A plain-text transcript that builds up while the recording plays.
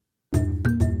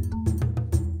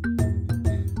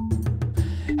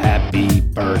Happy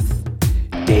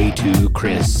birthday to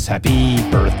Chris. Happy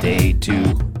birthday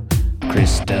to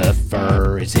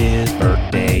Christopher. It's his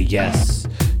birthday, yes.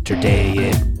 Today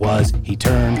it was. He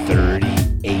turned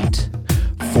 38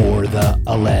 for the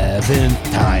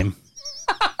 11th time.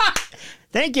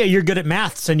 Thank you. You're good at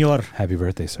math, senor. Happy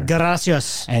birthday, sir.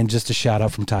 Gracias. And just a shout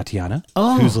out from Tatiana,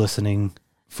 who's listening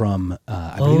from,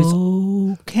 I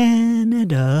believe it's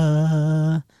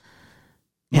Canada.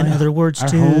 In other words, our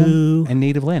too. home and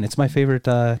native land. It's my favorite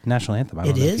national anthem. I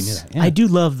don't know if you knew that. Yeah. I do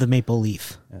love the maple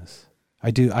leaf. Yes,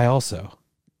 I do. I also.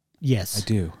 Yes, I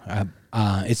do.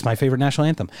 It's my favorite national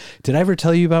anthem. Did I ever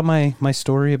tell you about my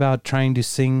story about trying to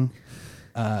sing,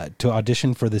 to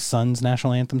audition for the Suns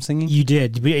national anthem singing? You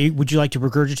did. Would you like to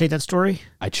regurgitate that story?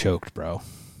 I choked, bro.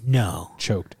 No.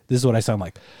 Choked. This is what I sound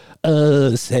like.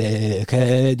 Can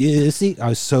you see? I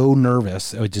was so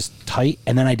nervous. It was just tight.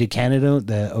 And then I did Canada,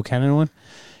 the O Canada one.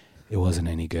 It wasn't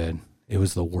any good. It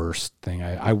was the worst thing.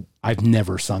 I've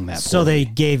never sung that. So they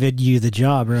gave you the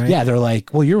job, right? Yeah, they're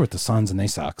like, well, you're with the Suns and they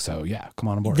suck. So yeah, come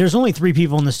on aboard. There's only 3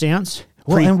 people in the stands.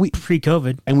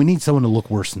 Pre-COVID. And we need someone to look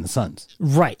worse than the Suns.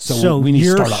 Right. So we need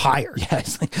you're to start higher. Yeah,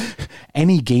 it's like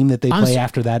any game that they play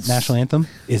after that national anthem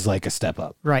is like a step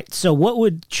up. Right. So what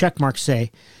would Checkmark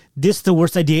say? This the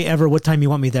worst idea ever. What time you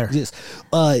want me there? Yes.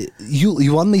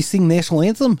 You want me to sing national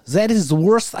anthem? That is the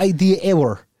worst idea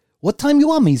ever. What time you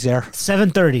want me there?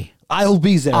 7:30. I will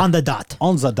be there. On the dot.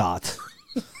 On the dot.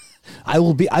 I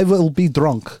will be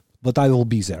drunk, but I will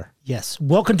be there. Yes.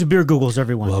 Welcome to Beer Googles,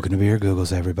 everyone. Welcome to Beer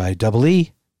Googles, everybody. Double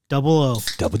E. Double O.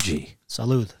 Double G.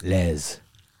 Salud. Les.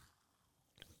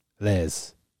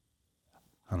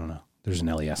 I don't know. There's an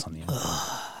LES on the end.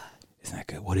 Isn't that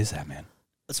good? What is that, man?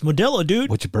 It's Modelo, dude.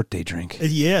 What's your birthday drink?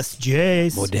 Yes,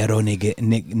 Jace. Modelo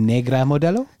Negra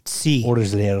Modelo? Sí. Or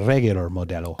is it a regular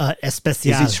Modelo?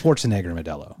 Especial. Is it Schwarzenegger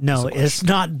Modelo? No, it's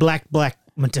not black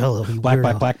Modelo.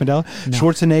 Black Modelo? No.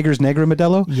 Schwarzenegger's Negra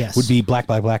Modelo? Yes. Would be black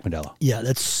Modelo. Yeah,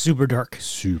 that's super dark.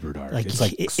 Super dark. Like, it's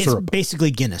like it's syrup.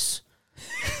 basically Guinness.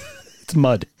 It's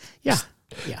mud. Yeah.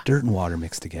 Just dirt and water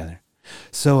mixed together.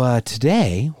 So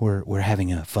today we're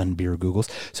having a fun Beer Googles.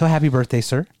 So happy birthday,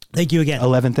 sir. Thank you again.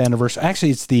 11th anniversary.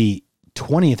 Actually, it's the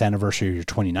 20th anniversary of your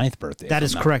 29th birthday. That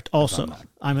is correct. Also,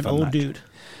 I'm an old dude.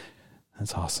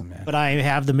 That's awesome, man. But I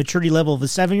have the maturity level of a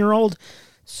 7-year-old.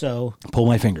 So pull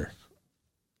my finger.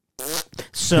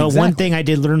 So one thing I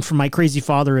did learn from my crazy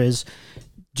father is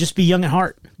just be young at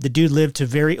heart. The dude lived to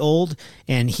very old,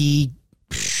 and he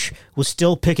was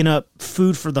still picking up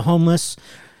food for the homeless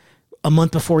a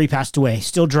month before he passed away.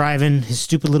 Still driving his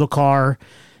stupid little car.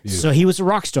 Beautiful. So he was a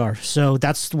rock star. So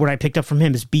that's what I picked up from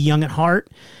him is be young at heart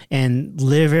and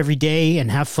live every day and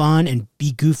have fun and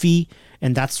be goofy.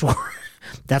 And that's where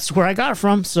I got it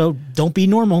from. So don't be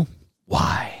normal.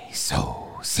 Why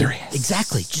so serious?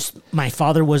 Exactly. Just my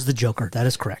father was the Joker. That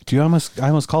is correct. I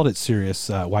almost called it Serious,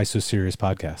 Why So Serious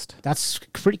podcast. That's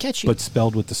pretty catchy. But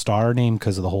spelled with the star name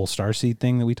because of the whole starseed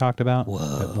thing that we talked about.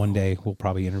 Whoa. That one day we'll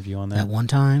probably interview on that. That one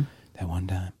time.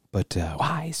 But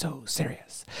why so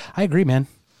serious? I agree, man.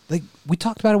 Like we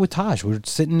talked about it with Taj.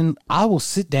 I will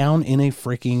sit down in a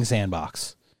freaking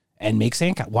sandbox and make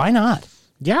sand. Why not?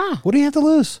 Yeah. What do you have to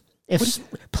lose?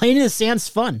 Playing in the sand's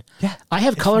fun. Yeah. I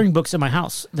have coloring books in my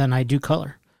house. Then I do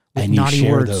color. And you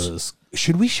share those.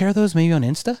 Should we share those maybe on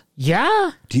Insta?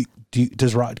 Yeah. Can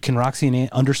Roxy and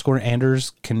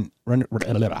 _Anders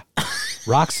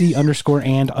Roxy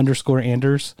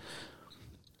 _Anders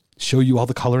show you all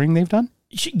the coloring they've done?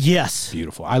 Yes.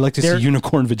 Beautiful. I like to see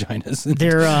unicorn vaginas.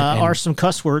 There are some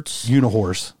cuss words.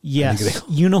 Unihorse. Yes.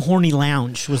 Unihorny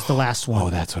Lounge was the last one. Oh,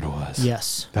 that's what it was.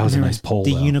 Yes. That was a nice poll,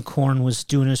 The though. unicorn was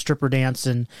doing a stripper dance,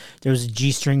 and there was a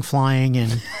G-string flying,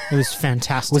 and it was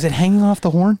fantastic. Was it hanging off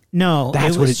the horn? No.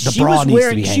 That's the bra needs to be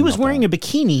hanging She was off wearing the a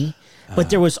bikini, but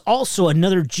there was also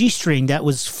another G-string that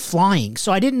was flying,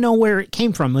 so I didn't know where it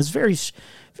came from. It was very,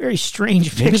 very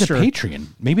strange picture.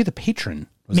 Maybe the patron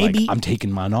was like, I'm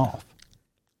taking mine off.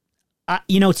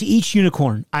 To each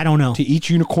unicorn, I don't know. To each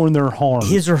unicorn, their horn.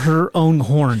 His or her own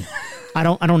horn. I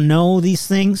don't know these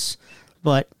things,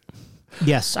 but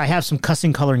yes, I have some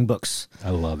cussing coloring books.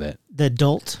 I love it. The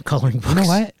adult coloring books. You know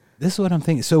what? This is what I'm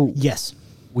thinking. So yes,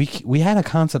 we had a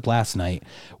concept last night.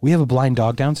 We have a blind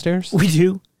dog downstairs. We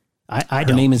do. I don't.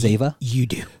 Her name is Ava. You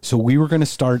do. So we were going to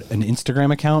start an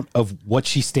Instagram account of what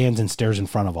she stands and stares in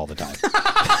front of all the time.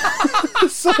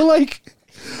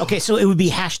 Okay, so it would be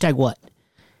hashtag what?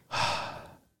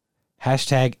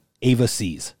 Hashtag Ava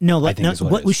sees. No,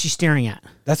 what was she staring at?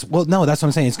 That's what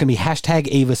I'm saying. It's going to be hashtag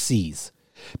Ava sees.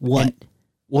 What?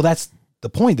 That's the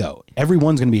point, though.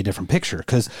 Everyone's going to be a different picture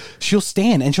because she'll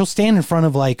stand in front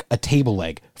of like a table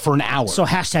leg for an hour. So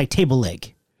hashtag table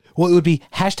leg. Well, it would be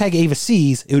hashtag Ava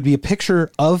sees. It would be a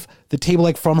picture of the table,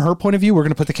 like from her point of view. We're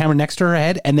going to put the camera next to her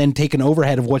head and then take an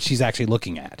overhead of what she's actually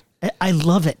looking at. I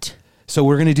love it. So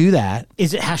we're going to do that.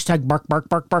 Is it hashtag bark, bark,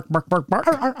 bark, bark, bark, bark, bark?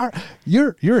 Arr, arr, arr.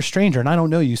 You're a stranger and I don't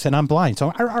know you. You said I'm blind.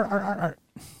 So arr, arr, arr, arr.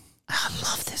 I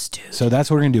love this, dude. So that's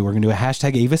what we're going to do. We're going to do a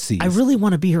hashtag Ava sees. I really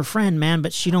want to be her friend, man,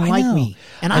 but she don't like know. me.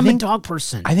 And I'm a dog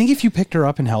person. I think if you picked her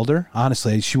up and held her,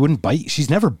 honestly, she wouldn't bite. She's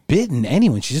never bitten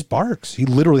anyone. She just barks. He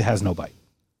literally has no bite.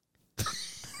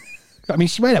 I mean,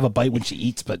 she might have a bite when she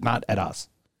eats, but not at us.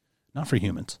 Not for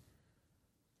humans.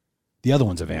 The other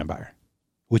one's a vampire,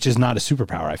 which is not a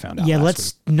superpower, I found out. Yeah,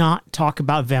 let's not talk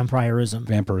about vampirism.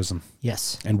 Vampirism.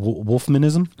 Yes. And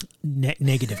wolfmanism.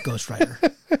 Negative Ghost Rider.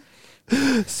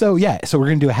 So we're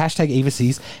going to do a hashtag Ava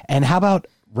sees. And how about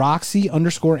Roxy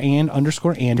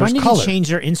 _and_Anders Do I need color? to change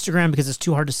their Instagram because it's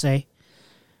too hard to say?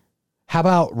 How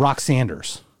about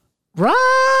Roxanders? Roxanders.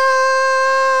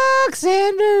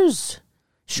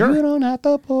 Sure. You don't have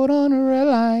to put on a red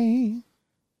light.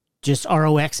 Just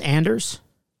ROX Anders?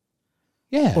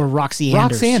 Yeah. Or Roxy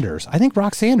Anders? Roxanders. I think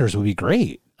Roxanders would be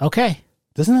great. Okay.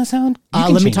 Doesn't that sound?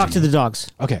 Let me talk to the dogs.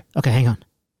 Okay. Okay, hang on.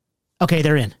 Okay,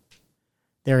 they're in.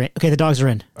 They're in. Okay, the dogs are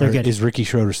in. They're good. Is Ricky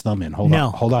Schroeder's thumb in? Hold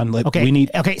on. Okay.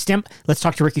 Okay, Stem. Let's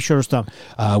talk to Ricky Schroeder's thumb.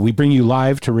 We bring you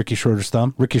live to Ricky Schroeder's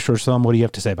thumb. Ricky Schroeder's thumb, what do you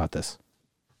have to say about this?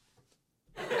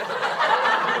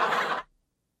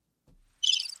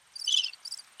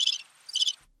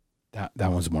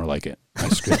 That one's more like it.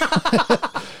 That's good.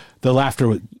 The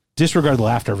laughter, disregard the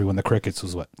laughter, everyone. The crickets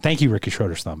was what. Thank you, Ricky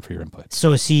Schroeder's thumb, for your input.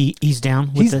 So he's down?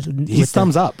 He's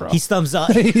thumbs up, bro. He's thumbs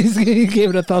up. He gave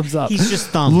it a thumbs up. He's just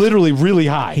thumb. Literally really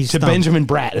high. He's to thumb. Benjamin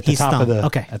Bratt at the top of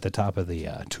the at the top of the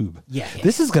tube. Yeah.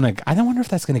 This is gonna. I don't wonder if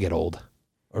that's gonna get old,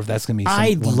 or if that's gonna be.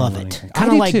 I love it.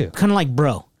 Kind of like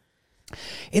bro.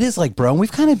 It is like bro. And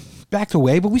we've kind of backed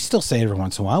away, but we still say it every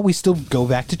once in a while. We still go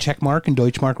back to Checkmark and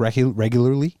Deutschmark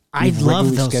regularly. I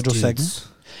love those scheduled dudes. segments.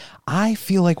 I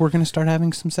feel like we're going to start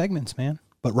having some segments, man.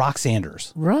 But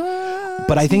Roxanders.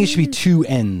 But I think it should be two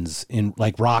N's in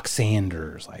like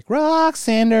Roxanders. Like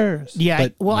Roxanders. Yeah.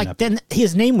 But, then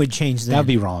his name would change then. That'd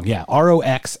be wrong. Yeah.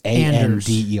 ROXANDERS.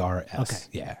 Okay.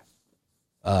 Yeah.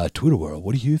 Twitter world,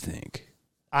 what do you think?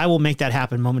 I will make that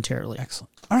happen momentarily.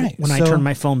 Excellent. All right. When I turn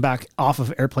my phone back off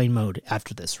of airplane mode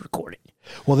after this recording.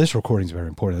 Well, this recording is very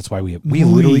important. That's why we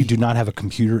literally do not have a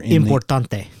computer in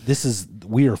Importante.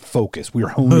 We are focused. We are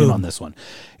honed in on this one.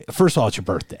 First of all, it's your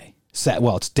birthday.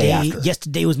 It's day after.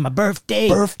 Yesterday was my birthday.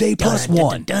 Birthday plus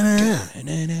one.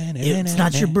 It's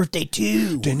not your birthday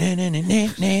too.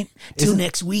 Till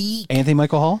next week. Anthony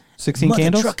Michael Hall, 16 Mother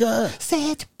candles. Trucker.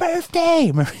 Say it's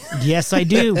birthday. Yes, I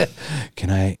do.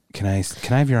 Can I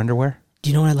have your underwear? Do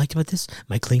you know what I liked about this?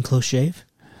 My clean close shave.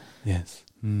 Yes.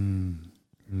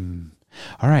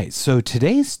 All right. So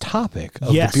today's topic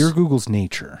of the Beer Google's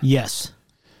nature. Yes.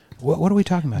 What are we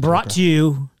talking about? Brought to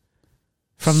you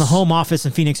from the home office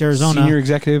in Phoenix, Arizona. Senior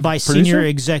executive by producer? Senior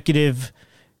Executive.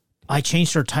 I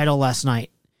changed her title last night.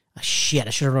 Shit,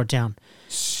 I should have wrote it down.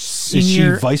 Is she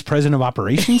vice president of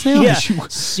operations now? Yeah.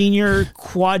 Senior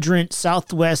Quadrant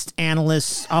Southwest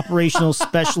Analyst, Operational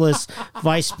Specialist,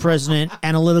 Vice President,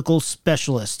 Analytical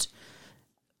Specialist.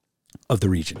 Of the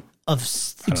region. Of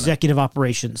executive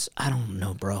operations. I don't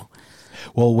know, bro.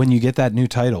 Well, when you get that new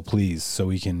title, please, so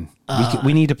we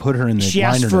need to put her in the She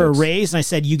liner asked for notes. a raise, and I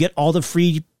said, you get all the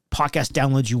free podcast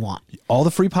downloads you want. All the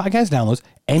free podcast downloads,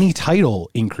 any title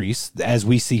increase as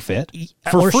we see fit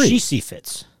for or free. she see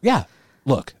fits. Yeah.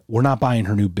 Look, we're not buying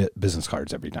her new business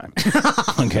cards every time.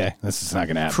 Okay? This is not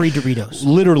going to happen. Free Doritos.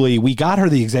 Literally, we got her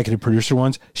the executive producer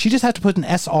ones. She just had to put an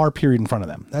SR period in front of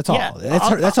them. That's all. Yeah,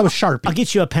 That's a Sharpie. I'll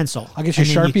get you a pencil. I'll get you a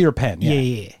Sharpie or a pen. Yeah.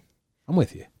 Yeah. I'm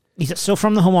with you. He said, so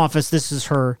from the home office, this is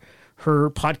her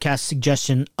podcast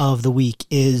suggestion of the week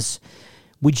is,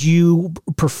 would you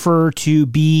prefer to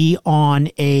be on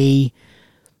a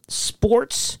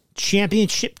sports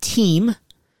championship team,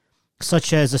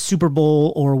 such as a Super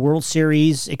Bowl or World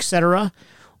Series, etc.,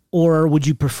 or would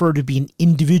you prefer to be an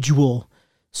individual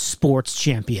sports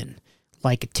champion,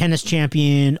 like a tennis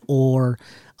champion or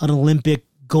an Olympic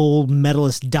gold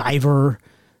medalist diver,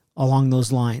 along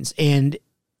those lines? And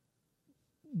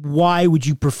why would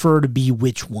you prefer to be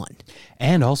which one?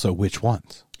 And also which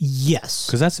ones? Yes.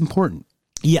 Because that's important.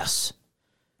 Yes.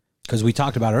 Because we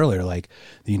talked about earlier, like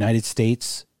the United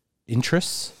States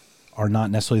interests are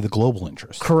not necessarily the global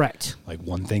interests. Correct. Like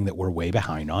one thing that we're way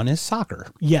behind on is soccer,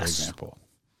 yes, for example.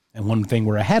 And one thing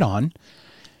we're ahead on,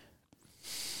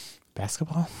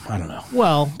 basketball? I don't know.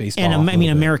 Well, baseball, and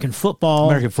American football.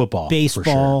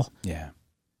 Baseball. For sure. Yeah.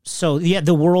 So, yeah,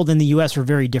 the world and the U.S. are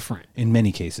very different. In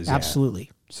many cases, Absolutely.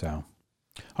 Yeah. So,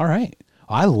 all right.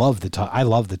 I love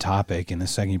the topic, and the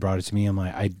second you brought it to me, I'm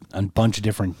like, a bunch of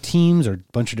different teams or a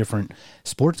bunch of different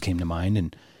sports came to mind.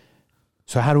 And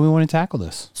so how do we want to tackle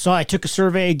this? So I took a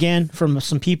survey again from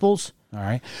some peoples. All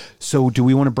right. So do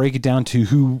we want to break it down to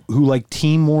who like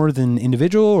team more than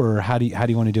individual, or how do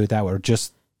you want to do it that way, or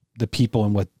just the people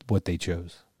and what they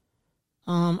chose?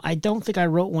 I don't think I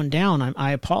wrote one down.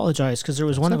 I apologize because there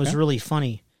was one that was really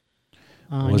funny.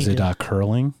 Was it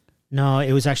curling? No,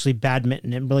 it was actually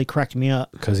badminton. It really cracked me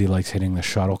up. Because he likes hitting the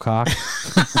shuttlecock?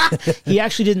 He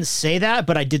actually didn't say that,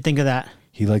 but I did think of that.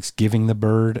 He likes giving the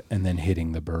bird and then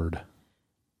hitting the bird.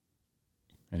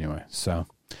 Anyway, so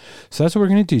that's what we're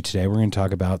going to do today. We're going to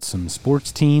talk about some sports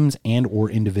teams and or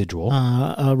individual.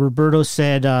 Roberto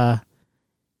said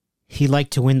he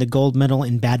liked to win the gold medal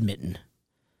in badminton.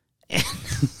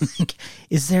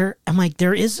 Is there? I'm like,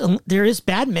 there is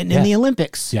badminton in the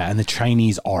Olympics. Yeah, and the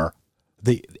Chinese are.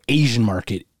 The Asian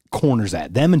market corners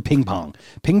that. Them and ping pong.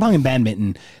 Ping pong and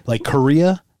badminton, like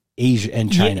Korea, Asia,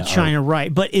 and China. Yeah, China,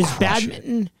 right. But is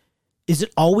badminton, is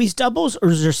it always doubles or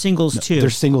is there singles too?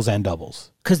 There's singles and doubles.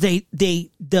 Because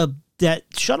that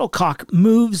shuttlecock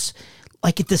moves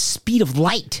like at the speed of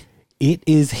light. It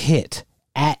is hit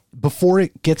before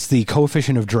it gets the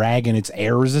coefficient of drag and its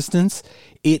air resistance.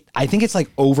 I think it's like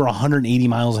over 180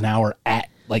 miles an hour at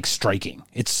like striking.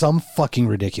 It's some fucking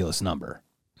ridiculous number.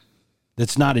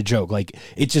 That's not a joke. Like,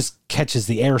 it just catches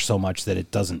the air so much that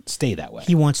it doesn't stay that way.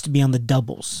 He wants to be on the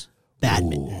doubles.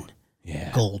 Badminton. Ooh,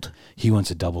 yeah. Gold. He wants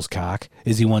a doubles cock.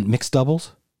 Does he want mixed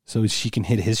doubles? So she can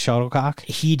hit his shuttlecock?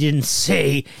 He didn't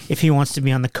say if he wants to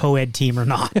be on the co-ed team or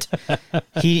not.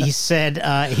 he said,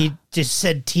 he just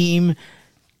said team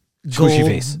gold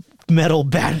face. Medal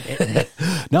badminton.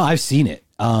 No, I've seen it.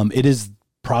 It is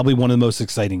probably one of the most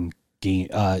exciting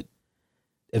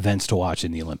events to watch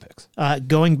in the Olympics.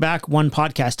 Going back one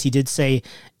podcast, he did say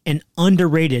an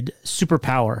underrated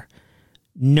superpower,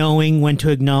 knowing when to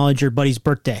acknowledge your buddy's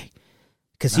birthday.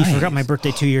 Because he forgot my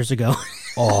birthday 2 years ago.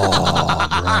 Oh,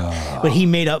 bro. But he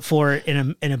made up for it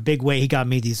in a big way. He got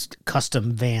me these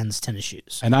custom Vans tennis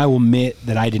shoes. And I will admit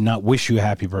that I did not wish you a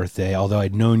happy birthday, although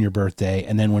I'd known your birthday.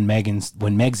 And then when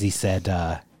Megsy said,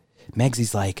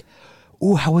 Megsy's like,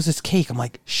 "Ooh, how was this cake?" I'm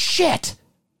like, "Shit."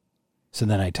 So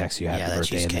then I text you happy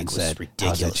birthday and then said,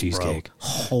 "How's that cheesecake?"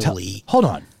 Bro. Hold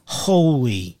on.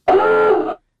 Holy.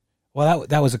 Well,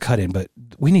 that was a cut in, but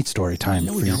we need story time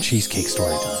for your cheesecake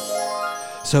story time.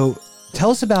 So tell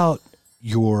us about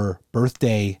your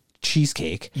birthday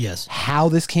cheesecake. Yes. How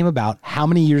this came about, how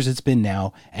many years it's been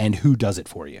now, and who does it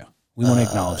for you. We want to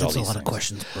acknowledge all these things. That's a lot of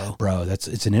questions, bro. Bro,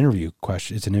 it's an interview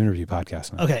question. It's an interview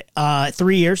podcast now. Okay.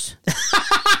 3 years.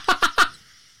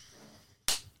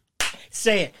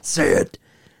 Say it.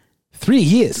 3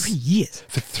 years. 3 years.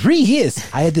 For 3 years,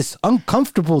 I had this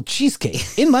uncomfortable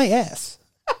cheesecake in my ass.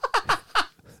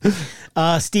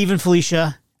 Steve and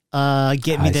Felicia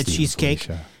get me that cheesecake.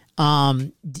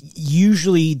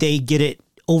 Usually they get it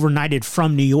overnighted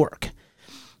from New York.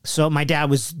 So my dad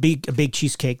was a big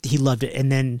cheesecake. He loved it.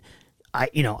 And then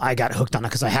I got hooked on it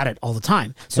because I had it all the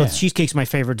time. So cheesecake's my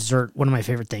favorite dessert, one of my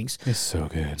favorite things. It's so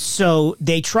good. So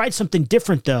they tried something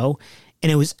different though,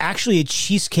 and it was actually a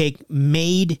cheesecake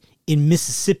made in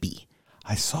Mississippi.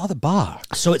 I saw the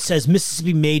box. So it says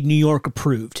Mississippi made, New York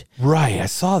approved. Right, I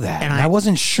saw that. And I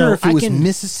wasn't sure if it was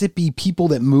Mississippi people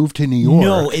that moved to New York.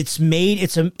 No, it's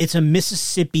a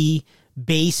Mississippi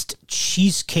based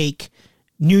cheesecake,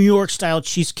 New York style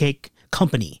cheesecake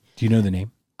company. Do you know the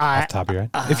name? Off the top of your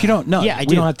head? If you don't know,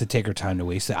 we don't have to take our time to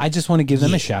waste it. I just want to give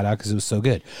them a shout out because it was so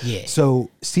good. Yeah. So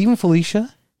Steve and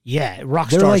Felicia. Yeah,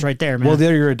 rock stars right there, man. Well,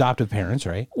 they're your adoptive parents,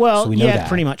 right? Well, so we know that.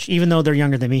 Pretty much, even though they're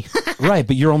younger than me. Right,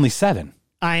 but you're only 7.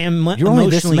 I am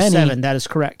emotionally 7. That is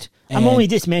correct. I'm only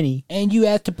this many. And you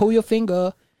had to pull your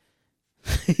finger.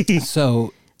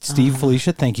 So, Steve,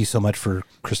 Felicia, thank you so much for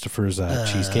Christopher's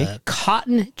cheesecake.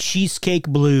 Cotton Cheesecake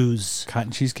Blues.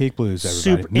 Cotton Cheesecake Blues,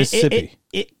 everybody. Super. Mississippi.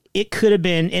 It could have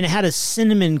been, and it had a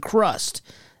cinnamon crust.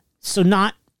 So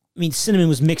cinnamon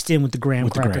was mixed in with the graham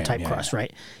cracker type crust,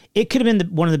 right? It could have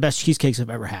been one of the best cheesecakes I've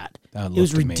ever had. It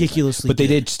was ridiculously good. But they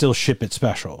did still ship it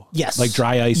special. Yes. Like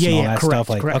dry ice and all that correct,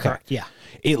 stuff. Correct, yeah.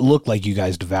 It looked like you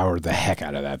guys devoured the heck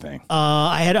out of that thing.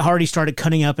 I had already started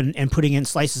cutting up and putting in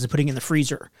slices and putting in the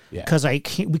freezer. Because we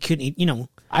couldn't eat,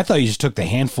 I thought you just took the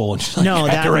handful and just out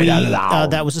of the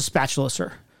that was a spatula,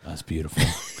 sir. That's beautiful.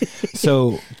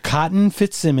 So, Cotton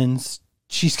Fitzsimmons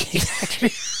cheesecake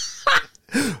factory.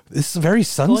 This is very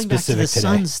sun specific today.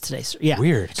 Suns today, sir. Yeah,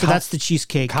 weird. So that's the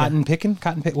cheesecake. Cotton picking.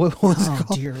 What was it called?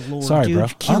 Oh dear Lord! Sorry, dude,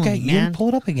 bro. Okay, you didn't pull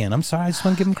it up again. I'm sorry. I just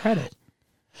want to give him credit.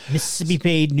 Mississippi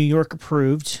made, New York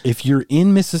approved. If you're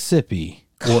in Mississippi,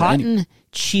 Cotton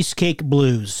Cheesecake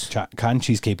Blues. Cotton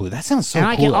cheesecake blue. That sounds so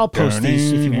And cool. I'll post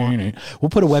these if you want. We'll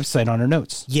put a website on our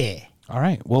notes. Yeah. All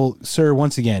right. Well, sir,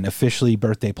 once again, officially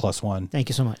birthday +1. Thank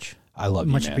you so much. I love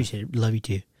you, Much man. appreciated. Love you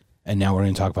too. And now we're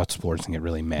going to talk about sports and get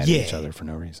really mad at each other for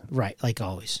no reason. Right, like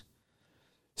always.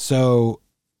 So,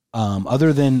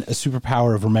 other than a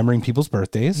superpower of remembering people's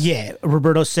birthdays. Yeah,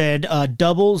 Roberto said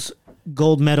doubles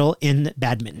gold medal in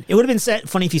badminton. It would have been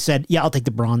funny if he said, "Yeah, I'll take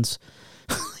the bronze."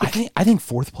 I think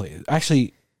fourth place.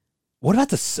 Actually, what about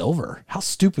the silver? How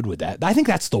stupid would that? I think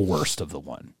that's the worst of the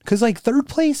one. Because like third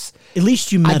place, At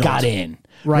least you I medaled. got in.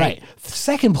 Right.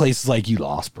 Second place is like you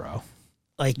lost, bro.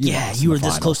 Like, You yeah, lost you in were the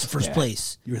this close finals. to first Yeah.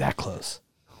 place. You were that close.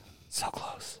 So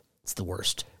close. It's the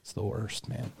worst. It's the worst,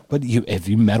 man. But if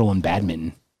you medal in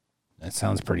badminton, that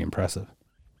sounds pretty impressive.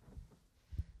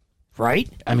 Right?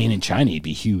 I mean, in China, it'd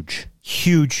be huge.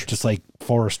 Huge. Just like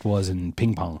Forrest was in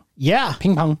ping pong. Yeah.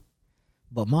 Ping pong.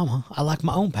 But mama, I like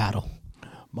my own paddle.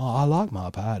 I like my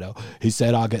paddle. He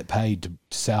said I get paid to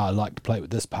say I like to play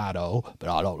with this paddle, but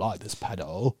I don't like this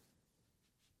paddle.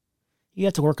 You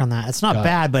have to work on that. It's not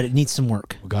bad, but it needs some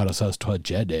work. We got ourselves 12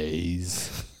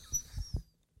 Jedis.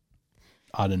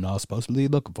 I didn't know I was supposed to be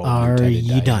looking for. Are Lieutenant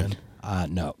you Dan.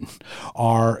 done? No.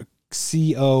 RCOR.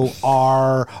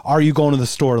 Are you going to the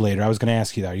store later? I was going to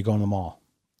ask you that. Are you going to the mall?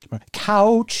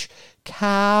 Couch.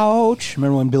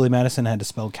 Remember when Billy Madison had to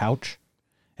spell couch?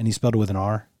 And he spelled it with an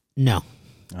R? No.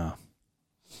 Oh.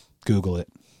 Google it.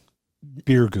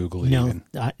 Beer Google it No. even.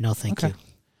 No, thank Okay. you.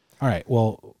 All right.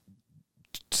 Well,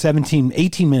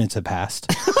 18 minutes have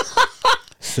passed.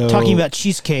 So, Talking about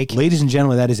cheesecake. ladies and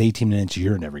gentlemen, that is 18 minutes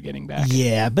you're never getting back.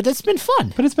 Yeah, but it's been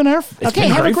fun. But it's been Okay,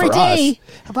 have a great day.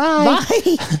 Bye.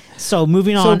 Bye. So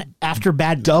moving on after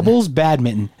badminton. Doubles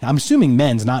badminton. I'm assuming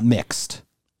men's, not mixed.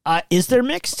 Is there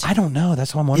mixed? I don't know.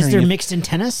 That's what I'm wondering. Is there if- mixed in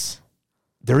tennis?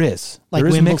 There is. Like there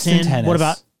is Wimbledon? mixed in tennis. What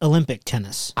about Olympic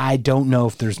tennis? I don't know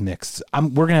if there's mixed.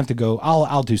 We're gonna have to go.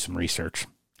 I'll do some research.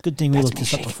 Good thing we That's looked me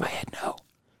this up shaking before. my head. No,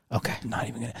 Okay. I'm not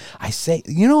even gonna. I say,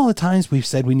 all the times we've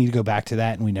said we need to go back to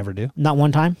that and we never do. Not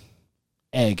one time?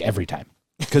 Egg every time.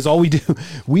 Because all we do,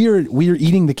 we're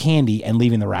eating the candy and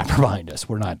leaving the wrapper behind us.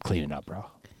 We're not cleaning up, bro.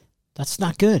 That's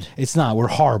not good. It's not. We're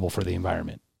horrible for the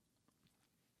environment.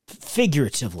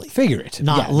 Figuratively. Figurative,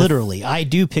 Not yeah, literally. I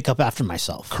do pick up after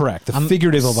myself. Correct. The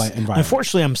figurative environment.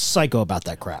 Unfortunately, I'm psycho about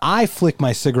that crap. I flick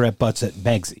my cigarette butts at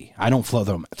Begsy. I don't throw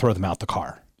them out the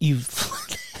car.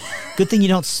 Good thing you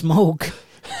don't smoke.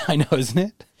 I know, isn't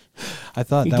it? I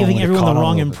thought You're that giving one would've everyone caught the on a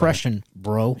wrong little bit impression,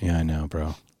 bro. better. Yeah, I know,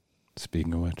 bro.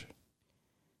 Speaking of which,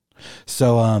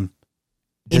 so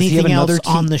does he have Anything another else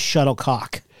on the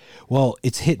shuttlecock? Well,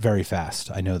 it's hit very fast.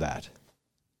 I know that,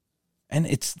 and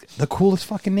it's the coolest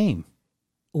fucking name.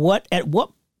 At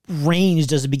what range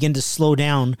does it begin to slow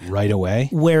down Right away,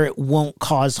 where it won't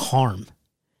cause harm?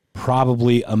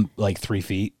 probably like 3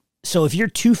 feet. So if you're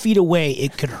 2 feet away,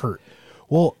 it could hurt.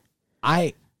 Well,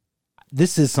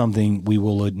 this is something we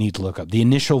will need to look up. The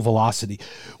initial velocity.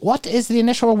 What is the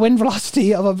initial wind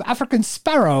velocity of an African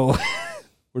sparrow?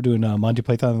 We're doing Monty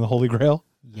Python and the Holy Grail.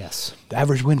 Yes. The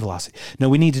average wind velocity. No,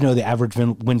 we need to know the average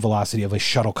wind velocity of a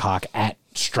shuttlecock at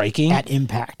striking. At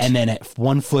impact. And then at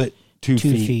 1 foot, 2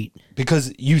 feet.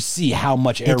 Because you see how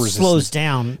much air It resistance. slows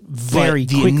down very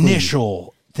the quickly.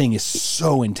 initial thing is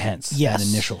so intense. Yes. That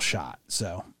initial shot.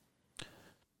 So,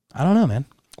 I don't know, man.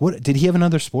 What did he have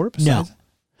another sport besides? No.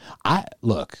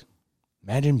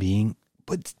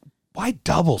 But why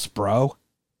doubles, bro?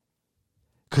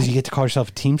 Because you get to call yourself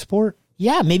a team sport?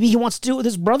 Yeah, maybe he wants to do it with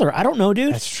his brother. I don't know,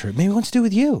 dude. That's true. Maybe he wants to do it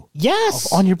with you.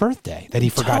 Yes. On your birthday that he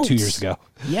forgot 2 Totes. years ago.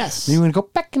 Yes. Maybe we want to go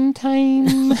back in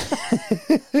time.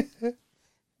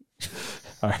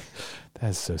 All right.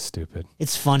 That's so stupid.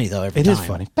 It's funny, though, every It time. is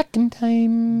funny. Back in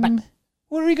time.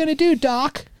 What are we going to do,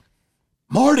 Doc?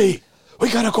 Marty, we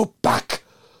got to go back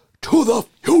to the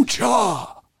future.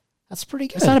 That's pretty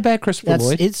good. It's not a bad Christopher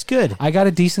Lloyd. It's good. I got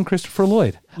a decent Christopher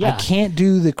Lloyd. Yeah. I can't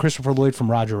do the Christopher Lloyd from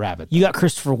Roger Rabbit. You got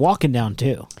Christopher Walken down,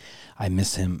 too. I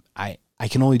miss him. I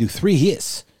can only do 3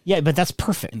 hits. Yeah, but that's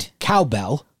perfect.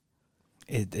 Cowbell.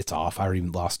 It's off. I already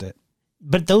lost it.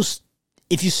 But those,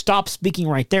 if you stop speaking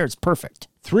right there, it's perfect.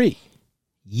 3.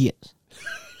 Yes.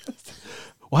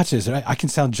 Watch this. I can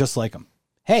sound just like him.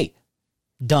 Hey,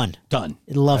 Done. done.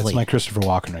 Lovely. That's my Christopher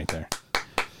Walken right there.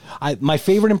 My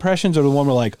favorite impressions are the one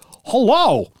where like,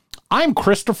 hello, I'm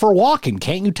Christopher Walken.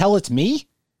 Can't you tell it's me?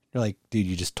 You're like, dude,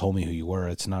 you just told me who you were.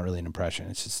 It's not really an impression.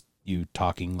 It's just you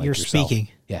talking like You're yourself. speaking.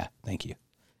 Yeah, thank you.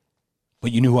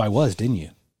 But you knew who I was, didn't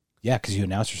you? Yeah, because you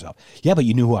announced yourself. Yeah, but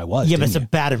you knew who I was. Yeah, but didn't it's a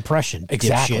bad impression.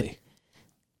 Exactly. dipshit.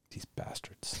 These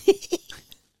bastards.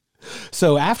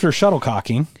 So after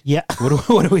shuttlecocking, Yeah.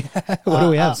 what do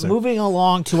we have, sir? Moving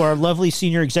along to our lovely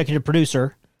senior executive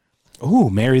producer. Ooh,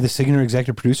 Mary, the senior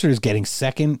executive producer, is getting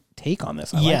second take on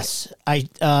this. Yes.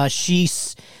 She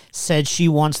said she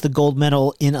wants the gold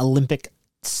medal in Olympic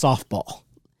softball.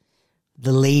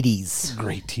 The ladies.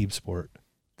 Great team sport.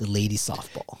 The ladies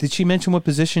softball. Did she mention what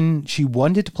position she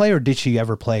wanted to play, or did she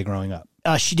ever play growing up?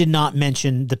 She did not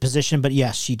mention the position, but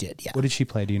yes, she did. Yeah. What did she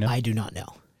play? Do you know? I do not know.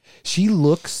 She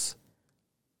looks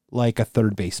like a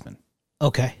third baseman.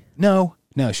 Okay. No,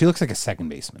 she looks like a second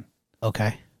baseman.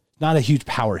 Okay. Not a huge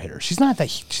power hitter. She's not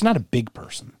a big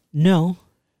person. No.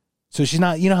 So she's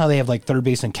not, you know how they have like third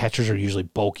baseman catchers are usually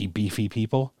bulky, beefy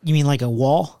people? You mean like a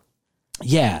wall?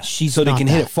 Yeah. She's so they not can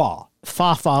that. hit it far.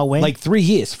 Far away. Like 3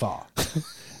 years far.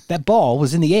 That ball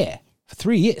was in the air for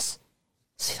 3 years.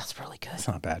 See, that's really good. That's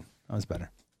not bad. That was better.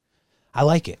 I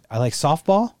like it. I like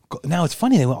softball. Now it's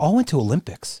funny, they all went to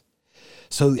Olympics.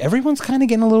 So everyone's kind of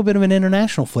getting a little bit of an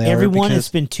international flavor. Everyone has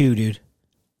been two, dude.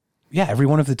 Yeah, every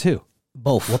one of the two.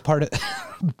 Both. What part of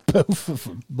both of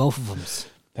them? Both of them's.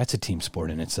 That's a team sport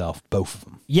in itself. Both of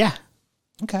them. Yeah.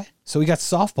 Okay. So we got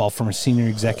softball from a senior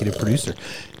executive producer.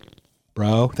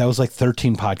 Bro, that was like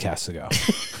 13 podcasts ago.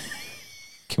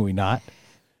 Can we not?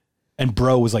 And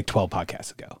bro was like 12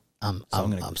 podcasts ago. I'm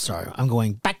sorry. I'm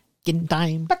going back in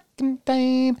time. Back in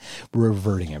time. We're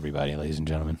reverting everybody, ladies and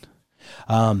gentlemen.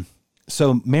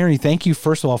 So Mary, thank you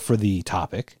first of all for the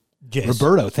topic. Yes.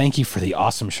 Roberto, thank you for the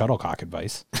awesome shuttlecock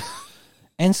advice.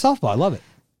 And softball, I love it.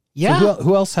 Yeah. So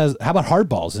who else has? How about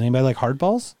hardballs? Does anybody like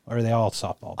hardballs, or are they all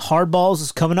softballs? Hardballs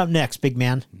is coming up next, big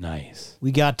man. Nice.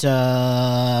 We got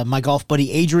my golf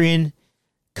buddy Adrian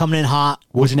coming in hot.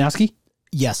 Wojnarowski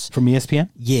Yes. from ESPN.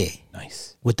 Yeah.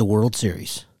 Nice. With the World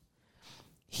Series.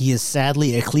 He is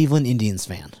sadly a Cleveland Indians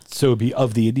fan. So it'd be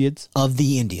of the Indians? Of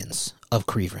the Indians of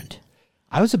Cleveland.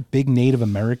 I was a big Native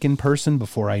American person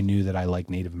before I knew that I liked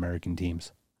Native American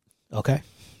teams. Okay.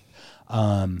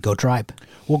 Go Tribe.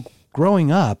 Well,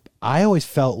 growing up, I always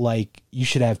felt like you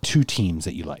should have 2 teams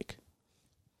that you like.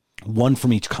 One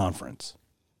from each conference.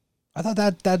 I thought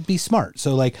that'd be smart.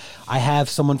 So like I have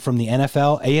someone from the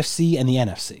NFL, AFC, and the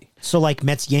NFC. So like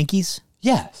Mets Yankees?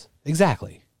 Yes,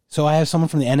 exactly. So I have someone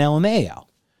from the NL and the AL.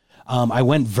 I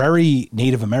went very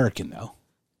Native American though.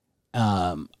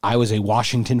 I was a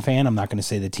Washington fan. I'm not going to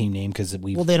say the team name because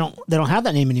we. Well, they don't have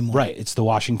that name anymore. Right, it's the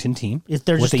Washington team.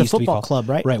 They're what just they a used to be football called. club,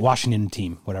 right? Right, Washington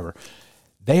team, whatever.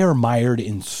 They are mired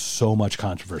in so much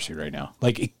controversy right now.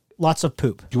 Like, Lots of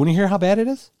poop. do you want to hear how bad it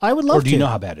is? I would love to. Or do you know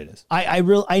how bad it is? I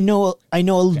know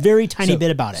a very tiny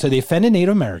bit about it. So they offended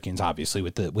Native Americans, obviously,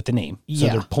 with the name. So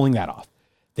Yeah. they're pulling that off.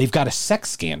 They've got a sex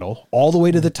scandal all the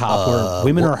way to the top where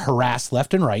women are harassed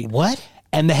left and right. What?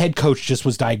 And the head coach just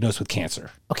was diagnosed with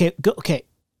cancer. Okay, okay.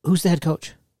 Who's the head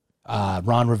coach?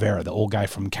 Ron Rivera, the old guy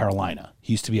from Carolina.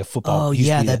 He used to be a football. Oh, he used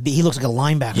to yeah, be he looks like a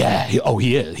linebacker. yeah.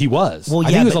 He is. He was. Well, I yeah,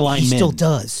 think he was a but lineman. he still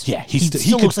does. Yeah, he he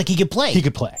still could- looks like he could play. He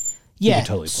could play. Yeah. He could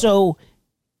totally play. So,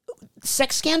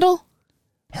 sex scandal?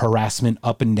 Harassment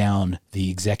up and down the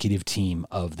executive team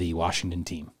of the Washington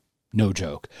team. No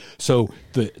joke. So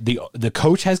the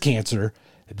coach has cancer.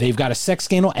 They've got a sex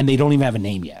scandal, and they don't even have a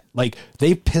name yet. Like,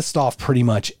 they pissed off pretty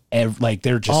much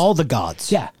they're just All the gods.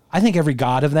 Yeah, I think every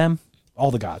god of them,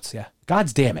 all the gods. Yeah,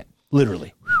 gods damn it,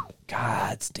 literally.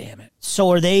 Gods damn it. So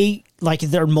are they like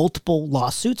there are multiple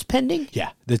lawsuits pending? Yeah,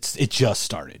 it just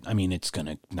started. I mean, it's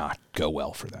gonna not go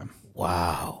well for them.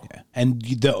 Wow. Yeah. And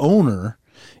the owner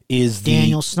is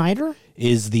Daniel Snyder?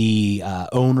 is the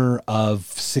owner of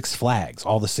Six Flags,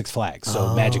 all the Six Flags.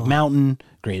 So Magic Mountain,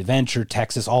 Great Adventure,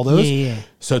 Texas, all those. Yeah.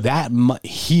 So that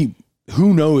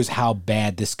who knows how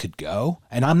bad this could go.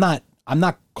 And I'm not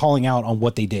calling out on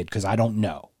what they did because I don't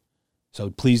know. So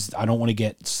please, I don't want to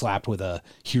get slapped with a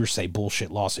hearsay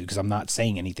bullshit lawsuit because I'm not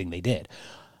saying anything they did.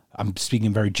 I'm speaking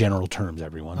in very general terms,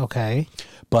 everyone. Okay.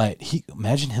 But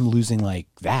imagine him losing like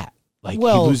that. Like,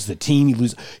 Well- he'd lose the team.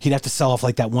 He'd have to sell off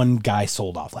like that one guy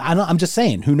sold off. I'm just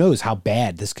saying, who knows how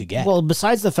bad this could get. Well,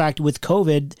 besides the fact with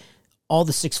COVID, all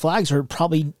the Six Flags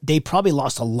probably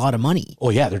lost a lot of money. Oh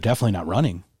yeah, they're definitely not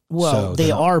running. Well, So they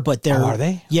they're not- are, but they're are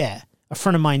they? Yeah. A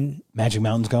friend of mine Magic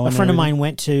Mountain's going. A friend of mine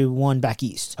went to one back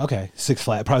east. Okay, Six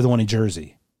Flags, probably the one in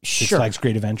Jersey. Six Sure. Flags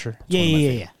Great Adventure. It's Yeah, one of my yeah,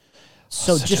 favorites. yeah.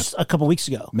 So such just a couple weeks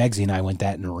ago. Megsy and I went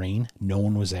that in the rain. No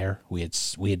one was there. We had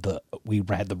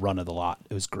the run of the lot.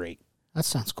 It was great. That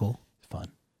sounds cool. Fun.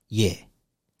 Yeah.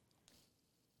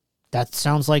 That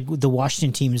sounds like the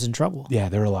Washington team is in trouble. Yeah,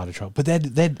 they're a lot of trouble. But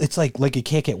that it's like it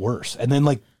can't get worse. And then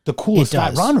like the coolest guy,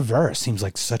 does. Ron Rivera seems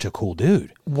like such a cool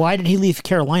dude. Why did he leave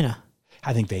Carolina?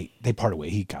 I think they parted way.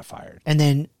 He got fired. And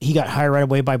then he got hired right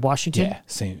away by Washington? Yeah,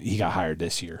 same. He got hired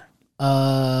this year.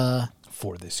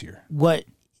 4 this year.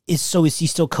 Is he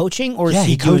still coaching, or Yeah, is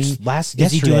he coached doing, yesterday.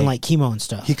 Is he doing like chemo and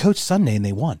stuff? He coached Sunday and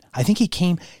they won. I think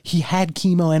he had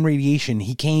chemo and radiation.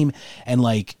 He came and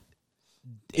like,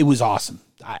 it was awesome.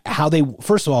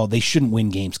 First of all, they shouldn't win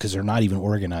games because they're not even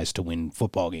organized to win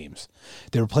football games.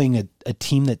 They were playing a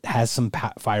team that has some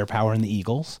firepower in the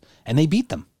Eagles, and they beat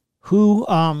them.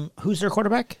 Who's their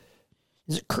quarterback?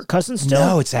 Is it Kirk Cousins still?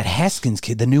 No, it's that Haskins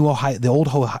kid, the old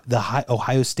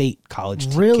Ohio State college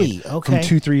team Really? kid Okay.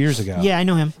 from 2-3 years ago. Yeah, I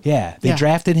know him. Yeah, they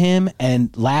drafted him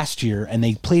and last year, and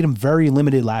they played him very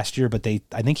limited last year, but I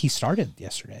think he started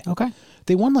yesterday. Okay.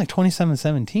 They won like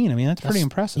 27-17. I mean, that's pretty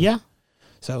impressive. Yeah.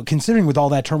 So considering with all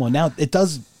that turmoil, now it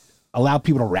does allow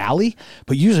people to rally,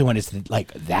 but usually when it's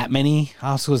like that many,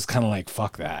 I also was kind of like,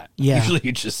 fuck that. Yeah. Usually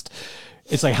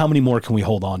it's like, how many more can we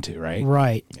hold on to, right?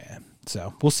 Right. Yeah.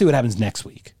 So we'll see what happens next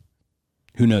week.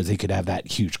 Who knows? They could have that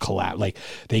huge collapse. Like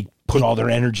they put all their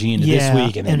energy into this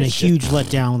week, and then a huge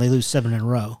letdown when they lose 7 in a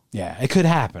row. Yeah, it could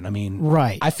happen. I mean,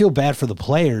 right. I feel bad for the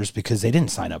players because they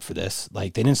didn't sign up for this.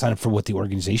 Like they didn't sign up for what the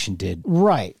organization did.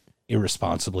 Right.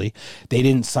 Irresponsibly. They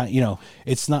didn't sign,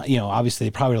 it's not, obviously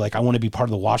they probably like, I want to be part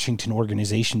of the Washington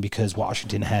organization because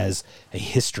Washington has a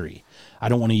history. I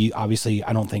don't want to, obviously,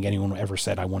 I don't think anyone ever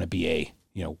said I want to be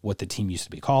what the team used to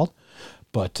be called,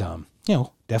 but,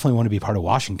 definitely want to be part of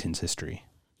Washington's history.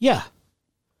 Yeah.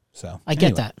 So I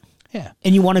get that. Yeah.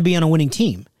 And you want to be on a winning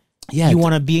team. Yeah. You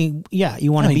want to be,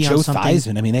 you want to be Joe on something.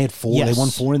 Theismann, I mean, they had 4, they won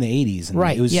 4 in the 80s, and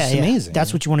right. it was just amazing.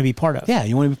 That's what you want to be part of. Yeah,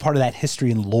 you want to be part of that history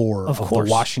and lore of course.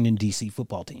 the Washington, D.C.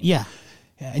 football team. Yeah.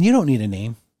 Yeah, and you don't need a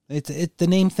name. It's the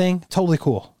name thing, totally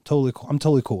cool. Totally cool. I'm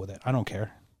totally cool with it. I don't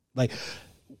care. Like,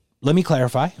 let me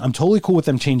clarify. I'm totally cool with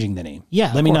them changing the name.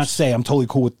 Yeah, Let me not say I'm totally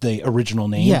cool with the original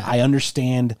name. Yeah. I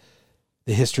understand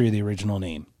the history of the original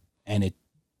name, and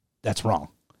that's wrong.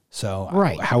 So,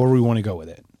 right. However we want to go with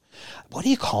it. What do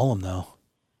you call them, though?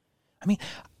 I mean,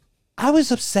 I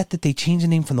was upset that they changed the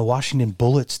name from the Washington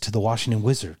Bullets to the Washington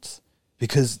Wizards.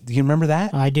 Because, do you remember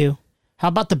that? I do. How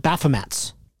about the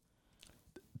Baphomats?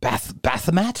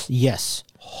 Baphomet? Yes.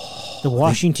 The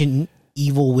Washington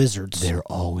Evil Wizards. They're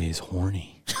always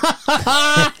horny.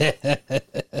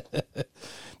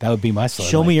 That would be my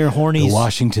slogan. Show me your hornies. The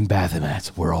Washington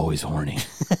Baphomats. We're always horny.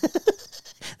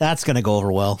 That's going to go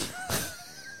over well.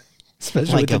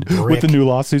 Especially like with the new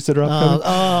lawsuits that are upcoming.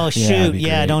 Oh, shoot.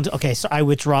 Yeah, don't. Okay, so I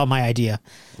withdraw my idea.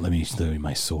 Let me show you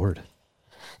my sword.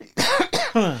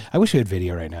 I wish we had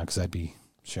video right now because I'd be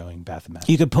showing Baphomet.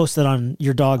 You could post that on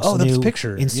your dog's that's new a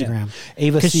picture. Instagram. Yeah.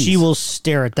 Ava because sees. she will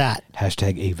stare at that.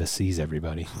 Hashtag Ava sees,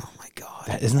 everybody. Oh, my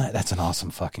God. That's an awesome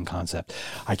fucking concept.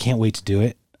 I can't wait to do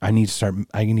it. I need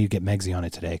to get Megsy on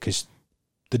it today because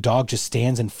the dog just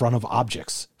stands in front of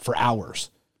objects for hours.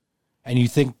 And you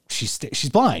think she's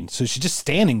blind, so she's just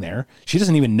standing there. She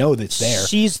doesn't even know that it's there.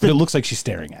 But it looks like she's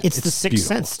staring at it. It's the sixth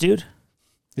sense, dude.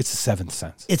 It's the seventh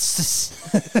sense. It's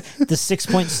the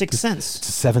 6.6 sense. It's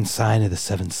the seventh sign of the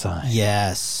seventh sign.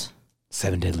 Yes.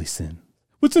 7 deadly sin.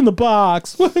 What's in the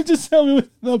box? Just tell me what's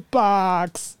in the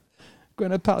box.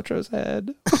 Gwyneth Paltrow's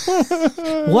head.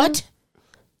 What?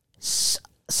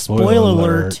 Spoiler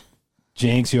alert.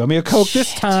 Jinx, you owe me a Coke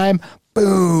this time.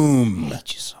 Boom. I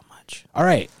hate you so much. All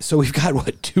right. So we've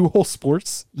got, 2 whole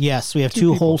sports? Yes, we have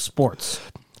 2 whole sports.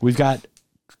 We've got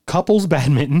couples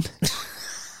badminton.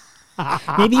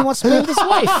 Maybe he wants to play with his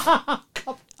wife.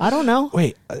 I don't know.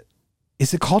 Wait,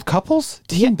 is it called couples?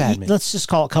 Team badminton. Let's just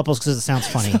call it couples because it sounds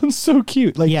funny. Sounds so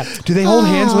cute. Like, yeah. Do they hold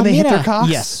hands when they hit their cocks?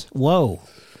 Yes. Whoa.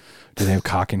 Do they have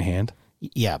cock in hand?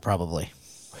 Yeah, probably.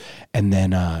 And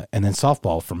then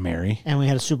softball from Mary. And we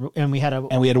had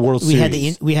a World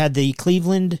Series. We had the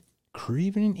Cleveland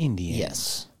Indians.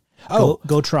 Yes.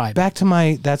 Go Tribe. Back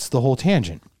to that's the whole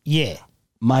tangent. Yeah.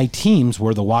 My teams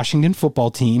were the Washington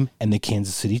football team and the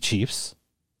Kansas City Chiefs.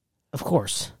 Of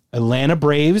course. Atlanta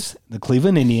Braves, the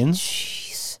Cleveland Indians.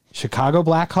 Jeez. Chicago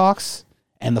Blackhawks,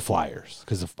 and the Flyers.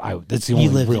 Because that's the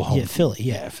only real home. Yeah, Philly.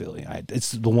 Yeah, Philly.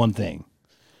 It's the one thing.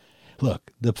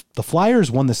 Look, the Flyers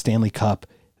won the Stanley Cup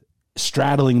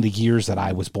straddling the years that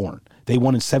I was born. They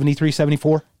won in 73,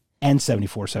 74, and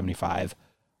 74, 75.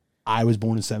 I was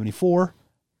born in 74.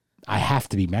 I have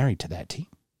to be married to that team.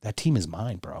 That team is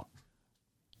mine, bro.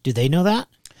 Do they know that?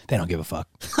 They don't give a fuck.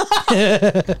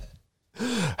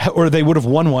 Or they would have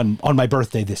won one on my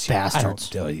birthday this year.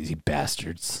 Bastards. Easy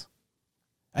bastards.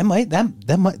 I might,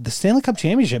 the Stanley Cup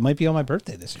championship might be on my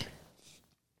birthday this year.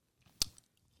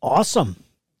 Awesome.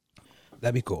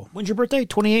 That'd be cool. When's your birthday?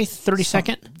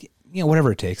 28th, 32nd?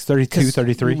 Whatever it takes. 32,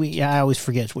 33. I always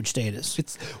forget which day it is.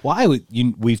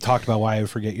 We've talked about why I would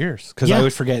forget yours. Because I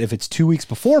would forget if it's 2 weeks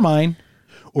before mine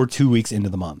or 2 weeks into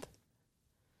the month.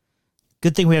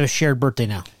 Good thing we have a shared birthday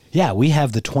now. Yeah, we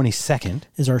have the 22nd.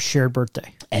 Is our shared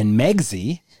birthday. And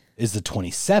Megsy is the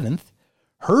 27th.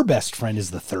 Her best friend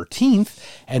is the 13th.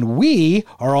 And we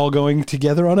are all going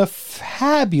together on a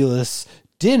fabulous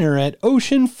dinner at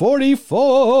Ocean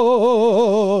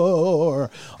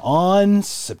 44 on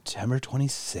September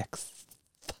 26th.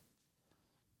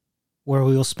 Where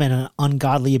we will spend an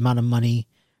ungodly amount of money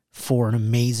for an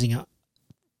amazing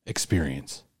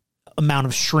Experience. amount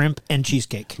of shrimp and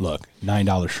cheesecake. Look,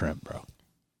 $9 shrimp, bro.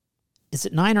 Is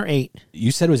it 9 or 8?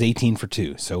 You said it was 18 for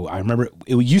 2. So I remember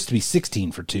it used to be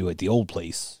 16 for 2 at the old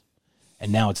place.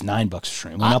 And now it's $9 a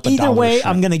shrimp. Went up Either $1 way, shrimp.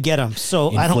 I'm going to get them.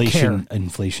 So I don't care.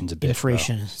 Inflation's a bitch,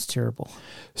 Inflation bro. is terrible.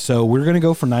 So we're going to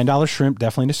go for $9 shrimp,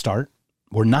 definitely to start.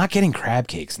 We're not getting crab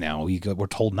cakes now. We're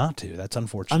told not to. That's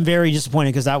unfortunate. I'm very disappointed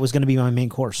because that was going to be my main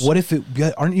course. What if it?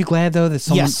 Aren't you glad though that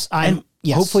someone? Yes, I'm.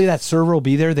 Yes. Hopefully that server will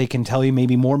be there. They can tell you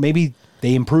maybe more. Maybe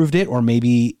they improved it, or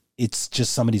maybe it's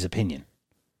just somebody's opinion.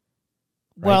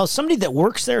 Right? Well, somebody that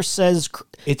works there says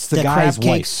It's the that guy's crab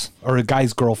wife cakes- or a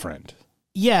guy's girlfriend.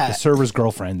 Yeah, The server's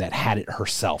girlfriend that had it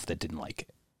herself that didn't like it.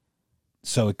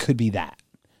 So it could be that.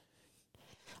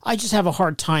 I just have a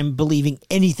hard time believing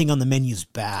anything on the menu is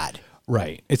bad.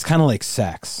 Right. It's kind of like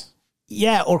sex.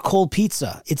 Yeah, or cold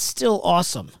pizza. It's still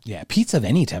awesome. Yeah. Pizza of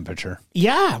any temperature.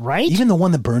 Yeah, right? Even the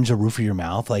one that burns the roof of your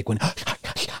mouth, like when.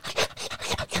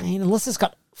 I mean, unless it's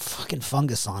got fucking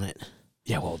fungus on it.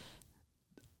 Yeah.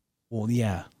 Well,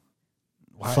 yeah.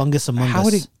 Fungus among How us.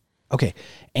 would it? Okay.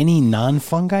 Any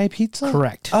non-fungi pizza?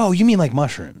 Correct. Oh, you mean like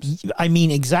mushrooms? I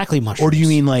mean exactly mushrooms. Or do you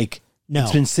mean like No.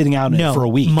 it's been sitting out in it No, for a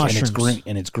week mushrooms.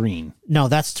 and it's green? No,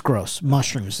 that's gross.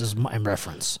 Mushrooms is my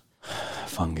reference.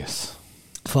 Fungus.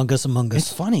 Fungus among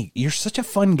It's us. funny. You're such a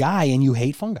fun guy and you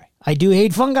hate fungi. I do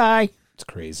hate fungi. It's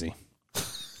crazy.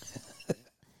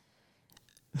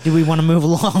 Do we want to move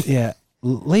along? Yeah.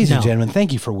 Ladies and No. gentlemen,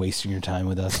 thank you for wasting your time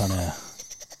with us on a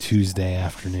Tuesday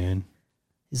afternoon.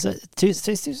 Is that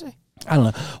Tuesday? I don't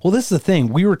know. Well, this is the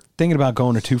thing. We were thinking about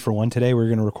going to 2 for 1 today. We were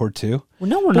going to record 2. Well,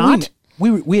 no, we're But not.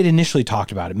 We had initially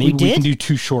talked about it. Maybe we did? can do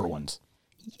 2 short ones.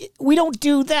 We don't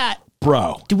do that.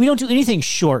 Bro, We don't do anything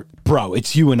short.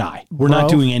 it's you and I. We're Bro. not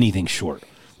doing anything short.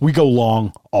 We go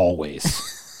long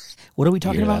always. What are we You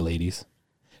talking hear that, about? ladies?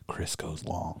 Chris goes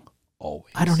long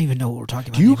always. I don't even know what we're talking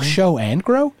about. Do you anymore. show and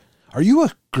grow? Are you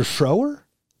a grower?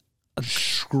 A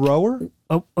grower?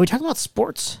 Oh, are we talking about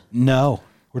sports? No.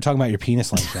 We're talking about your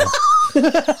penis length now.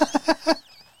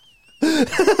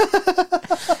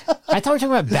 I thought we were talking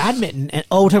about badminton. And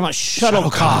we're talking about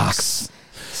shuttlecocks.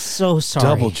 So sorry.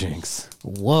 Double jinx.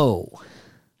 Whoa.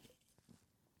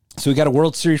 So we got a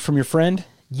World Series from your friend.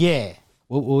 Yeah.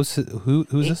 What was it? Who's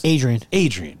this? Adrian.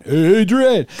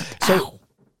 Adrian. So Ow.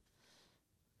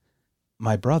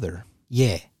 my brother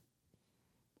Yeah.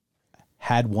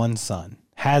 has one son,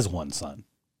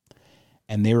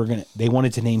 and they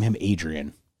wanted to name him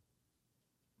Adrian.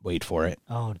 Wait for it.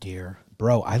 Oh, dear.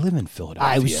 Bro, I live in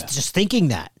Philadelphia. I was just thinking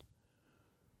that.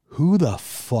 Who the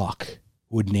fuck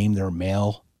would name their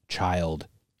male child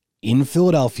in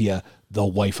Philadelphia the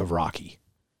wife of Rocky?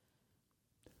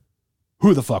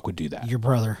 Who the fuck would do that? Your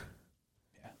brother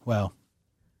Well,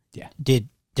 did.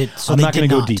 So I'm they not going did to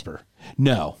go not. deeper.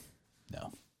 No.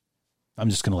 I'm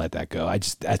just going to let that go.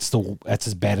 That's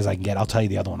as bad as I can get. I'll tell you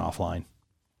the other one offline.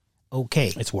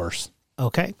 Okay. It's worse.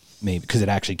 Okay. Maybe because it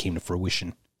actually came to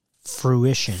fruition.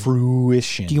 Fruition.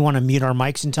 Fruition. Do you want to mute our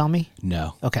mics and tell me?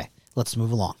 No. Okay. Let's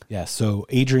move along. Yeah. So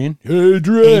Adrian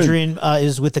Adrian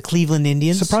is with the Cleveland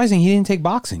Indians. Surprising he didn't take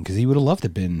boxing because he would have loved to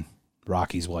have been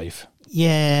Rocky's wife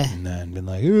Yeah. and then been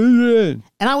like, Adrian.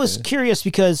 And I was curious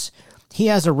because he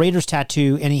has a Raiders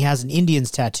tattoo and he has an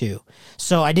Indians tattoo.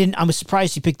 So I was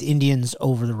surprised he picked the Indians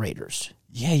over the Raiders.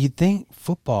 Yeah, you'd think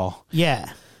football.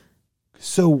 Yeah.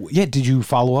 So yeah, did you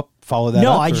follow that?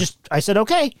 No, up, I said,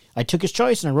 okay. I took his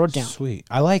choice and I wrote it down. Sweet.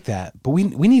 I like that, but we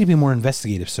need to be more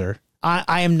investigative, sir.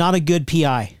 I am not a good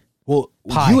PI. Well,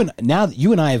 Pie. you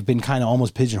and I have been kind of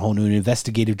almost pigeonholed into an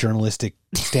investigative journalistic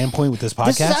standpoint with this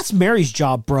podcast. That's Mary's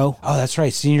job, bro. Oh, that's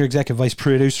right. Senior executive vice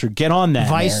producer. Get on that,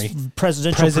 Vice Mary.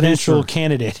 presidential producer.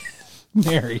 Candidate,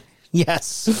 Mary.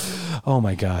 Yes. Oh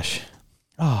my gosh.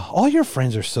 Oh, all your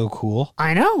friends are so cool.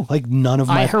 I know. Like none of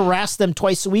my. I harass them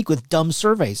twice a week with dumb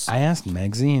surveys. I asked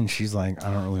Megsy, and she's like,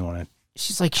 I don't really want to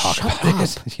She's like, talk shut about up.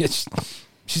 this.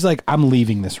 She's like, I'm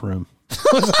leaving this room.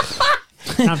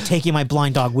 And I'm taking my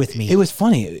blind dog with me. It was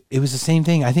funny. It was the same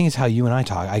thing. I think it's how you and I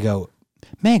talk. I go,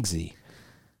 Megsy,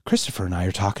 Christopher and I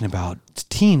are talking about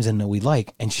teams and that we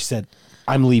like. And she said,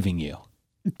 I'm leaving you.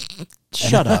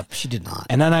 Shut up. She did not.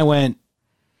 And then I went,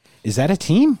 is that a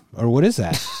team or what is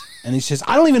that? And he says,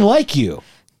 I don't even like you.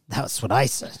 That's what I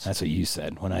said. That's what you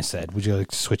said when I said, would you like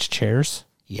to switch chairs?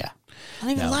 Yeah. I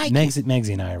don't even like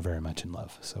Megsy and I are very much in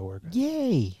love, so we're good.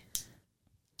 Yay.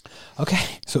 Okay,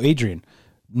 so Adrian,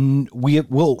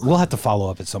 we'll have to follow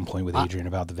up at some point with Adrian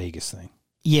about the Vegas thing.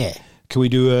 Yeah.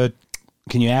 Can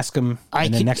you ask him?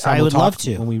 And then next time I would love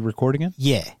to when we record again.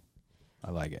 Yeah. I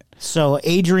like it. So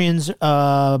Adrian's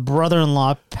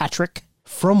brother-in-law, Patrick.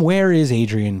 From where is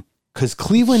Adrian? Because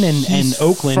Cleveland and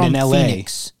Oakland and L.A.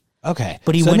 Phoenix. Okay.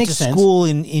 But he went to school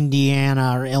in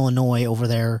Indiana or Illinois over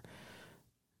there.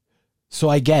 So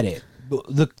I get it.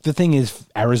 The thing is,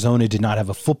 Arizona did not have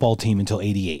a football team until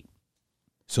 88.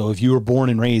 So if you were born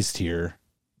and raised here,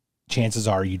 chances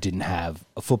are you didn't have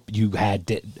a you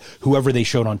had whoever they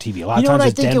showed on TV. A lot of times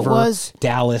it's Denver, it was?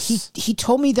 Dallas. He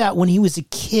told me that when he was a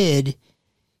kid,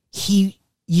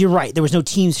 you're right, there was no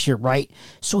teams here, right?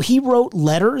 So he wrote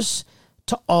letters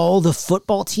to all the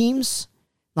football teams.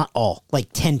 Not all,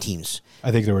 like 10 teams.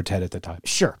 I think there were 10 at the time.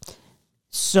 Sure.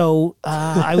 So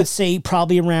I would say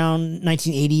probably around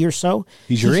 1980 or so.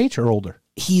 He's your age or older?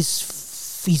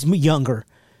 He's younger.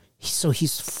 So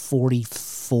he's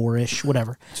 44-ish,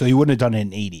 whatever. So he wouldn't have done it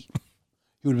in 80. He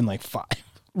would have been like 5.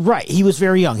 Right. He was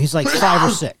very young. He's like 5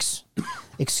 or 6.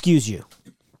 Excuse you.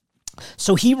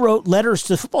 So he wrote letters to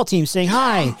the football team saying,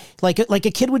 hi, like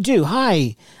a kid would do.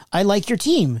 Hi, I like your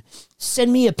team.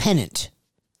 Send me a pennant.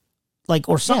 Like,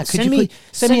 or something. Yeah,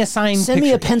 send me a signed Send picture.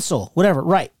 me a pencil. Whatever.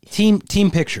 Right. Team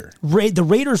picture. The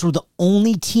Raiders were the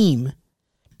only team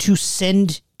to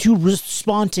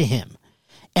respond to him.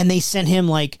 And they sent him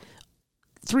like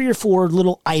 3 or 4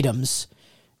 little items.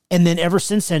 And then ever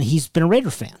since then, he's been a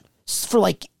Raider fan for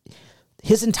like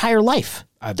his entire life.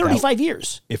 35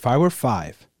 years. If I were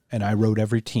 5 and I wrote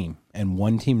every team and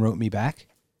one team wrote me back,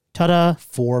 ta-da.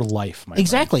 For life, my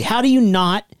Exactly. friend. How do you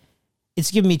not... It's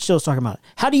giving me chills talking about it.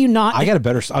 How do you not... I got a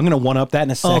better... I'm going to one-up that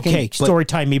in a second. Okay, story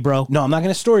time me, bro. No, I'm not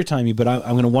going to story time you, but I'm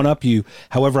going to one-up you.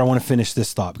 However, I want to finish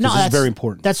this thought because this is very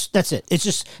important. That's it. It's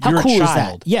just, how You're cool a is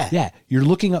child. that? Yeah. Yeah. You're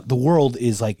looking up... The world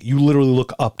is like... You literally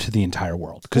look up to the entire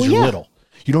world because you're little.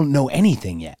 You don't know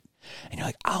anything yet. And you're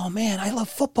like, oh, man, I love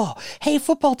football. Hey,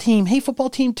 football team. Hey, football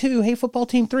team 2. Hey, football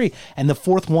team 3. And the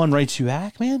 4th one writes you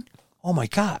back, man. Oh, my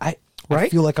God. I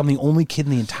feel like I'm the only kid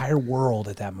in the entire world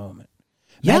at that moment.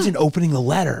 Imagine opening the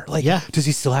letter. Like, does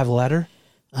he still have the letter?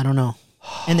 I don't know.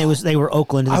 And they were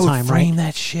Oakland at the time, right? I would frame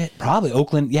that shit. Probably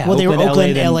Oakland. Yeah. Well, Oakland, they were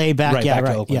Oakland, LA, back right.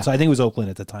 to Oakland. Yeah. So I think it was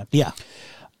Oakland at the time. Yeah.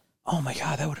 Oh my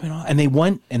God, that would have been awesome. And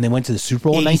they went to the Super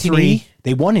Bowl in 1980.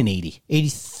 They won in 80.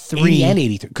 83. 80 and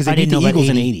 83. Because they beat the Eagles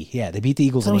in 80. Yeah, they beat the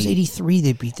Eagles in 80. It was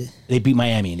 83 They beat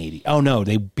Miami in 80. Oh no,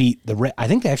 they beat I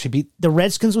think they actually beat... The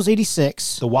Redskins was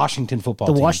 86. The Washington football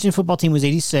team. The Washington football team was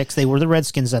 86. They were the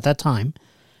Redskins at that time.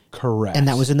 Correct. And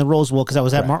that was in the Rose Bowl because I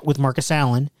was with Marcus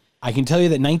Allen. I can tell you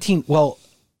that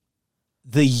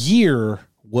the year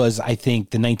was, I think,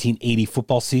 the 1980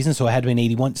 football season, so it had to be in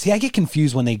 81. See, I get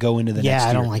confused when they go into the next year. Yeah,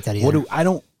 I don't like that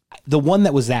either. The one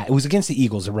that was it was against the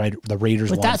Eagles, the Raiders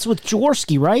won. But that's with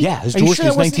Jaworski, right? Yeah, it was Jaworski,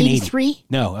 sure 1980.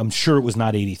 No, I'm sure it was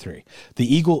not 83.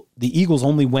 The Eagles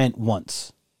only went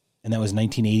once, and that was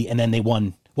 1980, and then they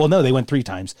won. Well, no, they went 3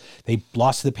 times. They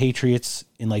lost to the Patriots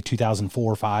in like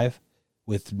 2004 or 5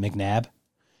 with McNabb,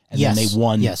 and then they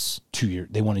won 2 years.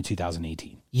 They won in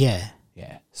 2018. Yeah.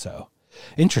 Yeah, so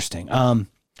interesting.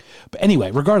 But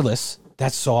anyway, regardless,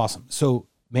 that's so awesome. So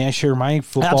may I share my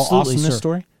football awesomeness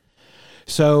story?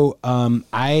 So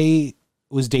I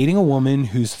was dating a woman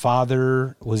whose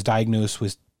father was diagnosed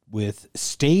with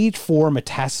stage 4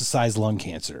 metastasized lung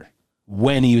cancer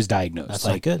when he was diagnosed. That's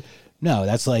not good. No,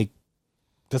 that's like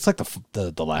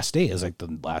the last stage. It's like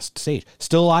the last stage.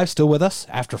 Still alive, still with us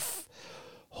after.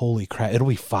 Holy crap! It'll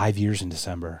be 5 years in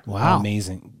December. Wow,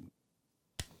 amazing!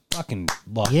 Fucking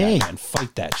love that, man.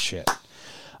 Fight that shit.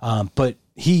 But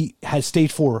he had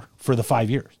stage 4 for the 5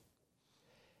 years,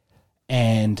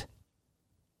 and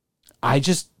I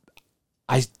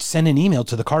sent an email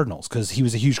to the Cardinals because he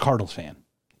was a huge Cardinals fan.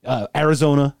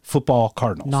 Arizona football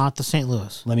Cardinals, not the St.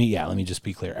 Louis. Let me just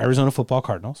be clear. Arizona football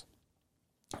Cardinals.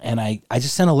 And I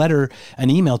just sent an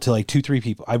email to like 2-3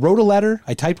 people. I wrote a letter,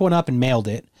 I typed one up and mailed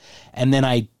it, and then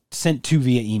I sent 2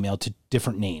 via email to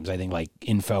different names. I think like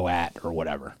info@ or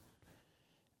whatever.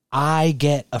 I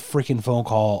get a freaking phone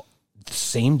call the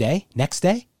same day, next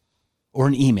day, or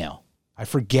an email. I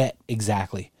forget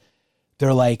exactly.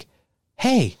 They're like,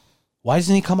 hey, why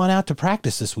doesn't he come on out to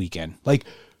practice this weekend? Like,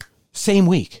 same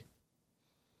week.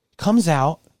 Comes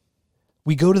out.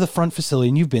 We go to the front facility,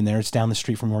 and you've been there. It's down the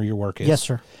street from where your work is. Yes,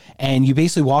 sir. And you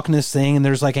basically walk in this thing, and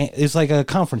there's like it's like a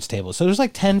conference table. So there's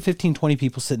like 10, 15, 20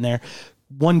 people sitting there.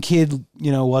 One kid,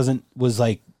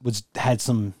 had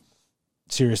some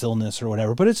serious illness or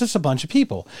whatever, but it's just a bunch of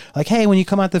people. Like, hey, when you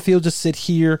come out the field, just sit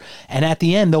here. And at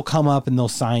the end, they'll come up and they'll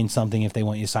sign something. If they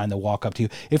want you to sign, they'll walk up to you.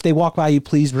 If they walk by you,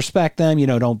 please respect them.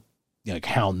 Don't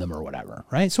hound them or whatever,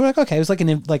 right? So we're like, okay, it was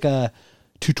like a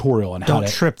tutorial on how to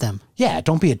trip them. Yeah,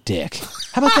 don't be a dick.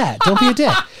 How about that? Don't be a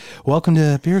dick. Welcome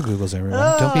to Beer Googles,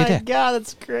 everyone. Don't be a dick. Oh my God,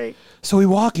 that's great. So we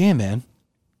walk in, man.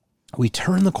 We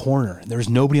turn the corner. There's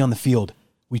nobody on the field.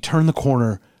 We turn the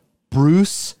corner.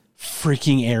 Bruce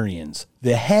freaking Arians,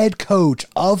 the head coach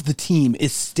of the team,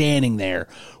 is standing there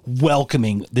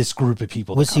welcoming this group of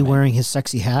people. Was he wearing his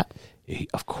sexy hat?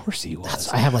 Of course he was.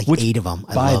 I have 8 of them.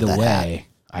 By the way,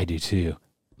 I do too.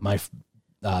 My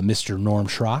Mr. Norm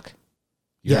Schrock.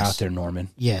 You're out there, Norman.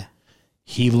 Yeah.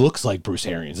 He looks like Bruce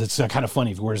Arians. It's kind of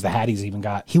funny if he wears the hat he's even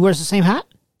got. He wears the same hat?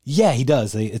 Yeah, he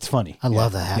does. It's funny. I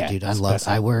love that hat, dude.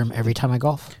 I wear him every time I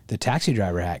golf. The taxi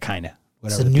driver hat, kind of.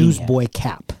 It's a newsboy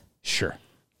cap. Sure.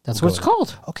 That's what it's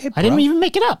called. Okay, bro. I didn't even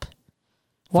make it up.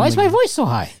 Why is my voice so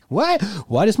high? Why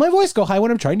does my voice go high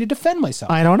when I'm trying to defend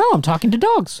myself? I don't know. I'm talking to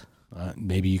dogs.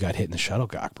 Maybe you got hit in the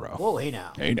shuttlecock, bro. Whoa, hey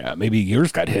now. Hey now. Maybe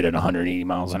yours got hit at 180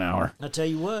 miles an hour. I'll tell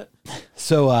you what.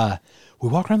 So we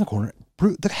walk around the corner.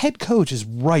 The head coach is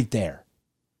right there.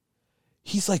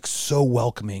 He's like so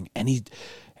welcoming, and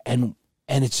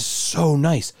it's just so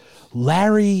nice.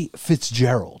 Larry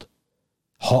Fitzgerald,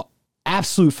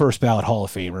 absolute first ballot Hall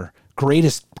of Famer,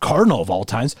 greatest Cardinal of all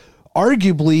times,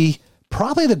 arguably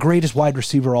probably the greatest wide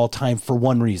receiver of all time for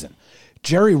one reason.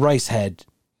 Jerry Rice had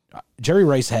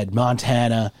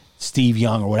Montana, Steve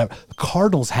Young, or whatever. The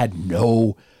Cardinals had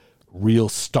no real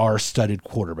star-studded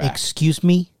quarterback. Excuse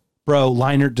me? Bro,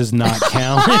 Leinart does not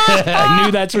count. I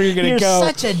knew that's where you're going to go.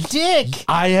 You're such a dick.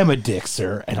 I am a dick,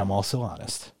 sir, and I'm also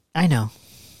honest. I know.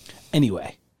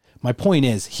 Anyway, my point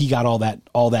is he got all that.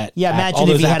 Yeah, imagine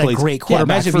if he had a great quarterback.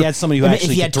 Yeah, imagine if he had somebody who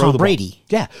actually could throw Tom the Brady. Ball.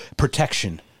 Yeah,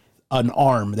 protection, an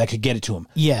arm that could get it to him.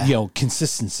 Yeah.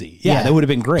 Consistency. Yeah, that would have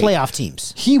been great. Playoff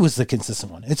teams. He was the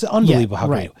consistent one. It's unbelievable how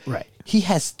great. Right. He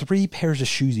has 3 pairs of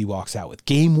shoes he walks out with,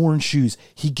 game-worn shoes.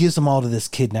 He gives them all to this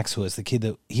kid next to us, the kid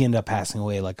that he ended up passing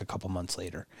away like a couple months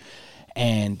later.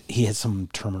 And he had some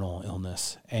terminal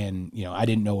illness. And, I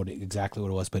didn't know exactly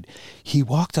what it was, but he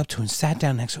walked up to him, sat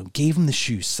down next to him, gave him the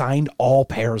shoes, signed all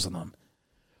pairs of them.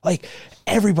 Like,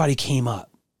 everybody came up.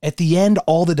 At the end,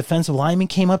 all the defensive linemen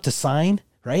came up to sign,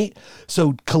 right?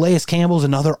 So Calais Campbell's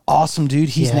another awesome dude.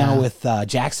 He's now with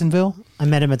Jacksonville. I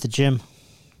met him at the gym.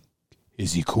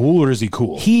 Is he cool or is he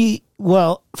cool?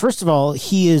 Well, first of all,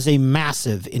 he is a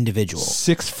massive individual.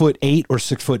 6'8" or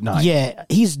 6'9". Yeah,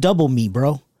 he's double me,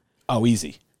 bro. Oh,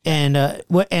 easy. And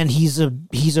he's a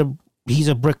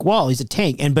brick wall. He's a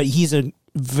tank, but he's a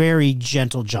very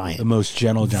gentle giant. The most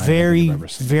gentle giant very, I've ever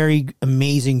seen. Very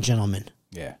amazing gentleman.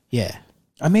 Yeah. Yeah.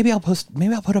 Maybe I'll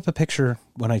put up a picture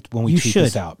when we tweet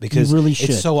this out, because you really should.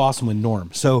 It's so awesome with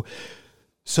Norm.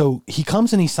 So he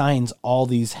comes and he signs all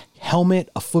these helmet,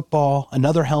 a football,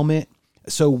 another helmet.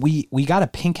 So we got a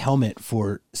pink helmet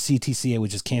for CTCA,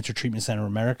 which is Cancer Treatment Center of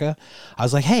America. I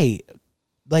was like, hey,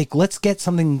 let's get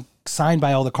something signed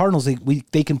by all the Cardinals.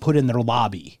 They can put in their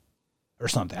lobby or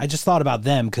something. I just thought about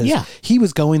them because he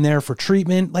was going there for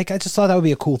treatment. I just thought that would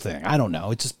be a cool thing. I don't know.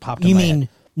 It just popped in my head. You mean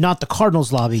not the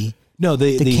Cardinals lobby? No,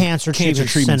 the Cancer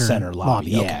Treatment Center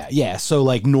lobby. Yeah, yeah. So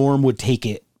Norm would take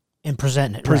it and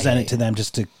present it to them,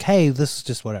 just to, hey, this is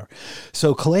just whatever.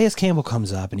 So Calais Campbell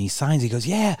comes up and he signs. He goes,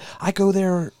 yeah, I go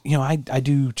there. I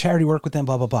do charity work with them.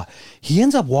 Blah blah blah. He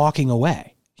ends up walking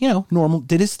away. Norm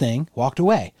did his thing, walked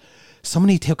away.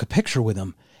 Somebody took a picture with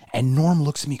him, and Norm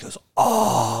looks at me and goes,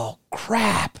 oh,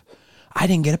 crap. I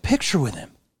didn't get a picture with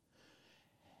him.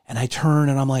 And I turn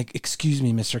and I'm like, excuse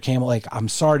me, Mr. Campbell. I'm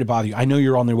sorry to bother you. I know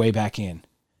you're on their way back in.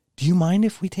 Do you mind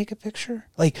if we take a picture?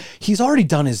 He's already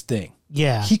done his thing.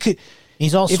 Yeah. He could.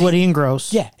 He's all sweaty and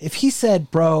gross. Yeah. If he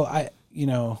said, bro, I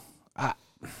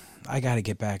got to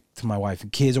get back to my wife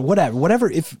and kids or whatever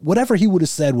he would have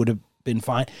said would have been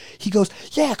fine. He goes,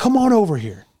 yeah, come on over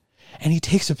here. And he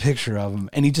takes a picture of him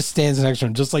and he just stands next to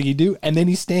him just like you do. And then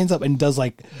he stands up and does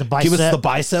give us the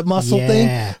bicep muscle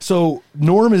thing. So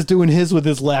Norm is doing his with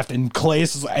his left and Clay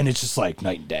is, and it's just night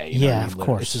and day. Of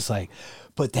course. It's just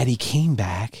but that he came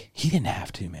back, he didn't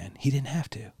have to, man. He didn't have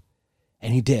to.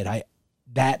 And he did. I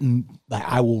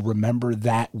will remember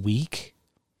that week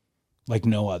like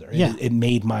no other. Yeah. It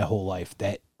made my whole life.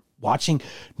 That watching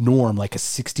Norm, a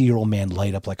 60-year-old man,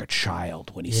 light up like a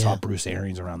child when he saw Bruce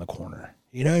Arians around the corner.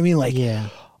 You know what I mean?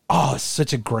 Oh, it's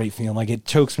such a great feeling. It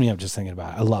chokes me up just thinking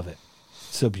about it. I love it.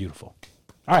 So beautiful.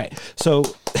 All right. So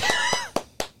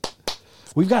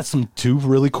we've got 2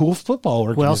 really cool football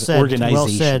organizations. Well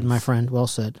said, my friend. Well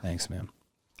said. Thanks, man.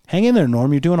 Hang in there,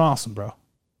 Norm. You're doing awesome, bro.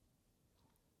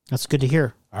 That's good to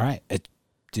hear. All right.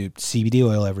 Dude, CBD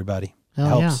oil, everybody.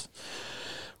 Hell helps. Yeah.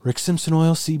 Rick Simpson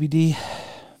oil, CBD.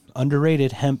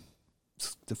 Underrated. Hemp.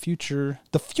 The future.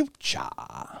 The future.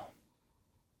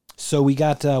 So we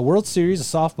got World Series of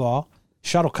softball.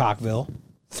 Shuttlecockville.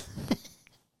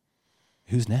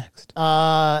 Who's next?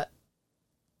 The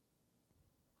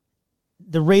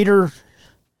Raider,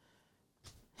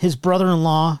 his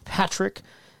brother-in-law, Patrick,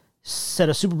 said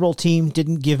a Super Bowl team,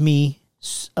 didn't give me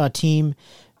a team.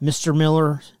 Mr.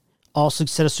 Miller also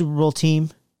said a Super Bowl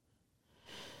team.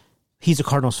 He's a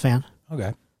Cardinals fan.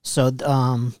 Okay. So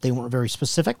they weren't very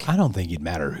specific. I don't think it'd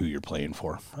matter who you're playing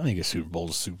for. I think a Super Bowl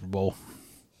is a Super Bowl.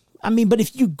 I mean, but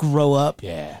if you grow up,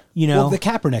 you know. Well, the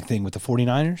Kaepernick thing with the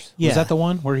 49ers, was that the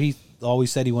one where he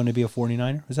always said he wanted to be a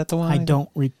 49er? Was that the one? I don't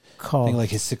recall. I think like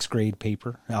his 6th grade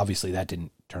paper. Obviously, that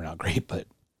didn't turn out great, but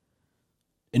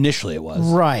initially it was.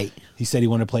 Right. He said he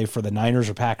wanted to play for the Niners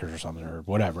or Packers or something or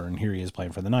whatever, and here he is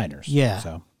playing for the Niners. Yeah.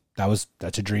 So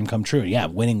that's a dream come true. Yeah,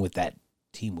 winning with that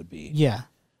team would be. Yeah.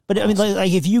 But awesome. I mean,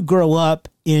 like if you grow up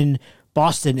in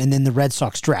Boston and then the Red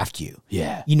Sox draft you.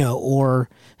 Yeah. You know, or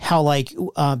how like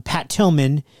Pat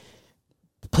Tillman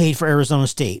played for Arizona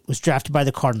State, was drafted by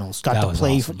the Cardinals, got to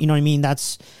play awesome. For, you know what I mean?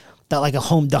 That's like the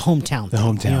hometown thing. The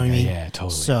hometown. You know what I mean? Yeah,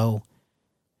 totally. So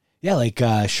yeah, like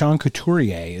Sean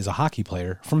Couturier is a hockey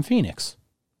player from Phoenix.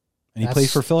 And he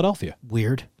plays for Philadelphia.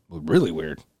 Weird. Really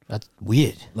weird. That's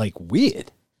weird. Like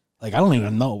weird. Like I don't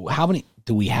even know how many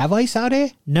do we have ice out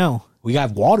here? No. We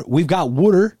got water. We've got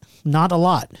water. Not a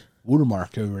lot.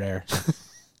 Watermark over there.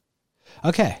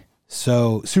 Okay.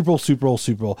 So Super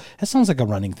Bowl. That sounds like a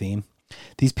running theme.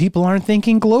 These people aren't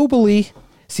thinking globally.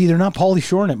 See, they're not Pauly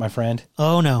Shoring it, my friend.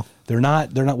 Oh no. They're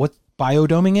not what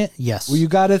biodoming it? Yes. Well, you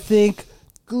gotta think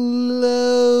globally.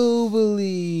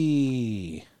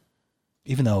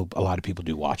 Even though a lot of people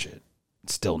do watch it,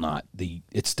 it's still not the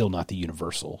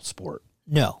universal sport.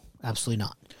 No, absolutely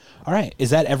not. All right. Is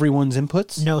that everyone's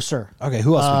inputs? No, sir. Okay,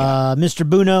 who else we got? Mr.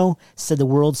 Buno said the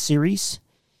World Series.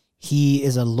 He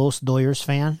is a Los Doyers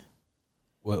fan.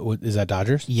 What is that,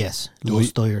 Dodgers? Yes.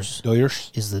 Los Doyers.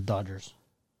 Doyers? Is the Dodgers.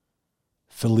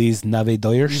 Feliz Nave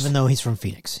Doyers? Even though he's from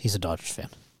Phoenix, he's a Dodgers fan.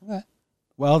 Okay.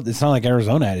 Well, it's not like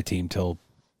Arizona had a team till,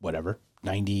 whatever,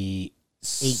 98.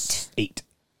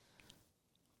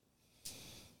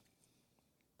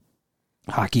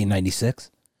 Hockey in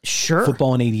 96. Sure.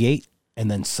 Football in 88. And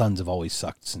then Suns have always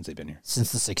sucked since they've been here.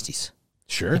 Since the 60s.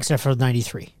 Sure. Except for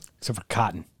 93. Except for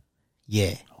Cotton.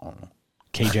 Yeah.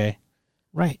 KJ.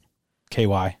 Right.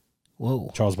 KY.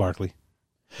 Whoa. Charles Barkley.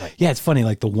 Right. Yeah, it's funny.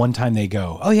 Like the one time they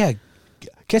go, oh yeah,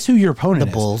 guess who your opponent is?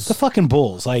 The Bulls. The fucking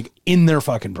Bulls. Like in their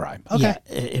fucking prime. Okay.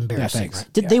 Yeah, embarrassing.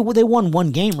 Yeah, right? They won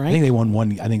one game, right? I think they won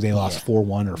one. I think they lost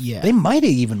 4-1 or they might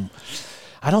have even.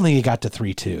 I don't think it got to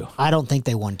 3-2. I don't think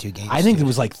they won 2 games. I think it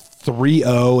was like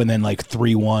 3-0 and then like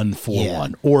 3-1,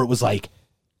 4-1, or it was like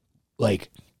 2-0,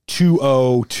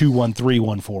 2-1,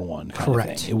 3-1, 4-1.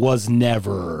 Correct. It was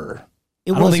never.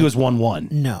 I don't think it was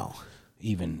 1-1. No.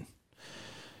 Even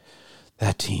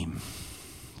that team.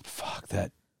 Fuck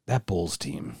that Bulls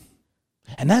team.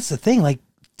 And that's the thing. Like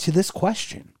to this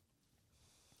question,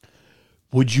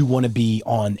 would you want to be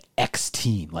on X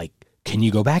team? Like, can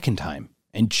you go back in time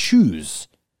and choose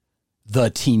the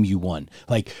team you won?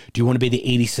 Like, do you want to be the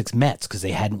 86 Mets because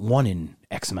they hadn't won in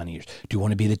X amount of years? Do you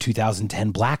want to be the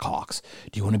 2010 Blackhawks?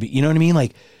 Do you want to be, you know what I mean?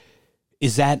 Like,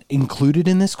 is that included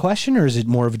in this question, or is it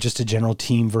more of just a general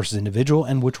team versus individual,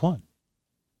 and which one?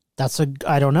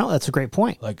 I don't know. That's a great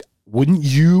point. Like, wouldn't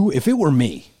you, if it were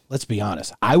me, let's be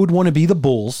honest, I would want to be the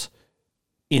Bulls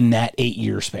in that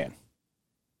 8-year span.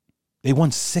 They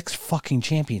won 6 fucking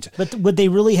championships. But would they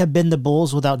really have been the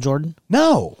Bulls without Jordan?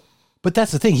 No. But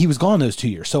that's the thing. He was gone those 2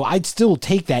 years. So I'd still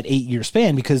take that 8-year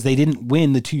span because they didn't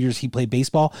win the 2 years he played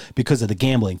baseball because of the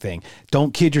gambling thing.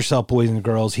 Don't kid yourself, boys and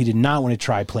girls. He did not want to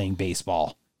try playing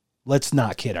baseball. Let's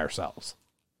not kid ourselves.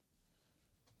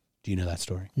 Do you know that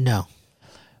story? No.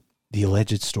 The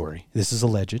alleged story. This is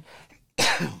alleged.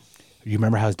 You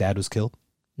remember how his dad was killed?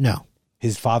 No.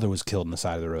 His father was killed on the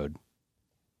side of the road.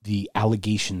 There's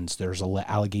allegations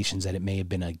that it may have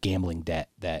been a gambling debt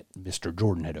that Mr.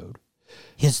 Jordan had owed.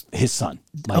 His son.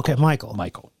 Michael. Okay,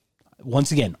 Michael.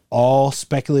 Once again, all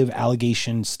speculative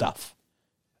allegation stuff.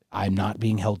 I'm not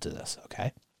being held to this,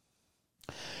 okay?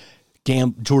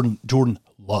 Jordan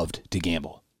loved to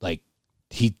gamble. Like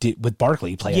he did with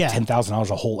Barkley, he played at $10,000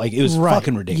 a hole. Like it was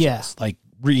fucking ridiculous. Yeah. Like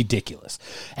ridiculous.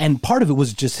 And part of it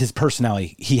was just his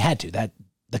personality. He had to, that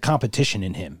the competition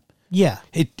in him. Yeah.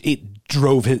 It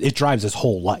drives his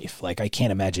whole life. Like I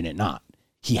can't imagine it not.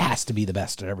 He has to be the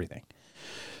best at everything.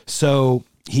 So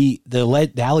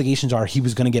The allegations are he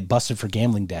was going to get busted for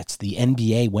gambling debts. The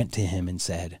NBA went to him and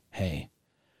said, hey,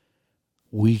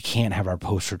 we can't have our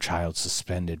poster child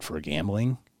suspended for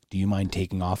gambling. Do you mind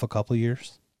taking off a couple of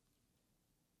years?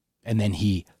 And then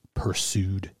he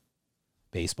pursued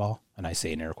baseball, and I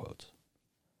say in air quotes.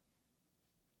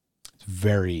 It's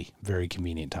very, very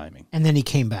convenient timing. And then he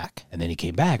came back.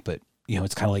 But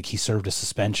it's kind of like he served a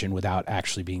suspension without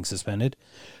actually being suspended.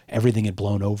 Everything had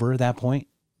blown over at that point.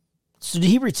 So did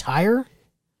he retire?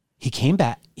 He came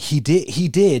back. He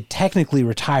did technically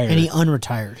retire. And he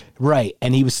unretired. Right.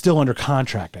 And he was still under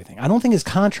contract, I think. I don't think his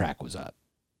contract was up.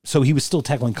 So he was still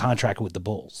technically contracted with the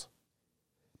Bulls.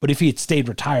 But if he had stayed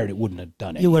retired, it wouldn't have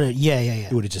done it. It would have, yeah.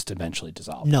 It would have just eventually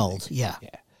dissolved. Nulled, yeah.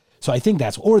 So I think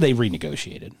or they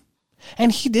renegotiated.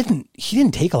 And he didn't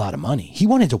take a lot of money. He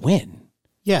wanted to win.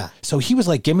 Yeah. So he was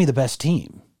like, give me the best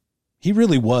team. He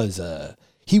really was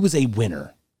he was a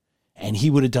winner. And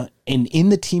he would have done, and in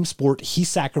the team sport, he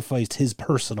sacrificed his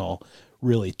personal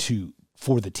really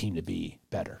for the team to be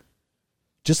better.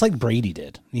 Just like Brady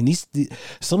did. I mean,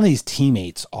 some of these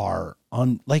teammates are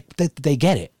they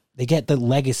get it. They get the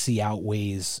legacy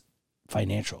outweighs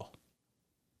financial,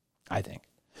 I think.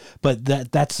 But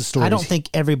that's the story. I don't think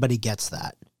everybody gets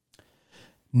that.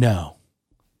 No,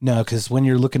 because when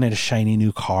you're looking at a shiny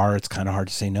new car, it's kind of hard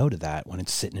to say no to that when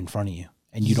it's sitting in front of you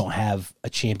and you don't have a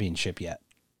championship yet.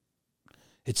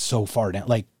 It's so far down.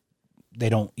 Like you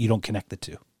don't connect the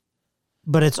two.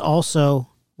 But it's also,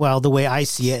 well, the way I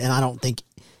see it, and I don't think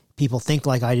people think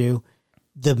like I do,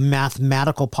 the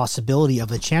mathematical possibility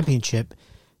of a championship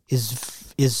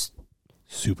is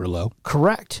super low.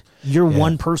 Correct. You're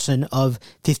one person of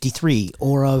 53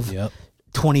 or of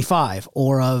 25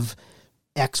 or of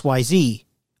XYZ.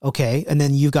 Okay. And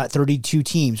then you've got 32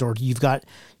 teams or you've got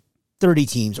 30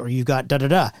 teams or you've got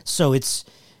da-da-da. So it's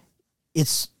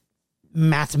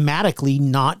mathematically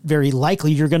not very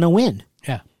likely you're going to win.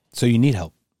 Yeah. So you need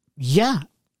help. Yeah.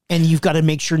 And you've got to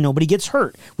make sure nobody gets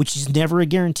hurt, which is never a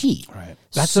guarantee. Right.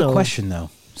 That's the question, though.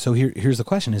 So here's the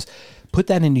question is, put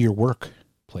that into your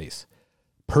workplace.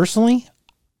 Personally,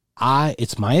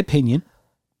 it's my opinion,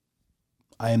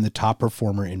 I am the top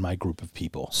performer in my group of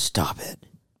people. Stop it.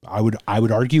 I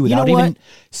would argue without even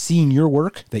seeing your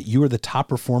work that you are the top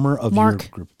performer of your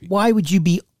group of people. Why would you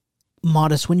be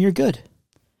modest when you're good?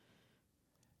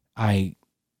 I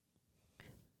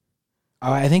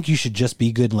think you should just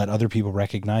be good and let other people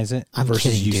recognize it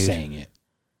versus you saying it.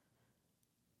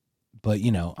 But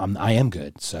I am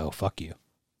good, so fuck you.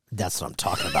 That's what I'm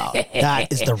talking about.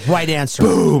 That is the right answer.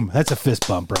 Boom! That's a fist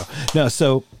bump, bro. No,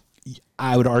 so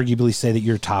I would arguably say that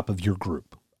you're top of your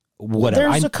group. Whatever.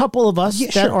 There's a couple of us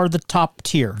that are the top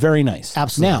tier. Very nice.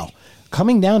 Absolutely. Now,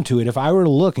 coming down to it, if I were to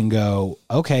look and go,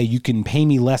 okay, you can pay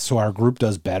me less so our group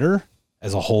does better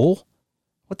as a whole.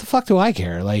 What the fuck do I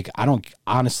care? Like, I don't,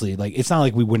 honestly, like, it's not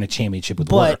like we win a championship with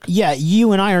work. But, yeah,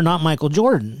 you and I are not Michael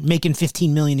Jordan, making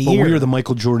 $15 million a year. But we are the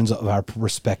Michael Jordans of our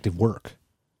respective work.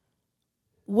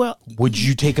 Well, would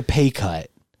you take a pay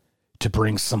cut to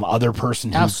bring some other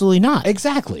person? Absolutely not.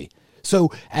 Exactly.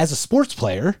 So, as a sports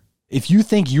player, if you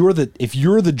think you're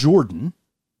the Jordan.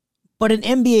 But an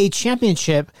NBA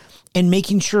championship and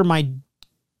making sure my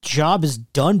job is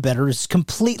done better is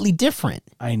completely different.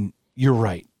 You're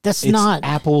right. It's not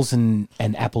apples and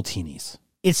apple teenies.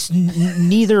 It's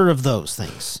neither of those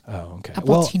things. Oh, okay.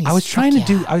 Apple teenies, I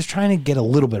was trying to get a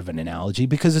little bit of an analogy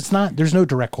because there's no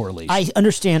direct correlation. I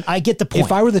understand. I get the point.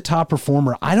 If I were the top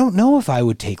performer, I don't know if I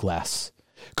would take less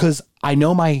because I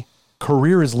know my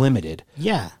career is limited.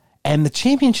 Yeah. And the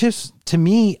championships, to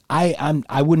me,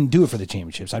 I wouldn't do it for the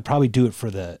championships. I'd probably do it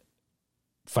for the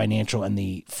financial and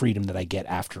the freedom that I get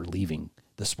after leaving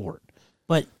the sport.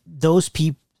 But those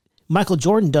people, Michael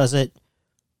Jordan does it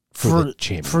for the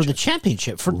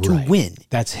championship, to win.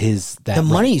 That's his. The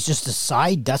money is just a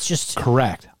side. That's just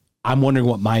correct. I'm wondering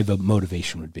what my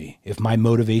motivation would be. If my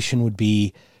motivation would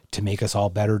be to make us all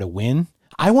better to win,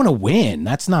 I want to win.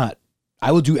 That's not.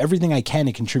 I will do everything I can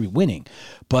to contribute winning,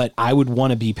 but I would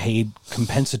want to be paid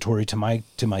compensatory to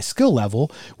my skill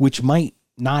level, which might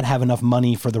not have enough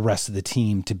money for the rest of the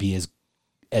team to be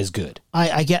as good.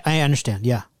 I understand.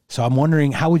 Yeah. So I'm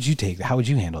wondering, how would you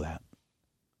handle that?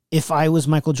 If I was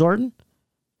Michael Jordan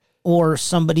or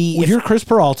somebody, well, you're Chris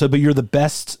Peralta, but you're the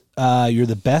best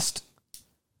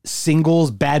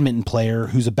singles badminton player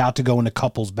who's about to go into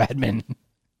couples badminton.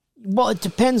 Well, it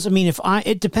depends. I mean,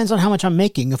 it depends on how much I'm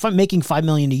making. If I'm making $5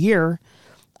 million a year,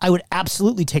 I would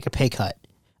absolutely take a pay cut.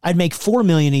 I'd make $4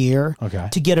 million a year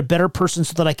to get a better person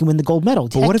so that I can win the gold medal.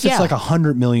 But what if it's like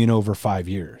 $100 million over 5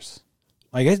 years?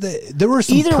 Like there were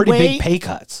some pretty big pay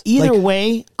cuts. Either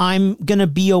way, I'm gonna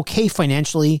be okay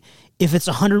financially if it's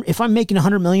 100, if I'm making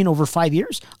 100 million over 5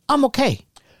 years, I'm okay.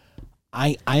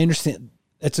 I understand.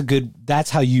 That's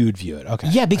how you would view it. Okay.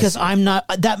 Yeah, because I'm not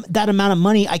that amount of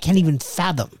money I can't even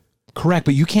fathom. Correct,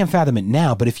 but you can't fathom it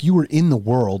now. But if you were in the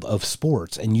world of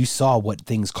sports and you saw what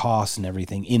things cost and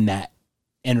everything in that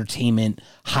entertainment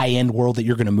high-end world that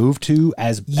you're going to move to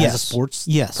as a sports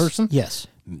person,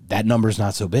 that number's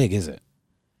not so big, is it?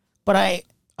 But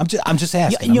I'm just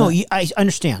asking. I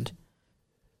understand.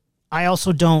 I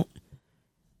also don't.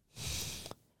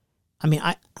 I mean,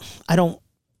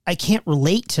 I can't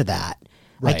relate to that.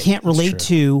 Right, I can't relate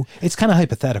to. It's kind of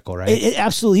hypothetical, right? It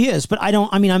absolutely is, but I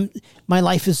don't. I mean, my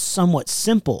life is somewhat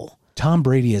simple. Tom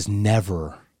Brady has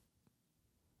never,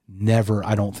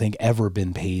 I don't think, ever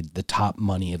been paid the top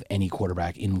money of any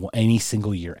quarterback in any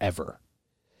single year ever.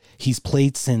 He's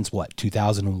played since what,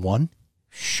 2001?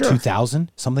 Sure,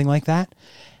 2000, something like that.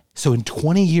 So in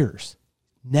 20 years,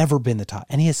 never been the top,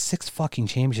 and he has 6 fucking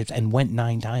championships and went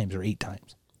 9 times or 8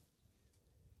 times.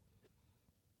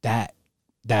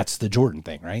 That's the Jordan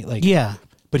thing, right? Like, yeah.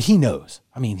 But he knows.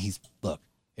 I mean, look,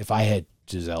 if I had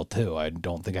Giselle too, I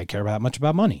don't think I care that much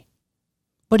about money.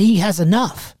 But he has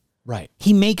enough. Right.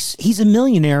 He's a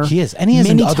millionaire. He is. And he has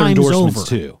other endorsements over.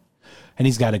 too. And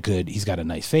he's got a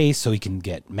nice face, so he can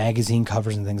get magazine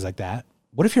covers and things like that.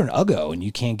 What if you're an Uggo and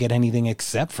you can't get anything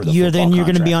except for the football Then you're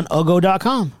going to be on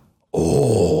Uggo.com.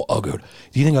 Oh, Uggo.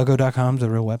 Do you think Uggo.com is a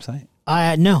real website?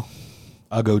 No.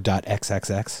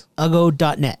 Uggo.xxx?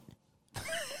 Uggo.net.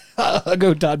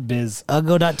 Uggo.biz.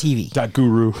 Uggo.tv.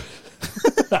 .guru.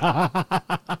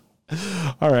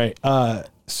 All right.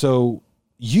 So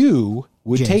you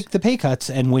would take the pay cuts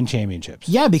and win championships.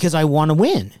 Yeah, because I want to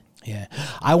win. Yeah.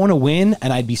 I want to win,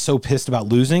 and I'd be so pissed about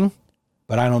losing,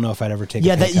 but I don't know if I'd ever take a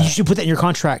pay cut. You should put that in your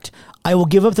contract. I will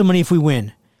give up the money if we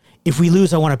win. If we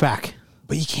lose, I want it back.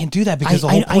 But you can't do that because the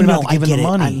whole point about giving the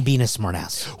money. I'm being a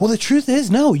smartass. Well, the truth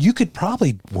is, no, you could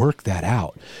probably work that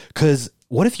out. Because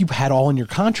what if you had all in your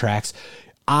contracts?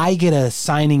 I get a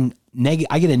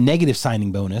negative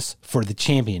signing bonus for the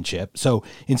championship. So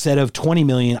instead of 20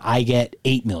 million, I get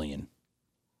 8 million.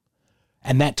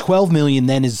 And that 12 million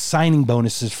then is signing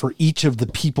bonuses for each of the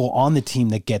people on the team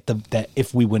that get that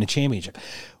if we win a championship.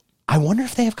 I wonder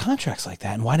if they have contracts like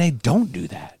that and why they don't do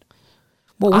that.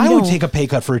 Well, I would take a pay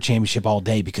cut for a championship all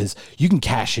day because you can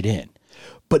cash it in.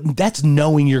 But that's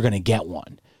knowing you're going to get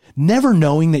one. Never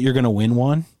knowing that you're going to win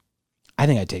one, I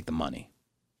think I'd take the money.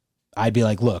 I'd be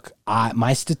like, look,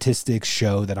 my statistics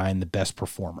show that I'm the best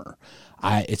performer.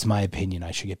 It's my opinion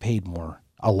I should get paid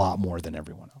a lot more than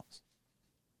everyone else.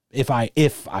 If I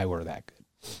were that good.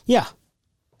 Yeah.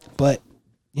 But,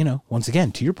 once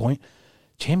again, to your point,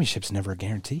 championship's never a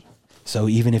guarantee. So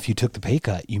even if you took the pay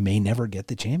cut, you may never get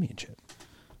the championship.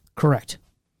 Correct.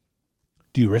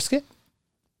 Do you risk it?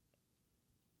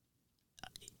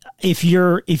 If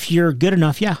you're good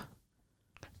enough, yeah.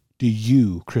 Do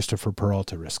you, Christopher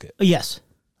Peralta, risk it? Yes.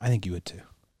 I think you would too.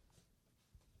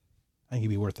 I think it'd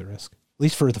be worth the risk. At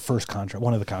least for the first contract,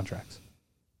 one of the contracts.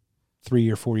 3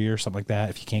 or 4 years, something like that.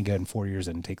 If you can't get it in 4 years,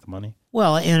 then take the money.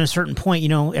 Well, at a certain point,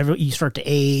 you start to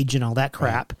age and all that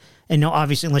crap. Right. And no,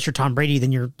 obviously, unless you're Tom Brady,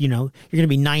 then you're going to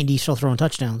be 90 still throwing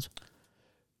touchdowns.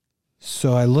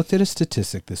 So I looked at a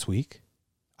statistic this week.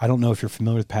 I don't know if you're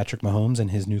familiar with Patrick Mahomes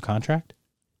and his new contract.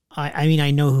 I mean,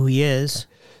 I know who he is.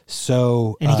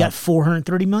 So and he got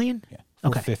 $430 million. Yeah,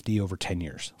 $450 over 10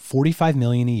 years, $45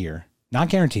 million a year, not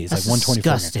guaranteed. It's That's like $124.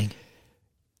 Disgusting.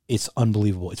 It's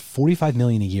unbelievable. It's $45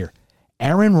 million a year.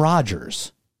 Aaron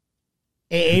Rodgers,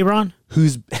 Aaron,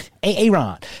 who's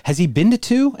Aaron, has he been to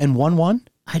 2 and won 1?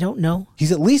 I don't know.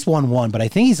 He's at least won 1, but I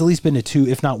think he's at least been to 2,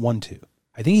 if not won 2.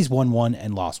 I think he's won 1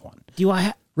 and lost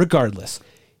 1. Regardless,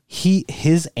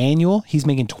 he's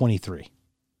making 23.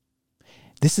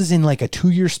 This is in like a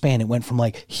 2-year span. It went from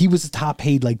like he was the top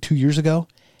paid like 2 years ago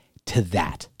to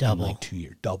that double, in like 2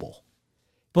 years, double.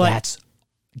 But that's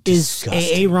disgusting.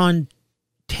 Is Aaron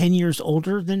 10 years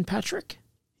older than Patrick?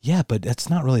 Yeah, but that's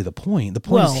not really the point. The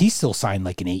point is he still signed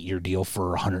like an 8-year deal for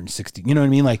 160. You know what I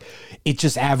mean? Like it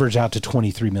just averaged out to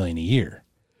 $23 million a year.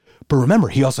 But remember,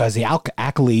 he also has the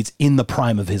accolades in the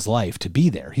prime of his life to be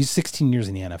there. He's 16 years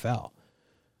in the NFL.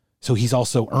 So he's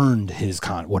also earned his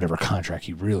whatever contract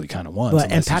he really kind of wants.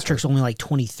 And Patrick's only like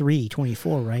 23,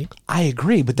 24, right? I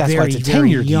agree, but that's why it's a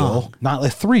 10-year deal, not a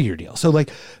 3-year deal. So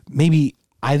like maybe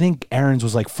I think Aaron's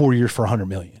was like 4 years for $100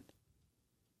 million.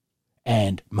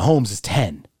 And Mahomes is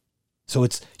 10. So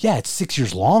it's 6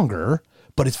 years longer,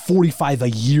 but it's 45 a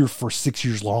year for 6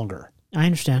 years longer. I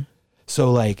understand.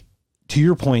 So like to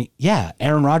your point,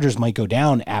 Aaron Rodgers might go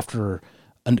down after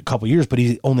a couple years, but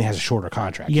he only has a shorter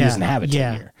contract. He doesn't have a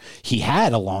 10-year. He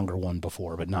had a longer one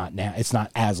before, but not now. It's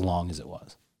not as long as it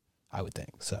was. I would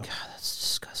think. So God, that's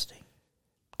disgusting.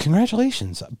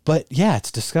 congratulations. But yeah,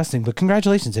 it's disgusting, but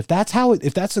congratulations. If that's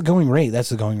the going rate, that's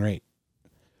the going rate.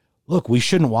 Look, we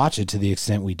shouldn't watch it to the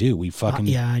extent we do. We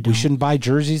we shouldn't buy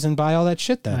jerseys and buy all that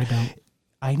shit then. I don't.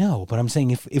 I know, but I'm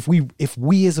saying if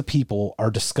we as a people are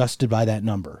disgusted by that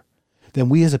number, then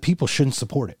we as a people shouldn't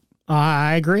support it.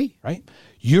 I agree. Right?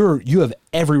 You have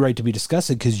every right to be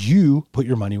disgusted because you put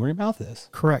your money where your mouth is.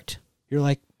 Correct. You're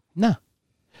like, nah.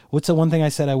 What's the one thing I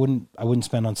said I wouldn't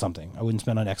spend on something? I wouldn't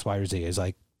spend on X, Y, or Z. Is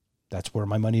like, that's where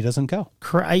my money doesn't go.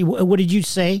 Correct. What did you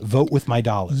say? Vote with my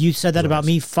dollar. You said that about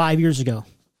me 5 years ago.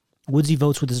 Woodsy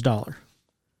votes with his dollar.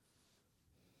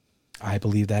 I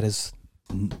believe that is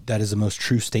the most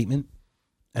true statement,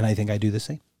 and I think I do the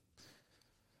same.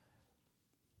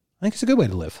 I think it's a good way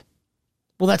to live.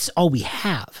 Well, that's all we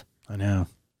have. I know.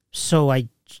 So I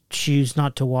choose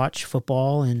not to watch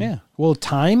football. And yeah. Well,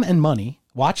 time and money,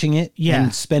 watching it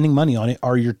and spending money on it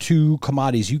are your two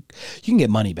commodities. You can get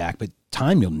money back, but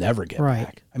time you'll never get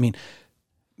back. I mean,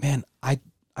 man, I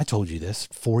told you this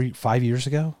 5 years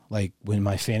ago, like when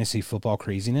my fantasy football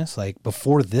craziness, like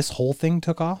before this whole thing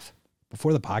took off,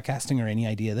 before the podcasting or any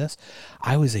idea of this,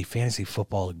 I was a fantasy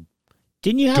football.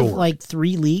 Didn't you have like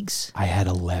 3 leagues? I had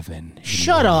 11.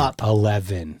 Shut up.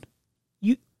 11.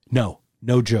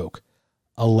 No joke.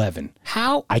 11.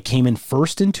 How? I came in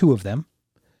first in 2 of them,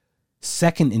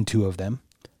 second in 2 of them,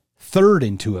 third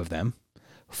in 2 of them,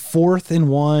 fourth in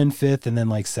 1, fifth, and then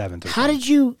like 7th. How did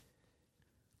you,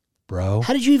 bro?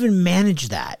 How did you even manage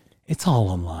that? It's all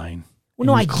online. Well,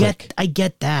 no, I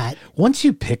get that. Once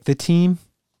you pick the team,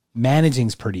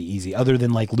 managing's pretty easy, other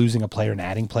than like losing a player and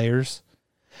adding players.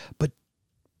 But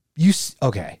you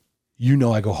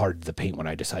know I go hard to the paint when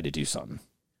I decide to do something.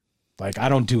 Like I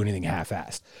don't do anything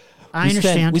half-assed. I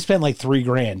understand. We spent like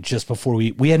 $3,000 just before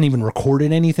we hadn't even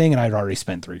recorded anything, and I'd already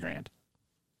spent $3,000.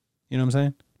 You know what I'm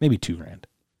saying? Maybe $2,000.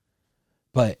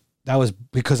 But that was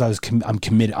because I'm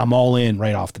committed. I'm all in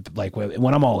right off the like.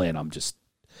 When I'm all in, I'm just.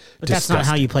 But that's not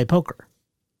how you play poker.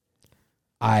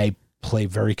 I play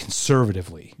very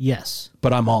conservatively. Yes.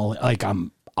 But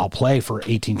I'll play for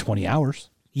 18, 20 hours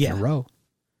in a row.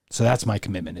 So that's my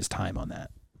commitment is time on that.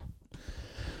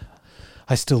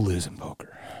 I still lose in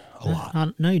poker a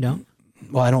lot. No, you don't.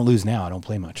 Well, I don't lose now. I don't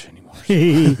play much anymore.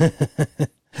 So.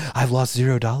 I've lost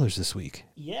 $0 this week.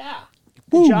 Yeah.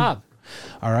 Good job.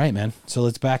 All right, man. So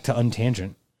let's back to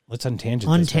untangent. Let's untangent.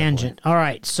 Untangent. All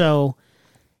right. So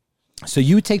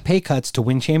you would take pay cuts to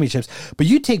win championships, but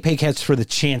you take pay cuts for the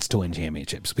chance to win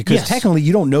championships because technically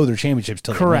you don't know their championships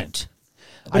till correct.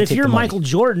 But if you're Michael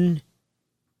Jordan,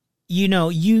 you know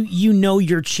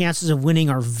your chances of winning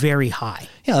are very high.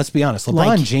 Yeah, let's be honest.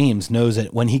 LeBron James knows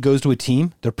that when he goes to a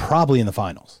team, they're probably in the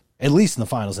finals, at least in the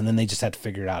finals, and then they just have to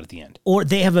figure it out at the end. Or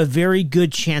they have a very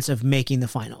good chance of making the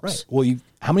finals. Right. Well,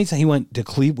 how many times he went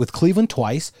to with Cleveland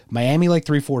twice, Miami like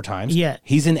 3-4 times. Yeah.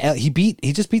 He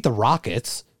just beat the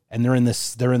Rockets. And they're in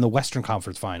the Western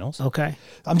Conference Finals. Okay.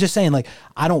 I'm just saying, like,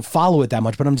 I don't follow it that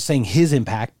much, but I'm just saying his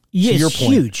impact, to your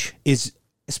point, huge. Is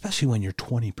especially when you're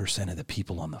 20% of the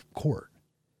people on the court.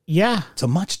 Yeah. It's a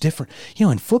much different.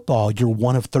 In football, you're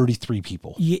one of 33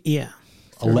 people. Yeah.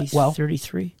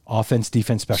 33? Offense,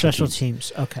 defense, special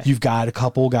teams. Okay. You've got a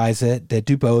couple guys that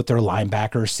do both. They're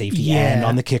linebacker, safety end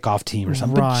on the kickoff team or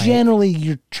something. Right. But generally,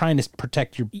 you're trying to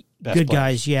protect your best good players.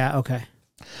 guys. Yeah, okay.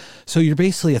 So you're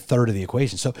basically a third of the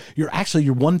equation. So you're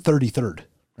 133rd,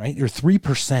 right? You're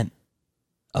 3%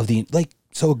 of the,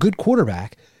 so a good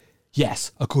quarterback,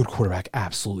 yes, a good quarterback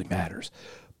absolutely matters,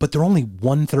 but they're only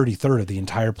 133rd of the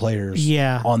entire players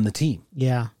on the team.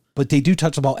 Yeah. But they do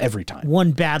touch the ball every time.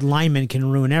 One bad lineman can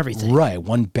ruin everything. Right.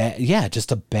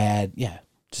 Just a bad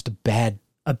cornerback.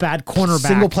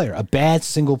 A bad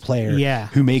single player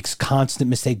who makes constant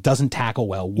mistake, doesn't tackle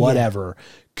well, whatever,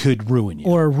 could ruin you.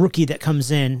 Or a rookie that comes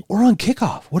in. Or on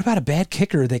kickoff. What about a bad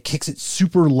kicker that kicks it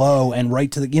super low and right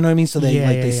to the, you know what I mean? So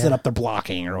they set up their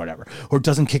blocking or whatever. Or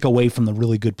doesn't kick away from the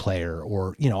really good player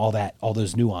or, all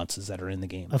those nuances that are in the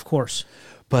game. Of course.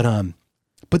 But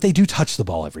they do touch the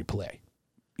ball every play.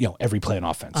 Every play on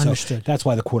offense. Understood. So that's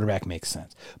why the quarterback makes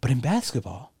sense. But in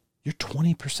basketball, you're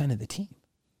 20% of the team.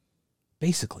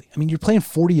 Basically. I mean, you're playing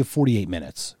 40 of 48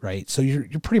 minutes, right? So you're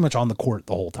pretty much on the court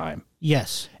the whole time.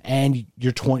 Yes. And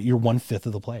you're 1/5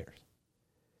 of the players.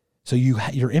 So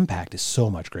your impact is so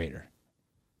much greater.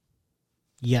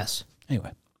 Yes.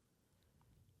 Anyway.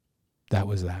 That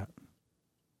was that.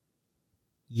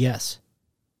 Yes.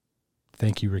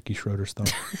 Thank you, Ricky Schroeder's thumb.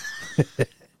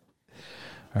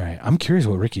 All right. I'm curious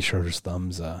what Ricky Schroeder's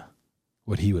thumbs,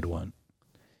 what he would want.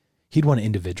 He'd want an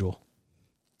individual.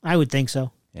 I would think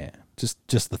so. Yeah.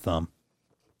 Just the thumb.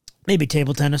 Maybe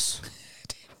table tennis.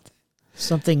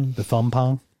 Something. The thumb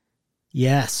pong.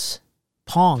 Yes.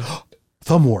 Pong.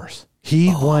 Thumb wars.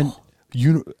 He won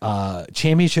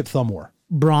championship thumb war.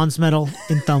 Bronze medal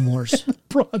in Thumb Wars.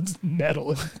 Bronze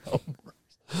medal in thumb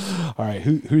wars. All right,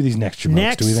 who are these next jamokes?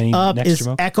 Next Do we have any up next is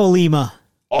jamoke? Echo Lima.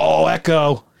 Oh,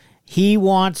 Echo. He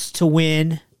wants to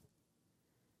win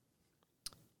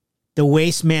the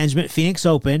Waste Management Phoenix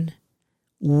Open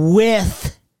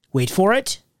with, wait for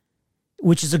it,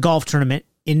 which is a golf tournament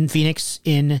in Phoenix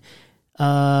in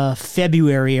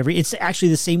February. It's actually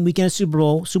the same weekend as Super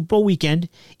Bowl weekend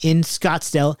in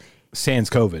Scottsdale. Sans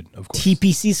COVID, of course.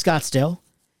 TPC Scottsdale.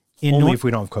 Only if we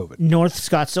don't have COVID. North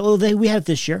Scottsdale. Oh, we have it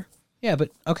this year. Yeah,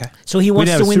 but okay. So he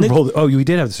wants to win Super Bowl. Oh, we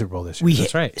did have the Super Bowl this year.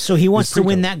 That's right. So he wants to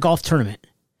win pre-COVID. that golf tournament.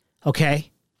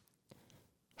 Okay.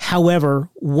 However,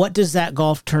 what does that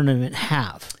golf tournament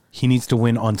have? He needs to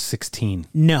win on 16.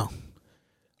 No.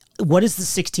 What is the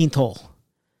 16th hole?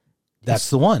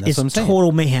 That's the one. That's It's what I'm saying.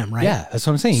 total mayhem, right? Yeah, that's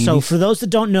what I'm saying. So for those that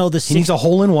don't know, he needs a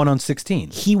hole in one on 16.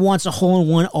 he wants a hole in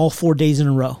one all 4 days in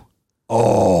a row.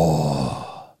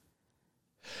 Oh.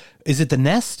 Is it the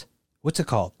Nest? What's it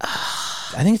called?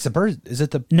 I think it's the bird. Is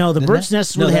it the No, the Bird's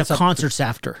Nest is where No, they have that's concerts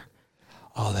after.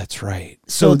 Oh, that's right.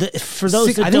 So for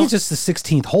those that I think don't, it's just the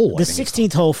 16th hole. the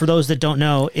 16th hole, for those that don't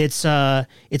know, it's a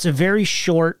very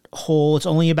short hole. It's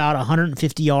only about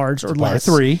 150 yards or less.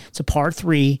 Par 3. It's a par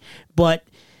 3, but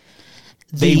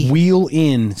They wheel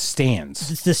in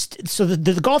stands. so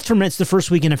the golf tournament's the first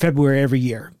weekend of February every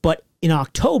year, but in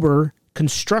October,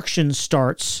 construction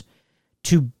starts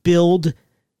to build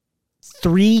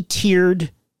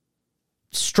 3-tiered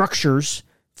structures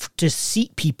to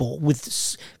seat people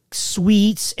with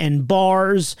suites and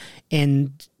bars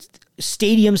and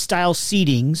stadium-style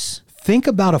seatings. Think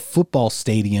about a football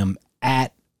stadium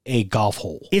at a golf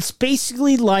hole. It's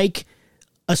basically like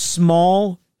a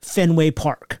small Fenway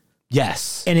Park.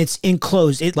 Yes. And it's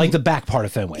enclosed. Like the back part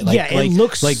of Fenway. Like, Yeah, it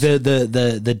looks- like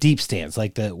the deep stands,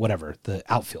 like the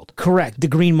outfield. Correct. The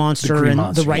Green Monster Green and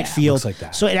Monster, the right yeah, field. looks like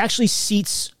that. So it actually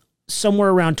seats somewhere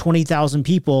around 20,000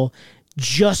 people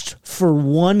just for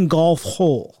one golf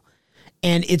hole.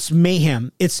 And it's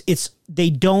mayhem. They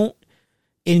don't,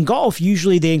 in golf,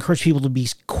 usually they encourage people to be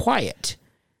quiet.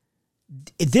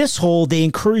 This hole, they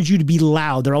encourage you to be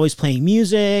loud. They're always playing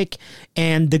music,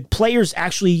 and the players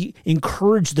actually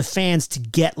encourage the fans to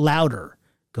get louder.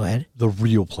 Go ahead. The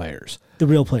real players. The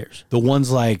real players. The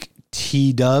ones like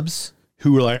T-Dubs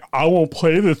who were like, I won't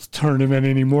play this tournament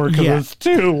anymore because Yeah. it's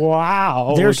too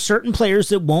loud. There's certain players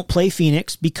that won't play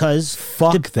Phoenix because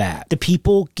that. the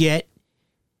people get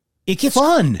it gets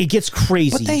fun. It gets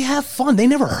crazy. But they have fun. They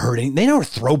never hurt any. They never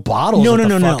throw bottles no, at no, the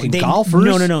no, no. fucking golfers.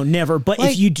 No, never. But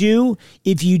Like- if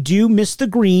you do miss the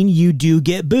green, you do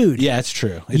get booed. Yeah, it's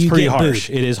true. It's You pretty get harsh.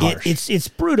 booed. It is harsh. It's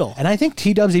brutal. And I think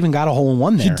T-Dubs even got a hole in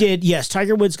one there. He did, yes.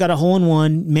 Tiger Woods got a hole in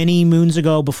one many moons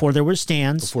ago before there were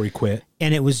stands. before he quit.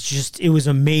 And it was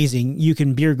amazing. You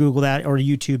can Google that or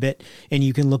YouTube it, and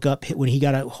you can look up when he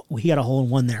got a hole in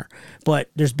one there. But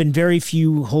there's been very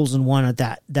few holes in one at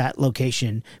that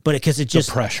location. But because it just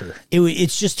The pressure.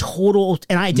 it's just total.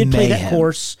 And I did play that Mayhem.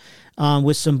 course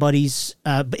with some buddies,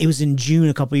 but it was in June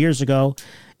a couple of years ago,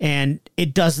 and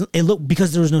it look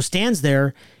because there was no stands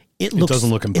there. It doesn't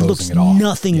look It imposing looks at all.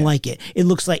 nothing like it. It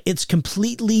looks like it's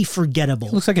completely forgettable.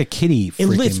 It looks like a kiddie.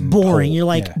 It's boring. Hole. You're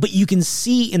like, Yeah. but you can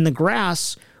see in the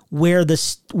grass where the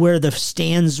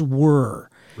stands were.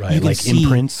 Right, You can like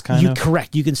imprints, kind of?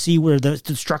 Correct. You can see where the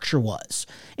structure was,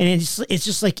 and it's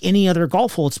just like any other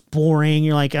golf hole. It's boring.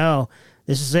 You're like, oh,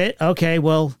 this is it. Okay,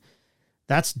 well,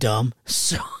 that's dumb.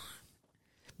 So,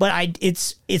 but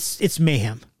it's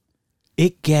mayhem.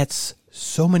 It gets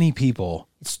so many people.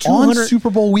 It's on 200 Super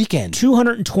Bowl weekend.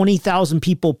 220,000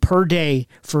 people per day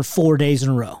for 4 days in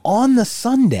a row. On the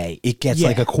Sunday, it gets Yeah.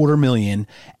 like 250,000,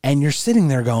 and you're sitting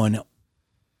there going,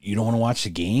 you don't want to watch the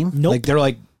game? Nope. Like, they're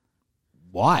like,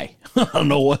 why? I don't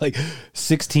know what. Like,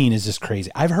 16 is just crazy.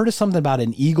 I've heard of something about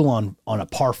an eagle on a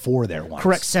par 4 there once.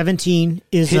 Correct. 17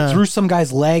 is Hit through some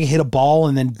guy's leg, hit a ball,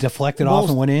 and then deflected off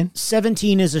and went in.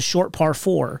 17 is a short par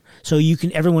 4, so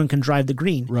everyone can drive the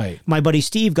green. Right. My buddy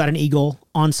Steve got an eagle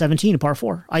on 17, a par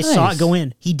 4. I saw Nice. it go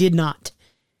in. He did not.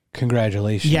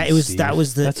 Congratulations. Yeah, it was. Steve.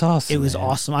 That's awesome. It was man.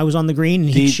 awesome. I was on the green, and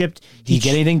he chipped. Did you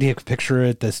get anything? Did you take a picture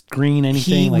at the screen?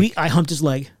 Anything? I humped his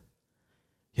leg.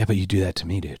 Yeah, but you do that to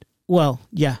me, dude. Well,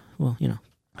 yeah. Well, you know.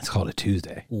 It's called a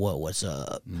Tuesday. Whoa, what's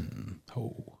up?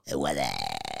 Oh, What up?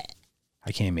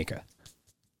 I can't make a.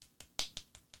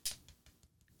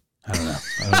 I don't know.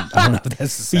 I don't know if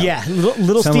that's the sound. Yeah,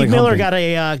 little Sound Steve like Miller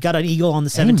humping. got an eagle on the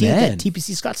 17th Amen. at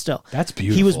TPC Scottsdale. That's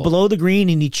beautiful. He was below the green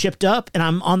and he chipped up, and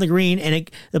I'm on the green, and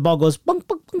the ball goes bunk,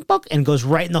 bunk, bunk, bunk, and goes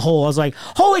right in the hole. I was like,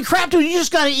 "Holy crap, dude! You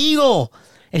just got an eagle!"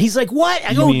 And he's like, "What?"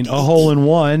 I You mean a hole in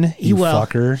one? You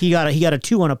fucker. He got a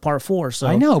 2 on a par 4. So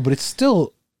I know, but it's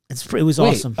still. it was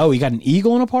awesome. Oh, you got an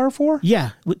eagle on a par 4?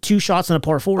 Yeah, with 2 shots on a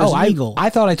par 4 is an eagle. I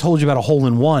thought I told you about a hole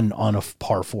in one on a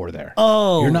par 4 there.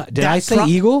 Oh, You're not. Did I say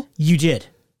eagle? You did.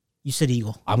 You said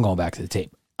eagle. I'm going back to the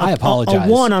tape. I apologize.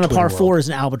 A 1 on a Twitter par world. 4 is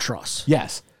an albatross.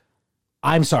 Yes.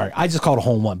 I'm sorry. I just called a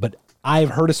hole in one, but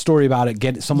I've heard a story about it.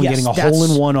 Getting Yes, a hole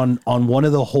in one on one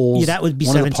of the holes. Yeah, that would be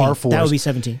one 17. Of the par 4s, That would be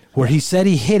 17. Where he said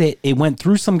he hit it. It went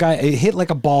through some guy. It hit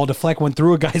like a ball, deflect, went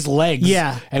through a guy's legs.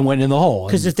 Yeah. And went in the hole.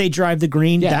 Because if they drive the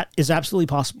green, Yeah. that is absolutely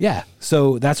possible. Yeah.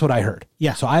 So that's what I heard.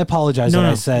 Yeah. So I apologize that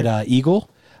No. I said eagle.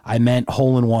 I meant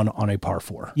hole in one on a par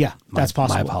 4. Yeah, that's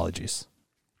possible. My apologies.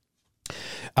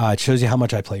 It shows you how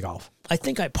much I play golf. I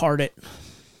think I parred it.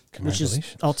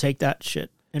 Congratulations. I'll take that shit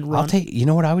and run. You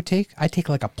know what I would take? I'd take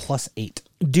like a +8.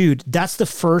 Dude, that's the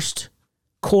first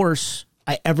course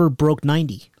I ever broke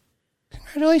 90.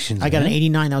 Congratulations. I got man. an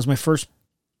 89. That was my first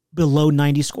below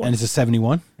 90 score. And it's a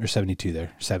 71 or 72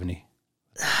 there? 70.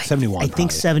 71. I think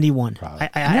probably. 71. Probably. I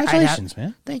Congratulations,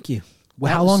 man. Thank you.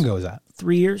 Well, how long ago was that?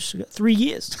 3 years ago. 3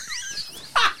 years.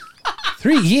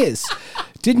 3 years.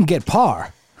 Didn't get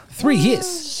par. 3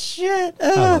 years. Shit.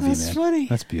 I love that's you, man. funny.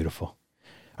 That's beautiful.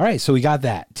 All right, so we got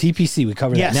that. TPC, we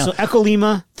covered Yeah, that. Now, so Echo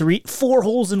Lima, 4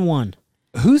 holes in 1.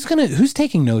 who's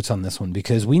taking notes on this one?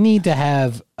 Because we need to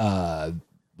have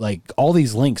like all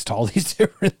these links to all these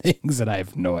different things that I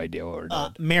have no idea what we're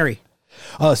doing. Mary.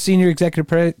 Senior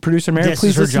executive producer Mary, This please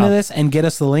is her listen to job. this and get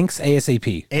us the links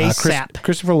ASAP. ASAP.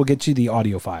 Christopher will get you the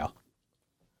audio file.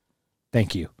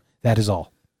 Thank you. That is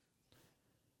all.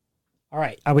 All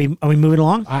right. Are we moving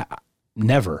along? I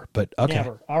never, but okay.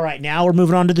 Never. All right. Now we're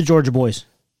moving on to the Georgia boys.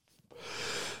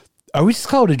 Are we just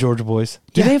called the Georgia Boys?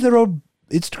 Do Yeah. they have their own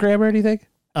Instagram or anything?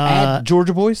 At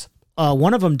Georgia Boys?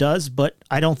 One of them does, but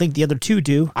I don't think the other 2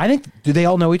 do. I think. Do they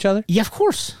all know each other? Yeah, of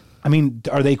course. I mean,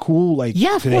 are they cool? Like,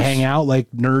 Yeah, of do they course. hang out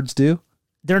like nerds do?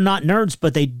 They're not nerds,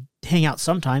 but they hang out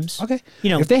sometimes. Okay. You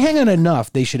know, if they hang out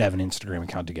enough, they should have an Instagram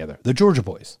account together. The Georgia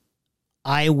Boys.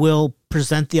 I will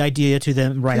present the idea to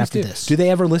them right Please after do. this. Do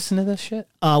they ever listen to this shit?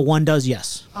 One does,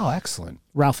 yes. Oh, excellent.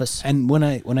 Ralphus. And when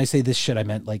I say this shit, I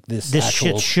meant like this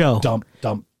actual shit show.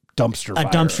 dumpster A fire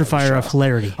dumpster fire of show.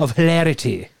 hilarity. Of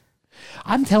hilarity.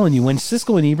 I'm telling you, when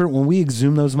Siskel and Ebert, when we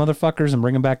exhume those motherfuckers and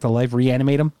bring them back to life,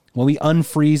 reanimate them, when we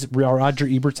unfreeze Roger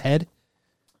Ebert's head,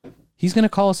 he's going to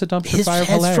call us a dumpster His fire of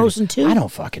head's hilarity. frozen too? I don't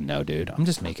fucking know, dude. I'm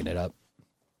just making it up.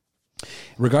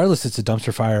 Regardless, it's a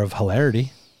dumpster fire of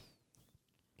hilarity.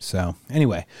 So,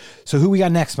 anyway. So, who we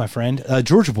got next, my friend?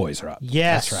 Georgia Boys are up.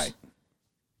 Yes. That's right.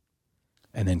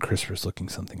 And then Christopher's looking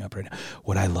something up right now.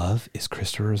 What I love is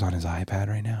Christopher's on his iPad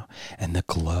right now, and the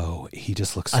glow. He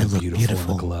just looks so beautiful in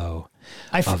the glow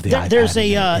of the iPad. There's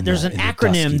in an the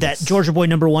acronym that duskiness. Georgia Boy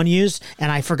number 1 used,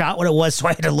 and I forgot what it was, so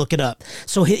I had to look it up.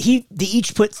 So they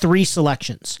each put 3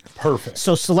 selections. Perfect.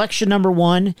 So selection number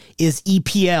 1 is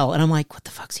EPL, and I'm like, what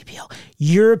the fuck's EPL?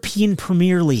 European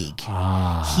Premier League.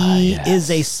 He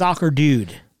is a soccer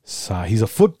dude. So he's a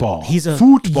football. He's a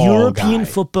football European guy.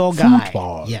 football guy.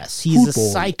 Football. Yes, he's Football.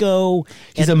 a psycho.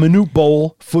 He's a Minute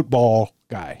Bowl football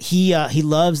guy. He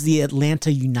loves the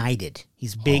Atlanta United.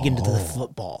 He's big into the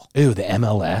football. Ew, the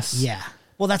MLS. Yeah.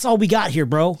 Well, that's all we got here,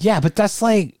 bro. Yeah, but that's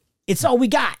like, It's all we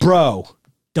got. bro.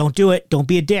 Don't do it. Don't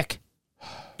be a dick.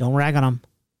 Don't rag on him.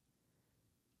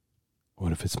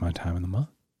 What if it's my time in the month?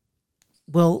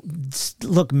 Well,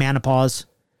 look, menopause.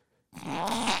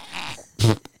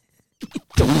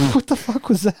 What the fuck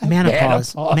was that?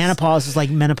 Menopause. Menopause is like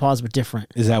menopause, but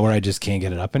different. Is that where I just can't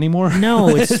get it up anymore? No,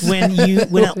 it's when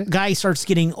a guy starts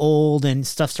getting old and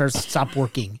stuff starts to stop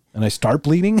working. And I start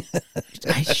bleeding?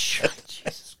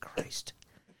 Jesus Christ.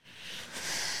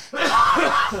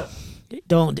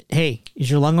 Hey, is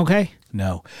your lung okay?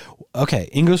 No. Okay,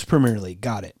 English Premier League.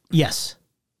 Got it. Yes.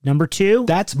 Number 2.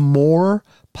 That's more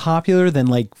popular than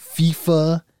like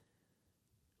FIFA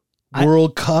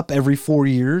World Cup every 4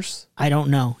 years. I don't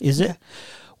know. Is it?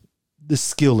 The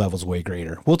skill level's way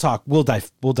greater. We'll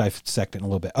dissect it in a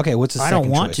little bit. Okay, what's the I second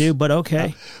don't want choice? to, but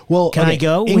okay. Well, Can I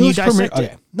go when you dissect it?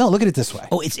 Okay. No, look at it this way.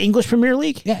 Oh, it's English Premier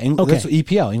League? Yeah, Okay. that's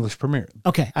EPL, English Premier.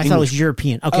 Okay, I thought it was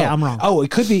European. Okay, I'm wrong. Oh,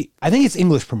 it could be. I think it's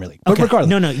English Premier League. But Okay. regardless,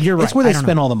 No, you're right. It's where they I don't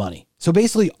spend all the money. So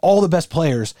basically, all the best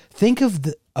players. Think of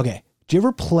the. Okay, do you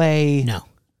ever play No,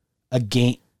 a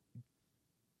game?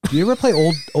 Do you ever play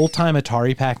old time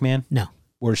Atari Pac-Man? no.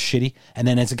 Where it's shitty, and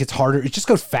then as it gets harder, it just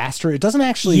goes faster. It doesn't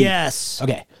actually. Yes.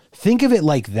 Okay, think of it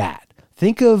like that.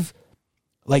 Think of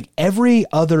like every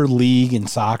other league in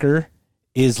soccer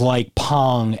is like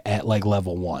Pong at like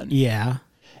level 1. Yeah.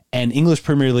 And English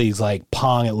Premier League is like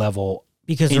Pong at level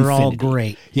because they're infinity. all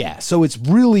great. Yeah. So it's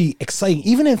really exciting.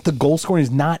 Even if the goal scoring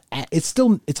is not,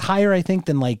 it's higher, I think,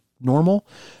 than like normal,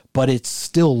 but it's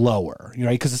still lower,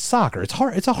 right? Because it's soccer. It's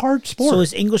hard. It's a hard sport. So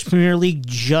is English Premier League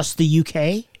just the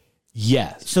UK?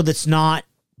 Yes. So that's not.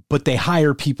 But they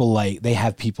hire people they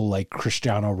have people like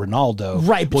Cristiano Ronaldo.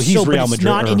 Right. Well, he's so, Real but it's Madrid.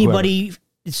 not anybody.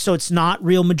 So it's not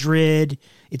Real Madrid.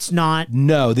 It's not.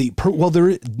 No. There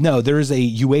is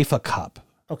a UEFA Cup.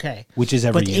 Okay. Which is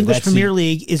every year. But the English Premier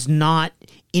League is not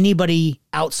anybody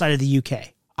outside of the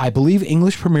UK. I believe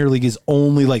English Premier League is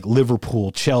only like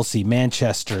Liverpool, Chelsea,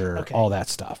 Manchester, all that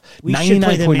stuff. We should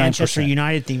play the Manchester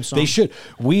United theme song. They should.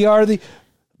 We are the...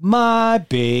 My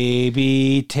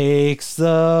baby takes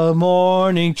the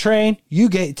morning train.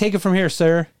 Take it from here,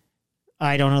 sir.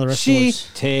 I don't know the rest of the words.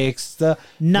 She takes the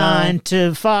 9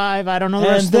 to 5. I don't know the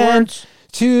rest of the then words.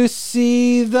 To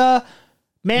see the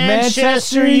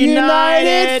Manchester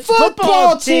United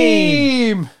football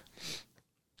team.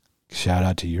 Shout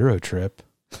out to Eurotrip.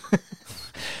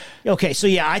 Okay, so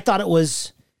yeah, I thought it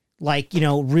was like,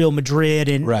 Real Madrid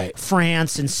and Right.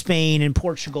 France and Spain and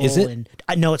Portugal. Is it? And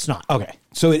no, it's not. Okay,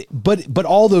 so but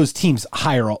all those teams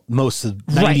hire most of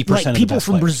 90% Right, of the like people best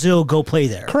from players. Brazil go play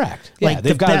there. Correct. Yeah, Like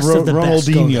they've the got best of the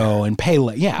best go Ronaldinho and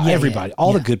Pele. Yeah, everybody.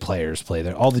 All yeah. the good players play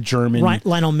there. All the German.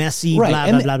 Lionel Messi, Right. blah,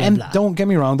 and, blah, blah, blah, and blah. don't get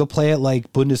me wrong, they'll play at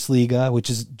like Bundesliga, which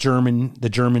is the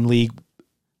German league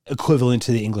equivalent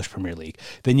to the English Premier League.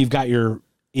 Then you've got your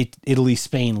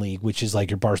Italy-Spain league, which is like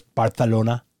your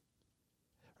Barcelona.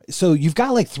 So you've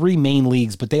got like 3 main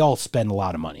leagues, but they all spend a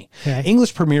lot of money. Okay.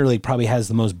 English Premier League probably has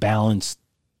the most balanced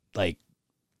like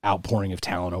outpouring of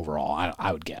talent overall,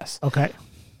 I would guess. Okay.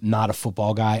 Not a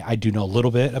football guy. I do know a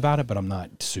little bit about it, but I'm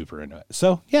not super into it.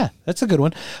 So yeah, that's a good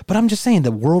one. But I'm just saying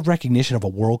the world recognition of a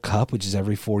World Cup, which is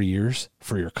every 4 years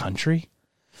for your country,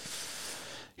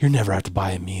 you'll never have to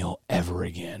buy a meal ever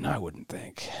again, I wouldn't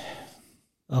think.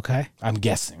 Okay. I'm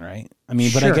guessing, right? I mean,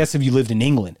 but Sure. I guess if you lived in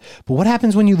England. But what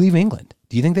happens when you leave England?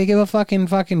 Do you think they give a fucking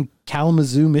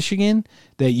Kalamazoo, Michigan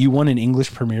that you won an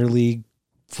English Premier League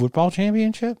football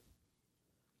championship?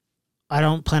 I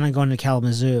don't plan on going to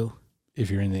Kalamazoo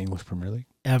If you're in the English Premier League?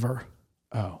 ever.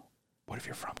 Oh, what if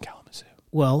you're from Kalamazoo?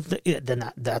 Well,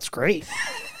 then that's great.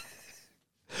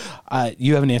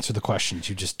 You haven't answered the questions.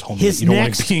 You just told me His that you don't want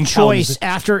next to be in choice Kalamazoo.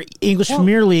 after English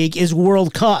Premier League is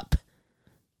World Cup.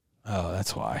 Oh,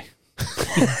 that's why.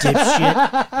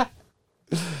 Dipshit.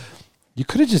 You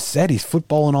could have just said he's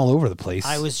footballing all over the place.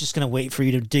 I was just going to wait for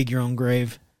you to dig your own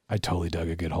grave. I totally dug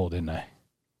a good hole, didn't I?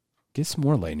 Get some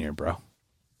more lane here, bro.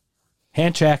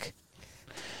 Hand check.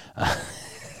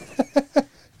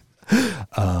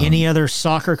 Any other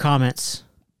soccer comments?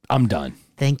 I'm done.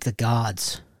 Thank the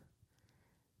gods.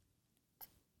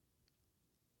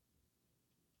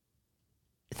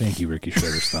 Thank you, Ricky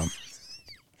Schroeder's thumb.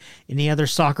 Any other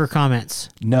soccer comments?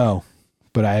 No,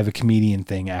 but I have a comedian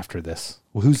thing after this.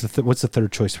 Well, what's the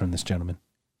third choice from this gentleman?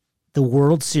 The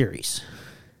World Series.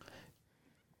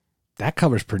 That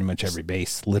covers pretty much every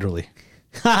base, literally.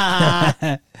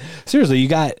 Seriously,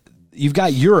 you've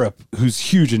got Europe, who's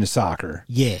huge into soccer.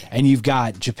 Yeah. And you've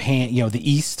got Japan, the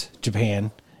East,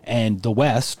 Japan, and the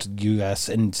West, U.S.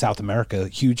 and South America,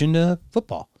 huge into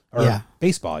football. Or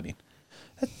baseball, I mean.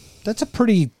 That's a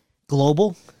pretty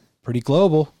global. Pretty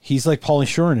global. He's like Pauly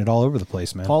Shoring it all over the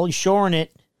place, man. Pauly Shoring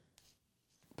it.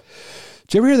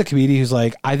 Did you ever hear the comedian who's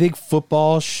like, I think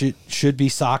football should be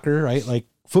soccer, right? Like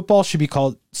football should be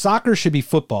called, soccer should be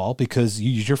football because you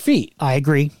use your feet. I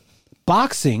agree.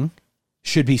 Boxing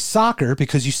should be soccer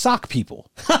because you sock people.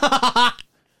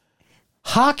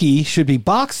 Hockey should be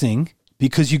boxing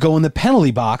because you go in the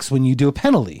penalty box when you do a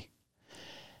penalty.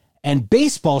 And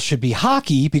baseball should be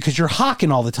hockey because you're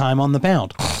hawking all the time on the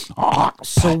mound.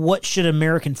 So what should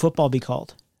American football be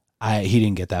called? He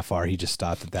didn't get that far. He just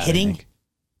stopped at that. Hitting? I think.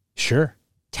 Sure.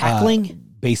 Tackling?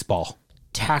 Baseball.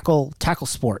 Tackle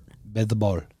sport. Bet the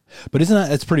ball. But isn't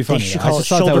that's pretty funny? They should call it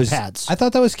shoulder pads. I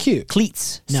thought that was cute.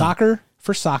 Cleats. No. Soccer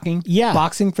for socking. Yeah.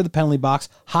 Boxing for the penalty box.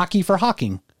 Hockey for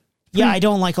hawking. Yeah, I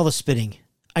don't like all the spitting.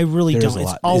 I really There's don't. a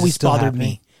It's lot. always Is it still bothered happening?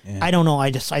 me. Yeah. I don't know.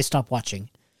 I stopped watching.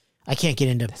 I can't get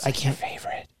into. That's I like can't. your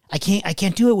favorite. I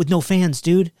can't do it with no fans,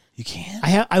 dude. You can't.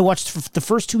 I watched the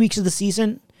first 2 weeks of the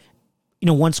season.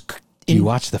 Once. Do you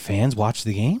watch the fans watch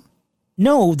the game?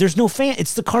 No, there's no fan.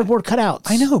 It's the cardboard cutouts.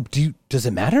 I know. Does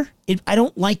it matter? I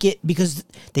don't like it because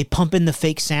they pump in the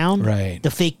fake sound, Right.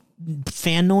 the fake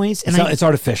fan noise, and It's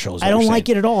artificial. is what I don't you're like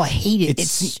saying. it at all. I hate it.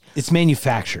 It's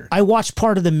manufactured. I watched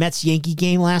part of the Mets Yankee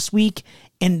game last week,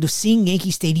 And seeing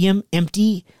Yankee Stadium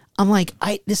empty, I'm like,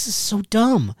 this is so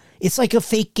dumb. It's like a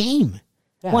fake game.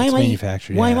 Yeah, why it's am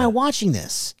manufactured, Why am yeah. I watching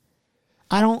this?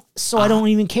 I don't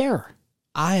even care.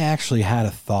 I actually had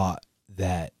a thought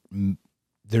that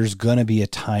there's going to be a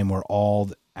time where all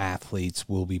the athletes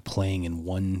will be playing in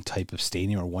one type of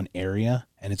stadium or one area,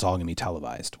 and it's all going to be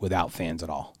televised without fans at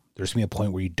all. There's going to be a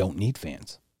point where you don't need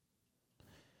fans.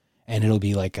 And it'll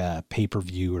be like a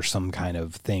pay-per-view or some kind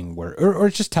of thing where, or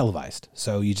it's just televised.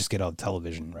 So you just get all the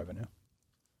television revenue.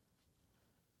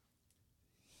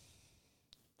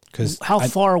 Because how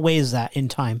far away is that in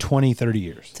time? 20, 30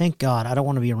 years. Thank God. I don't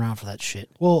want to be around for that shit.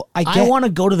 Well, I want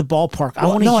to go to the ballpark. I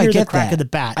want to hear the crack of the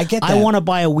bat. I get that. I want to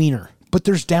buy a wiener. But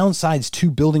there's downsides to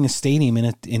building a stadium in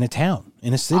a town,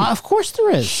 in a city. Of course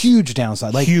there is. Huge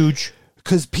downside. Like, huge.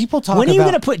 Because people talk about... When are you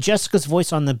going to put Jessica's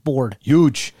voice on the board?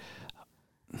 Huge.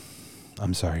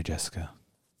 I'm sorry, Jessica.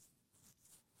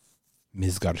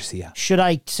 Ms. Garcia. Should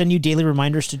I send you daily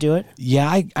reminders to do it?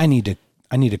 Yeah, I need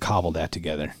to cobble that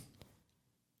together.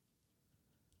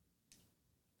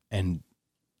 And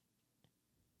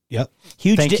yep.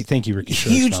 Huge. Thank you, Ricky.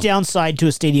 Huge downside to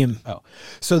a stadium. Oh,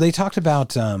 so they talked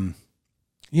about,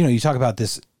 you talk about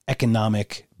this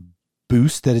economic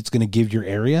boost that it's going to give your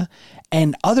area,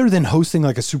 and other than hosting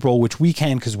like a Super Bowl, which we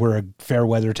can because we're a fair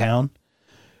weather town,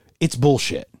 it's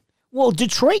bullshit. Well,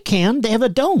 Detroit can. They have a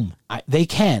dome. They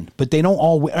can, but they don't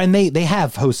all. And they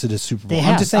have hosted a Super Bowl.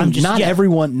 I'm just saying, not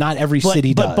every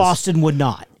city does. But Boston would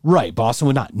not. Right, Boston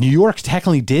would not. New York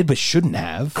technically did, but shouldn't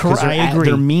have. Correct. I agree.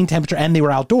 They're mean temperature, and they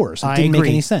were outdoors. It didn't make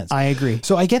any sense. I agree.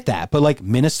 So I get that, but like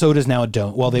Minnesota's now a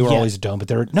dome. Well, they were always a dome,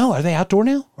 but are they outdoor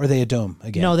now? Or are they a dome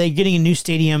again? No, they're getting a new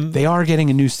stadium. They are getting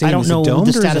a new stadium. I don't know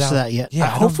the status of that yet. Yeah,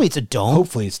 hopefully it's a dome.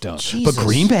 Hopefully it's dome. Jesus. But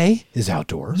Green Bay is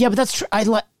outdoor. Yeah, but that's true.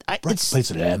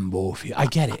 It's Lambeau Field. I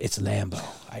get it. It's Lambeau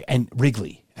and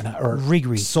Wrigley or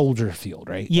Wrigley Soldier Field,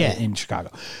 right? Yeah, in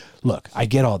Chicago. Look, I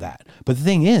get all that, but the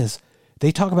thing is,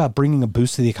 they talk about bringing a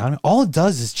boost to the economy. All it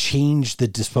does is change the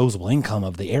disposable income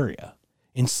of the area.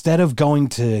 Instead of going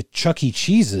to Chuck E.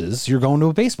 Cheese's, you're going to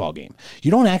a baseball game.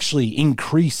 You don't actually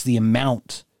increase the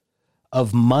amount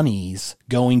of monies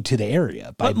going to the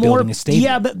area by building a stadium.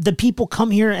 Yeah, but the people come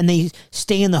here and they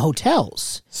stay in the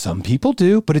hotels. Some people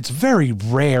do, but it's very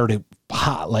rare to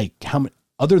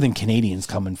other than Canadians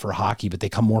coming for hockey, but they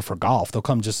come more for golf. They'll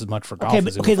come just as much for golf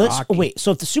as they will for hockey. Wait.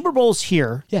 So if the Super Bowl's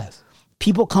here, yes,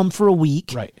 people come for a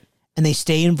week, right, and they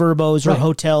stay in Verbos or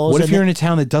hotels. What if you're in a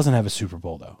town that doesn't have a Super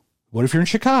Bowl though? What if you're in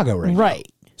Chicago right now?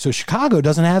 So Chicago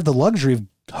doesn't have the luxury of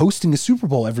hosting a Super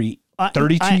Bowl every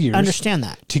 32 years. I understand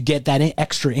that. To get that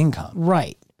extra income.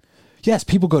 Right. Yes,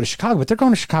 people go to Chicago, but they're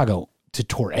going to Chicago to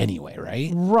tour anyway,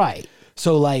 right? Right.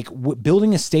 So like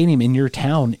building a stadium in your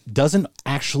town doesn't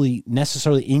actually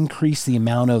necessarily increase the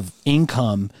amount of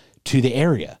income to the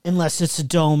area. Unless it's a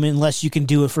dome, unless you can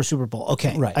do it for Super Bowl.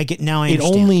 Okay. Right. I understand. It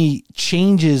only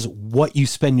changes what you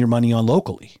spend your money on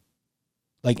locally.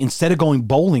 Like instead of going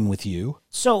bowling with you,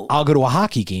 so I'll go to a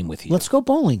hockey game with you. Let's go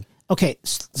bowling. Okay.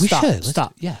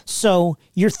 Stop. Yeah. So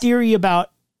your theory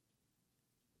about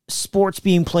sports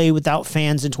being played without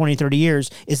fans in 20, 30 years,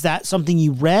 is that something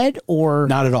you read or?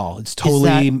 Not at all. It's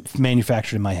totally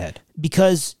manufactured in my head.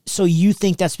 So you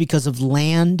think that's because of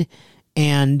land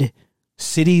and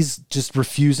cities just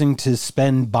refusing to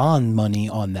spend bond money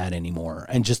on that anymore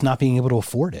and just not being able to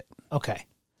afford it. Okay.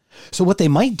 So what they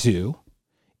might do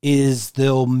is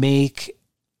they'll make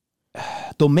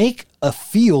a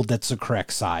field that's the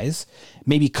correct size,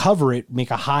 maybe cover it,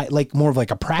 make a high, like more of like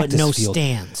a practice field. But no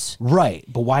stands. Right.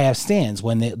 But why have stands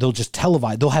when they'll just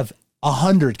televise? They'll have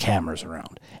 100 cameras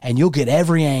around and you'll get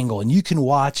every angle and you can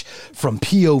watch from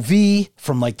POV,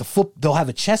 from like they'll have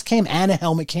a chest cam and a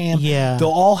helmet cam. Yeah.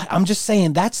 I'm just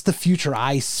saying that's the future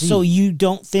I see. So you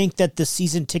don't think that the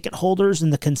season ticket holders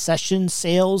and the concession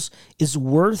sales is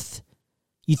worth,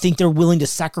 you think they're willing to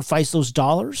sacrifice those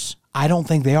dollars? I don't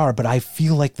think they are, but I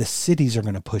feel like the cities are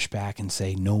going to push back and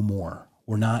say no more.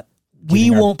 We're not.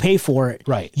 We won't pay for it.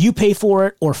 Right. You pay for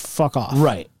it or fuck off.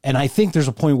 Right. And I think there's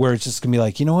a point where it's just going to be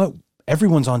like, you know what?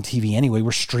 Everyone's on TV anyway.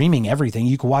 We're streaming everything.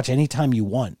 You can watch anytime you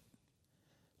want.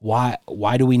 Why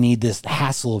do we need this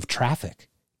hassle of traffic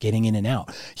getting in and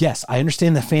out? Yes, I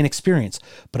understand the fan experience,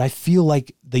 but I feel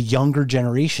like the younger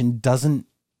generation doesn't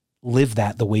live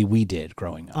that the way we did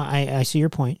growing up. I see your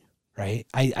point. Right?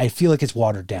 I feel like it's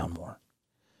watered down more.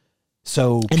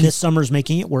 So this summer's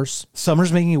making it worse.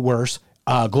 Summer's making it worse.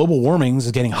 Global warming is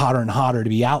getting hotter and hotter to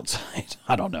be outside.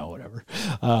 I don't know, whatever.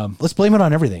 Let's blame it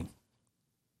on everything.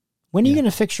 When are you going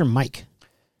to fix your mic?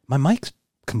 My mic's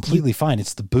completely fine.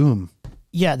 It's the boom.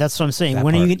 Yeah, that's what I'm saying.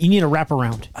 When are you need a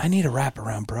wraparound? I need a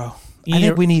wraparound, bro. I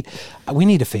think we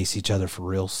need to face each other for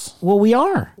reals. Well, we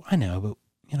are. I know, but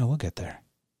we'll get there.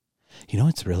 You know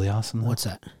what's really awesome, though? What's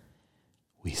that?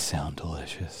 We sound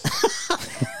delicious.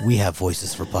 We have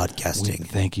voices for podcasting.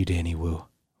 Thank you, Danny Wu.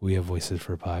 We have voices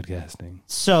for podcasting.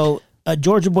 So,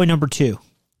 Georgia Boy number 2.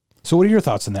 So what are your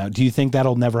thoughts on that? Do you think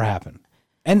that'll never happen?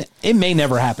 And it may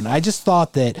never happen. I just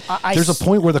thought that there's a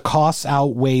point where the costs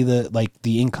outweigh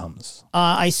the incomes.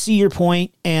 I see your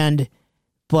point,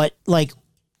 but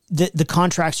the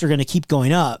contracts are going to keep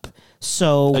going up.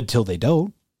 So Until they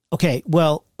don't. Okay,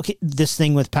 this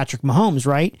thing with Patrick Mahomes,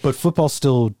 right? But football's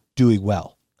still doing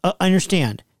well. I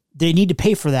understand. They need to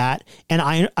pay for that. And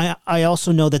I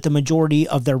also know that the majority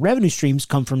of their revenue streams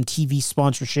come from TV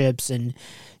sponsorships and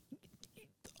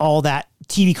all that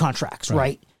TV contracts,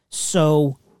 right?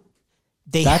 So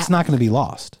that's not going to be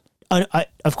lost.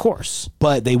 Of course.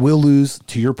 But they will lose,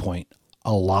 to your point,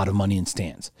 a lot of money in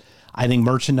stands. I think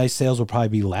merchandise sales will probably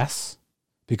be less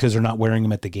because they're not wearing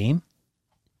them at the game.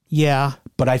 Yeah.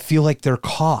 But I feel like their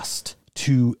cost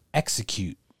to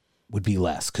execute would be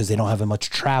less because they don't have as much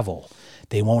travel.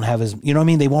 They won't have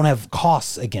they won't have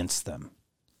costs against them.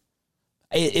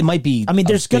 It might be. I mean,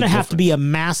 there's going to have to be a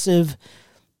massive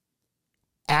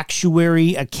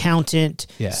actuary, accountant,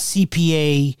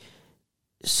 CPA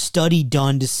study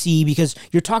done to see, because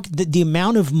you're talking the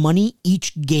amount of money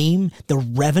each game, the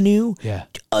revenue. Yeah.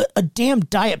 A damn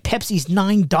Diet Pepsi's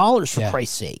 $9 for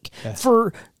Christ's sake. Yeah.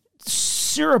 For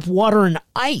syrup, water, and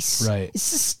ice. Right.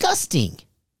 It's disgusting.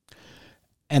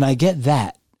 And I get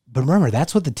that. But remember,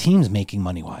 that's what the team's making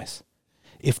money-wise.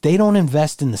 If they don't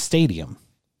invest in the stadium,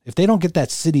 if they don't get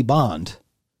that city bond,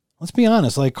 let's be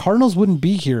honest, Cardinals wouldn't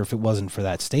be here if it wasn't for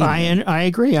that stadium. I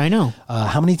agree, I know.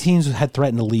 How many teams had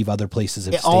threatened to leave other places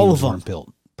if all stadiums of them weren't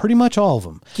built? Pretty much all of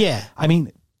them. Yeah. I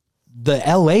mean, the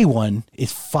LA one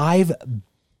is $5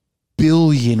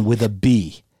 billion with a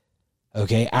B.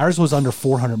 Okay, ours was under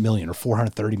 400 million or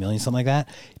 430 million, something like that.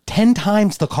 10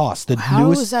 times the cost.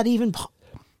 How is that even?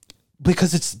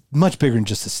 Because it's much bigger than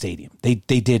just a stadium. They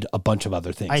did a bunch of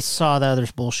other things. I saw that other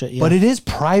bullshit. Yeah. But it is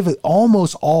private,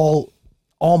 almost all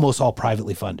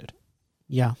privately funded.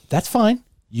 Yeah, that's fine.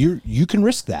 You can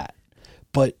risk that,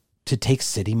 but to take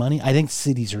city money, I think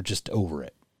cities are just over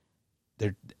it.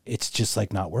 It's just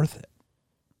not worth it.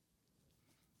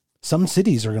 Some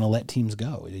cities are going to let teams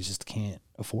go. They just can't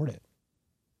afford it.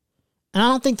 And I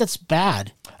don't think that's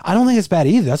bad. I don't think it's bad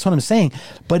either. That's what I'm saying.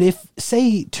 But if,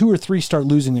 say, 2 or 3 start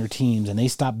losing their teams and they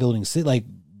stop building city,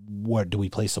 what do we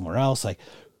play somewhere else?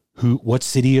 What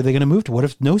city are they going to move to? What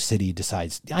if no city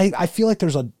decides? I feel like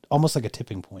there's almost like a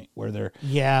tipping point where they're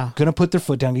going to put their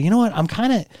foot down. You know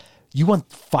what? You want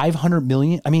 500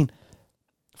 million? I mean,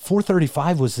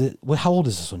 435 was it? How old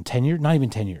is this one? 10 years? Not even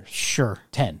 10 years. Sure.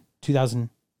 2000.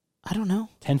 I don't know.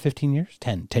 10, 15 years?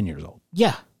 10 years old.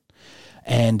 Yeah.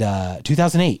 And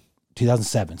 2008,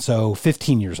 2007. So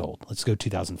 15 years old. Let's go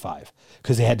 2005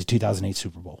 because they had the 2008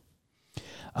 Super Bowl.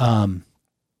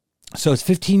 So it's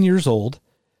 15 years old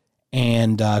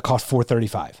and cost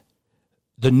 435.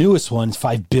 The newest one's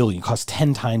 $5 billion, cost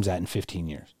 10 times that in 15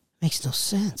 years. Makes no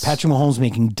sense. Patrick Mahomes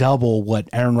making double what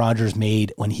Aaron Rodgers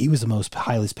made when he was the most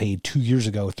highest paid 3 years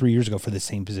ago for the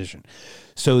same position.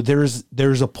 So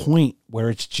there's a point where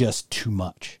it's just too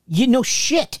much.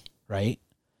 Shit. Right?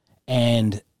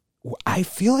 And I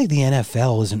feel like the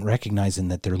NFL isn't recognizing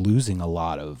that they're losing a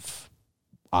lot of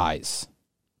eyes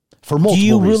for multiple reasons. Do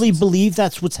you really believe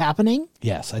that's what's happening?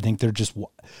 Yes, I think they're just...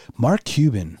 Mark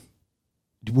Cuban,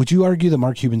 would you argue that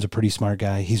Mark Cuban's a pretty smart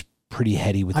guy? He's pretty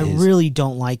heady with his... I really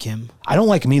don't like him. I don't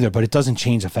like him either, but it doesn't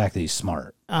change the fact that he's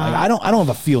smart. I don't have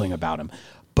a feeling about him,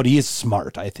 but he is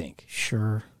smart, I think.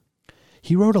 Sure.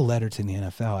 He wrote a letter to the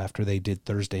NFL after they did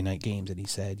Thursday night games, and he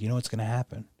said, you know what's going to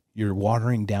happen? You're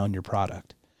watering down your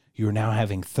product. You're now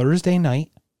having Thursday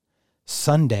night,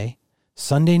 Sunday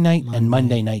night, and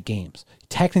Monday night games.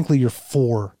 Technically, you're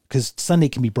 4, because Sunday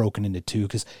can be broken into 2,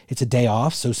 because it's a day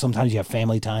off, so sometimes you have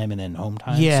family time and then home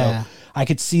time. Yeah. So I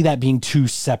could see that being 2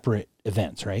 separate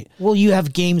events, right? Well, you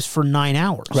have games for 9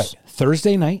 hours. Right.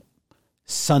 Thursday night,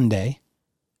 Sunday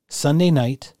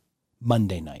night,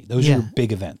 Monday night. Those are your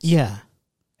big events. Yeah.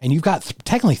 And you've got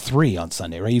technically 3 on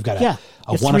Sunday, right? You've got a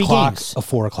 1 o'clock, games. A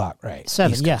 4 o'clock, right?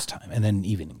 7, East Coast time, and then an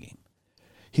evening game.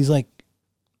 He's like,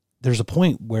 there's a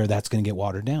point where that's going to get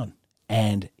watered down.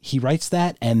 And he writes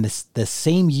that, and the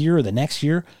same year or the next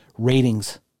year,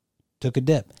 ratings took a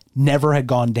dip. Never had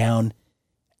gone down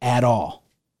at all.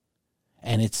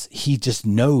 And he just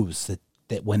knows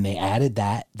that when they added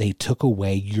that, they took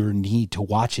away your need to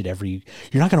watch it you're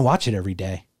not going to watch it every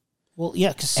day. Well, yeah,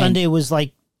 because Sunday was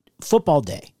like football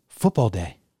day.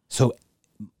 So,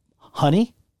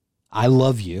 honey, I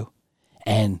love you.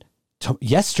 And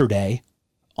yesterday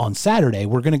on Saturday,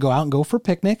 we're going to go out and go for a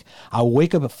picnic. I'll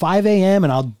wake up at 5 a.m.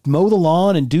 and I'll mow the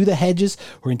lawn and do the hedges.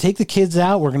 We're going to take the kids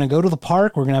out. We're going to go to the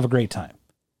park. We're going to have a great time.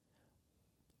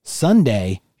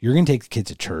 Sunday, you're going to take the kids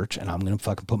to church and I'm going to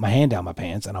fucking put my hand down my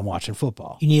pants and I'm watching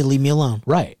football. You need to leave me alone.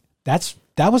 Right. That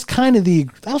was kind of the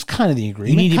agreement.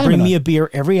 You need to bring me a beer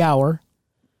every hour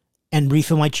and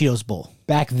refill my Cheetos bowl.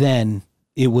 Back then,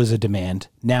 it was a demand.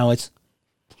 Now it's,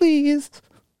 please.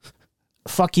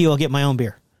 Fuck you, I'll get my own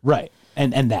beer. Right.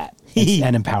 And that.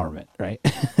 And empowerment, right?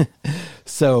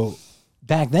 So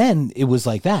back then, it was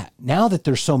like that. Now that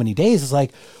there's so many days, it's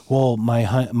like, well,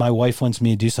 my wife wants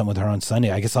me to do something with her on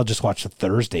Sunday. I guess I'll just watch the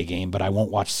Thursday game, but I won't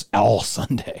watch all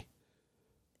Sunday.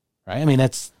 Right? I mean,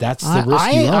 that's the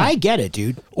risk you run. I get it,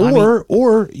 dude.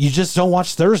 Or you just don't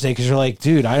watch Thursday because you're like,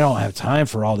 dude, I don't have time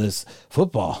for all this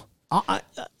football.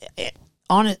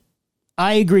 On it,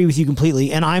 I agree with you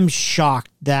completely, and I'm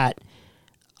shocked that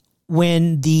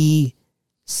when the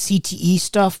CTE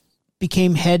stuff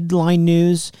became headline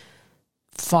news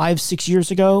 5-6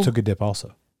 years ago, Took a dip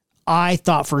also. I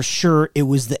thought for sure it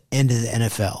was the end of the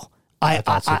NFL. I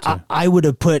thought so too. I would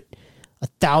have put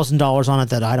 $1,000 on it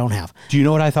that I don't have. Do you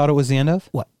know what I thought it was the end of?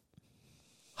 What?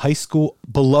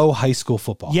 Below high school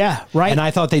football. Yeah, right. And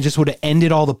I thought they just would have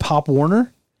ended all the Pop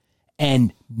Warner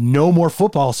and no more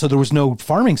football, so there was no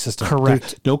farming system.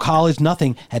 Correct. No college,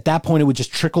 nothing. At that point, it would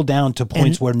just trickle down to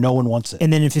points where no one wants it.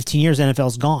 And then in 15 years,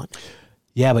 NFL's gone.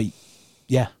 Yeah, but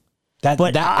yeah.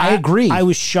 But I agree. I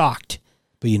was shocked.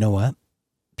 But you know what?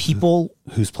 People...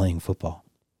 Who's playing football?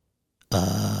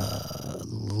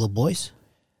 Little boys?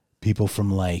 People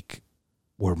from like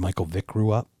where Michael Vick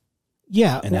grew up.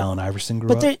 Yeah. And Allen Iverson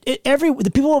grew up. But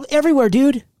the people everywhere,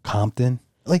 dude. Compton.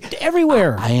 Like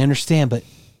everywhere. I understand, but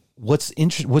what's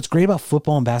great about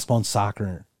football and basketball and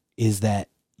soccer is that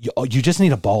you just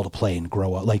need a ball to play and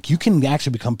grow up. Like you can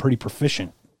actually become pretty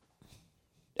proficient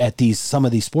at some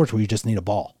of these sports where you just need a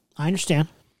ball. I understand.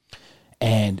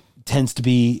 And tends to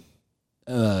be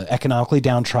economically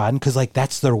downtrodden because like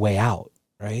that's their way out,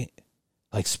 right?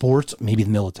 Like sports, maybe the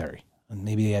military, and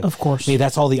maybe they have, of course, maybe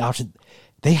that's all the options.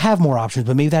 They have more options,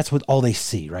 but maybe that's all they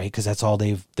see, right? Because that's all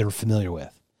they're familiar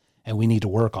with, and we need to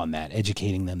work on that,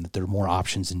 educating them that there are more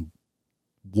options in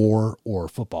war or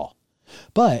football.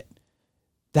 But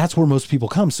that's where most people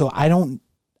come. So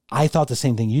I thought the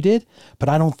same thing you did, but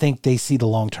I don't think they see the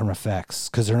long-term effects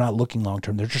because they're not looking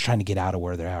long-term. They're just trying to get out of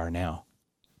where they are now.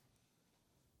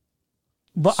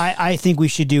 But I think we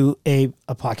should do a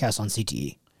podcast on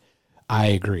CTE. I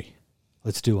agree.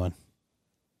 Let's do one.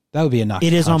 That would be a knock.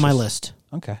 It is on my list.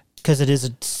 Okay. Because it is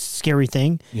a scary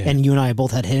thing. Yeah. And you and I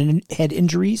both had head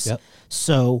injuries. Yep.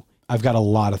 So I've got a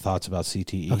lot of thoughts about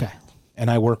CTE. Okay. And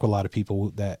I work with a lot of people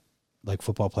that like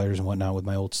football players and whatnot with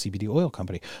my old CBD oil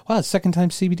company. Wow, the second time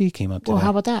CBD came up today. Well,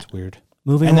 how about that? It's weird.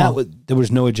 Moving and on. There was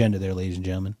no agenda there, ladies and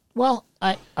gentlemen. Well,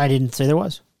 I didn't say there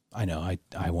was. I know.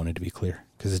 I wanted to be clear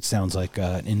because it sounds like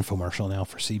an infomercial now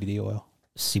for CBD oil.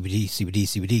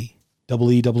 CBD. Double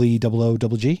E, double E, double O,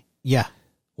 double G? Yeah.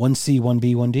 1C,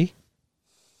 1B, 1D?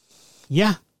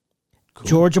 Yeah. Cool.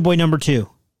 Georgia boy number 2.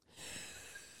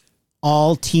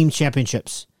 All team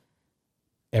championships.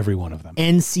 Every one of them.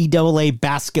 NCAA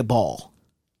basketball.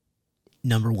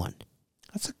 Number 1.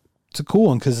 It's a cool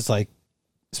one because it's like,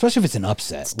 especially if it's an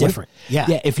upset. It's different.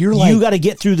 Yeah. If you're like. You got to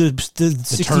get through the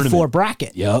 64 tournament.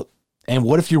 bracket. Yep. And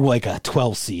what if you're like a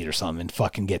 12 seed or something and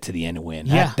fucking get to the end and win?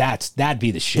 Yeah. That'd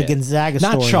be the shit. The Gonzaga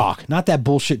Not story. chalk. Not that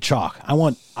bullshit chalk. I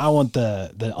want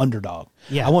the underdog.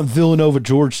 Yeah. I want Villanova,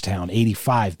 Georgetown,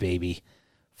 85, baby.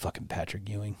 Fucking Patrick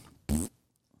Ewing.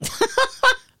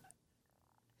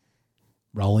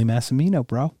 Rolly Massimino,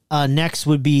 bro. Next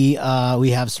would be,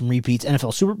 we have some repeats.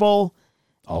 NFL Super Bowl.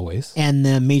 Always. And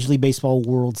the Major League Baseball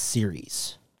World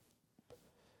Series.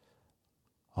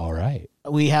 All right.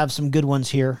 We have some good ones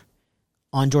here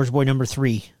on Georgia boy number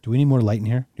 3. Do we need more light in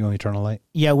here? Do you want me to turn a light?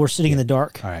 Yeah, we're sitting in the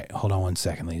dark. All right. Hold on one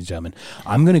second, ladies and gentlemen.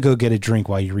 I'm going to go get a drink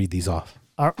while you read these off.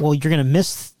 Well, you're gonna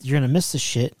miss the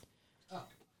shit.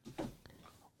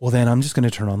 Well, then I'm just going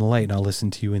to turn on the light and I'll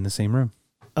listen to you in the same room.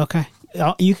 Okay.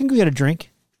 You can go get a drink.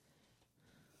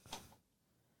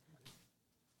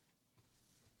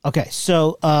 Okay,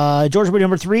 so Georgia boy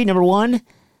number 3, number 1,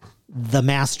 the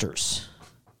Masters.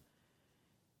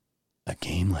 A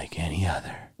game like any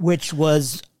other. Which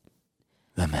was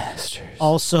The Masters.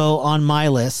 also on my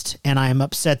list, and I am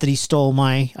upset that he stole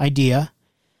my idea.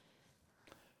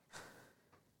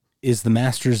 Is the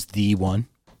Masters the one?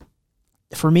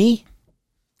 For me,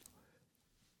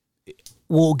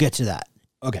 we'll get to that.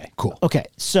 Okay, cool. Okay,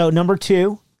 so number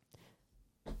 2,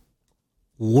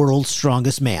 World's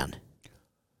Strongest Man.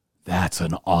 That's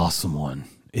an awesome one.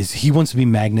 He wants to be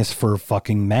Magnus for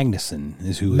fucking Magnuson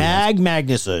is who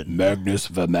Magnuson. Magnus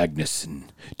for Magnuson.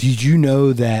 Did you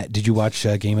know that? Did you watch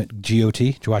Game at GOT?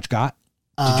 Did you watch GOT?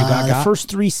 Did you got The first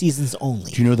 3 seasons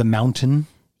only. Do you know the Mountain?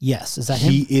 Yes. Is that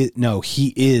him?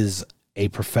 He is a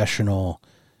professional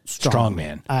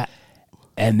strongman.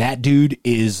 And that dude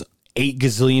is 8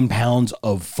 gazillion pounds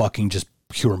of fucking just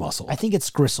pure muscle. I think it's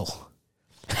Gristle.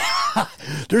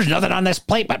 There's nothing on this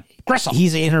plate but gristle.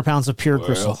 He's 800 pounds of pure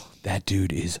gristle. That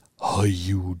dude is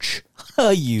huge.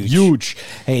 Huge.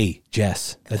 Hey,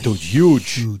 Jess, that dude's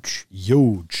huge.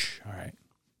 All right.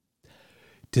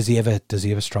 Does he have a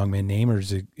strongman name, or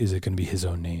is it going to be his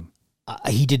own name?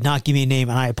 He did not give me a name,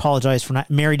 and I apologize for not.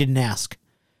 Mary didn't ask.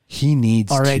 He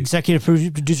needs Our to. executive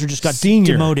producer just got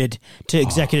Senior. demoted to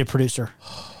executive producer.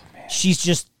 She's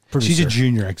just producer. She's a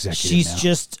junior executive. She's now.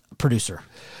 just producer.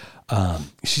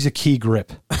 She's a key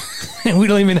grip, and we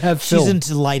don't even have film. She's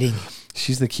into lighting.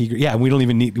 She's the key grip. Yeah, we don't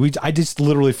even need. I just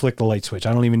literally flick the light switch.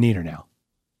 I don't even need her now.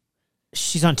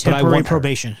 She's on temporary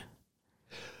probation.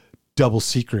 Double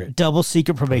secret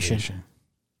probation.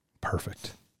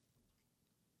 Perfect.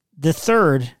 The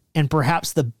third, and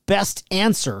perhaps the best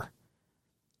answer,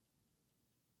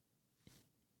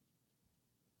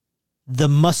 the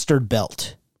mustard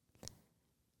belt.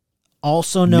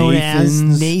 Also known as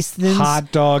Nathan's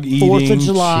hot dog eating 4th of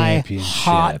July championship.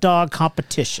 hot dog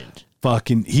competition.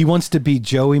 Fucking, he wants to be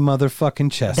Joey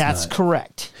motherfucking Chestnut. That's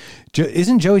correct.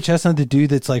 Isn't Joey Chestnut the dude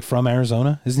that's like from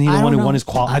Arizona? Isn't he the one who won his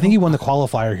I think he won the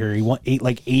qualifier here. He won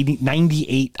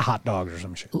 98 hot dogs or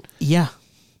some shit. Yeah.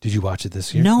 Did you watch it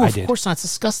this year? No, of course not. It's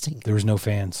disgusting. There was no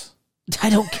fans.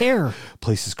 I don't care.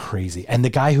 Place is crazy, and the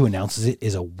guy who announces it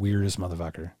is a weirdest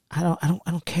motherfucker. I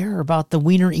don't care about the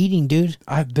wiener eating, dude.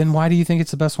 Then why do you think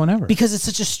it's the best one ever? Because it's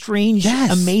such a strange,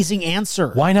 amazing answer.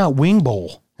 Why not Wing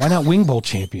Bowl? Why not Wing Bowl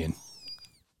champion?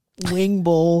 Wing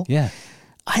Bowl. Yeah.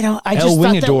 I just El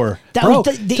thought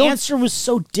Wingador. the answer was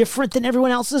so different than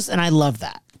everyone else's, and I love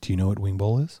that. Do you know what Wing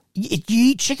Bowl is? You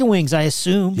eat chicken wings, I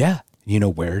assume. Yeah. You know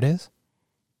where it is?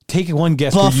 Take one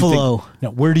guess. Buffalo.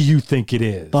 Where do you think it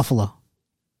is? Buffalo.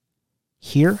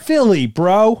 Here? Philly,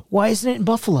 bro. Why isn't it in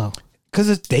Buffalo?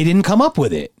 Because they didn't come up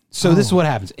with it. So this is what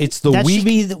happens. It's the that week. Should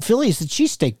be the Philly's the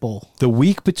cheesesteak bowl. The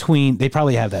week between, they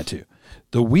probably have that too.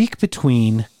 The week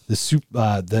between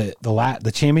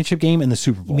the championship game and the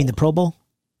Super Bowl. You mean the Pro Bowl?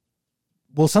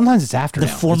 Well, sometimes it's after the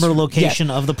now. former location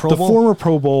of the Pro Bowl. The former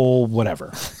Pro Bowl,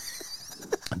 whatever.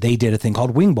 They did a thing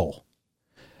called Wing Bowl,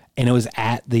 and it was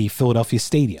at the Philadelphia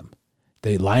Stadium.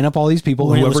 They line up all these people.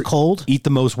 When whoever it was cold? Eat the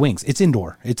most wings. It's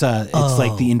indoor. It's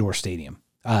like the indoor stadium,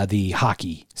 the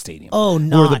hockey stadium. Oh,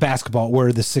 no. Or the basketball,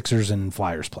 where the Sixers and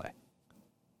Flyers play.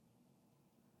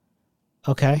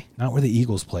 Okay. Not where the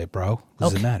Eagles play, bro.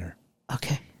 Does it matter?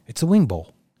 Okay. It's a Wing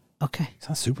Bowl. Okay. It's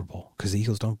not Super Bowl because the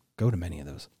Eagles don't go to many of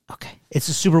those. Okay. It's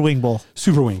a Super Wing Bowl.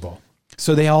 Super Wing Bowl.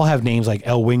 So they all have names like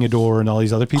El Wingador and all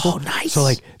these other people. Oh, nice. So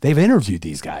like they've interviewed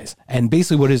these guys, and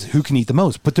basically who can eat the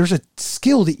most. But there's a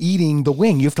skill to eating the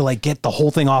wing. You have to like get the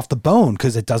whole thing off the bone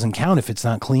because it doesn't count if it's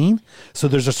not clean. So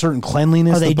there's a certain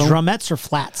cleanliness. Are they drumettes or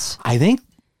flats?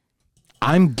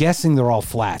 I'm guessing they're all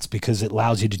flats because it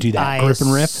allows you to do that grip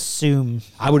and rip. Assume.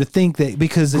 I would think that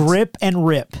because it's, grip and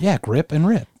rip. Yeah, grip and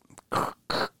rip.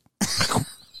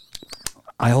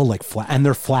 I all like flat, and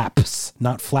they're flaps,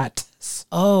 not flats.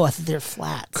 Oh, I think they're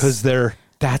flats. Because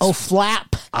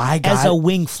flap. As a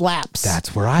wing flaps.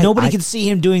 That's where Nobody can see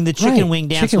him doing the chicken wing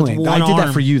dance with one arm. I did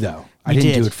that for you though. I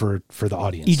didn't do it for the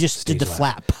audience. You just did the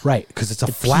flap. Right, because it's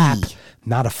a flap,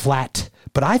 not a flat.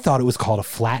 But I thought it was called a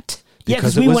flat. Yeah,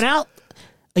 because we went out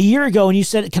a year ago and you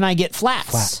said, "Can I get flats?"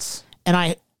 Flats.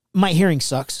 And my hearing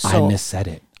sucks. So I missaid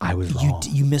it. I was wrong.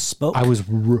 You misspoke. I was.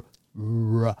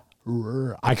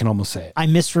 I can almost say it. I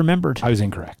misremembered. I was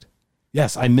incorrect.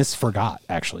 Yes, I misforgot,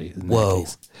 actually. Whoa.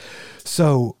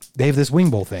 So they have this Wing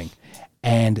Bowl thing.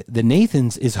 And the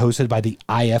Nathan's is hosted by the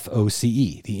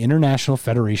IFOCE, the International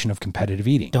Federation of Competitive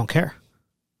Eating. Don't care.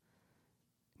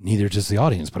 Neither does the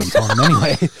audience, but I'm telling them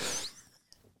anyway.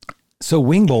 So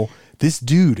Wing Bowl, this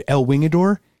dude, El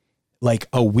Wingador, like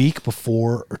a week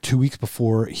before or 2 weeks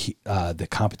before the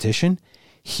competition,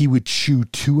 he would chew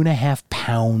 2.5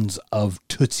 pounds of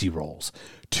Tootsie Rolls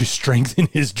to strengthen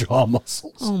his jaw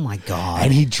muscles. Oh my God.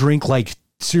 And he'd drink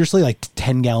seriously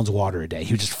 10 gallons of water a day.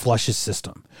 He would just flush his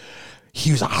system.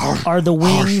 He was Are the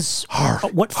wings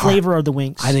what flavor are the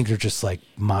wings? I think they're just like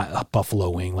a buffalo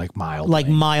wing, like mild. Like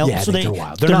wing. mild. Yeah, so they're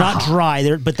wild. They're not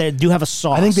dry, but they do have a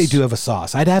sauce. I think they do have a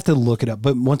sauce. I'd have to look it up.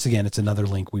 But once again, it's another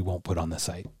link we won't put on the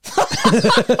site.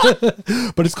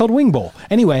 But it's called Wing Bowl.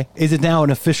 Anyway, is it now an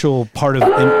official part of...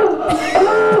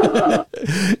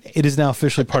 It is now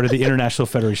officially part of the International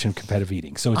Federation of Competitive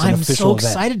Eating. So it's an I'm official so event.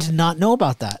 excited to not know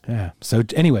about that. Yeah. So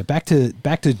anyway, back to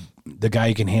the guy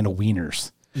who can handle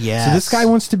wieners. Yeah. So this guy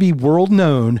wants to be world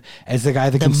known as the guy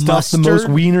that can stuff the most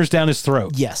wieners down his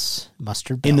throat. Yes.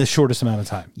 Mustard in belt. the shortest amount of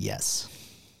time. Yes.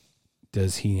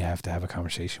 Does he have to have a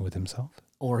conversation with himself?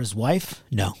 Or his wife?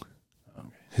 No. Okay.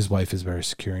 His wife is very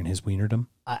secure in his wienerdom?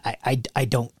 I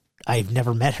don't. I've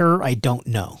never met her. I don't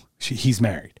know. He's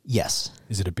married? Yes.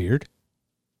 Is it a beard?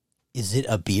 Is it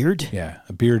a beard? Yeah.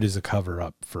 A beard is a cover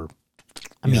up for...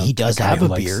 I mean, he does have a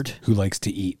beard. Who likes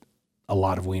to eat a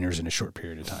lot of wieners in a short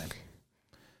period of time.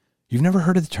 You've never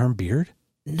heard of the term beard?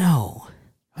 No.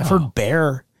 I've heard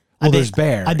bear. Well, there's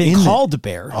bear. I've been called a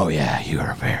bear. Oh, yeah. You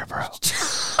are a bear, bro.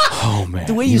 Oh, man.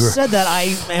 The way you said that, I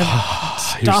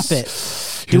am... Stop it.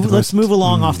 Dude, let's move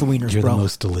along off the wieners, you're bro. You're the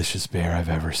most delicious bear I've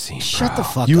ever seen, Shut the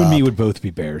fuck up. You and me would both be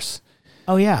bears.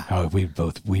 Oh, yeah. Oh,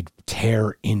 we'd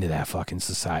tear into that fucking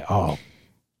society. Oh,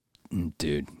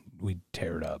 dude, we'd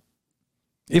tear it up.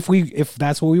 If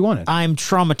that's what we wanted. I'm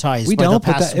traumatized we by don't,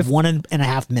 the past if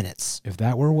 1.5 minutes. If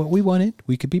that were what we wanted,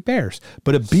 we could be bears.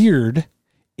 But a beard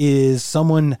is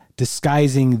someone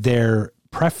disguising their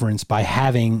preference by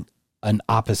having an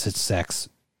opposite sex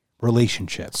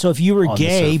relationship. So if you were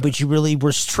gay, but you really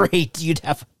were straight, you'd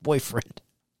have a boyfriend.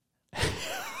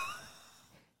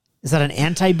 Is that an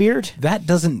anti-beard? That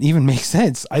doesn't even make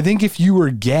sense. I think if you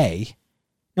were gay...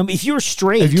 No, but if you were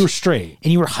straight...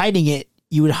 And you were hiding it,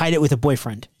 you would hide it with a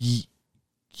boyfriend.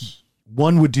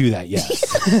 One would do that,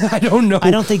 yes. I don't know. I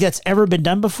don't think that's ever been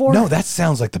done before. No, that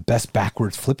sounds like the best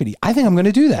backwards flippity. I think I'm going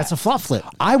to do that. That's a flop flip.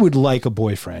 I would like a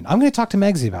boyfriend. I'm going to talk to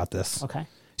Megsy about this. Okay.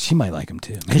 She might like him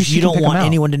too. Because you don't want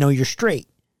anyone to know you're straight.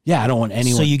 Yeah, I don't want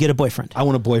anyone. So you get a boyfriend. I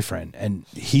want a boyfriend, and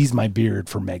he's my beard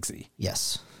for Megsy.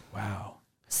 Yes. Wow.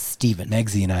 Steven.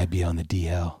 Megsy and I would be on the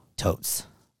DL. Totes.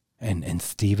 And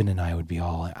Steven and I would be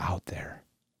all out there.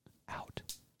 Out.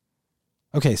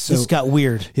 Okay, so... This got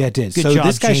weird. Yeah, it did. Good so job,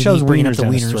 this guy Jamie, shows bringing wieners up the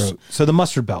down his wieners. throat. So the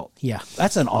mustard belt. Yeah.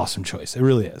 That's an awesome choice. It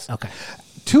really is. Okay.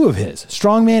 Two of his.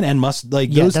 Strongman and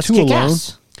those that's two alone.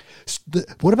 kick-ass.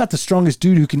 What about the strongest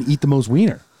dude who can eat the most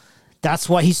wiener? That's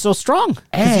why he's so strong.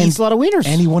 He eats a lot of wieners.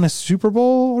 And he won a Super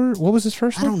Bowl, or what was his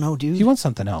first one? I don't know, dude. He won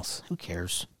something else. Who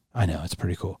cares? I know, it's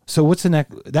pretty cool. So what's the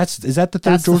next? Is that the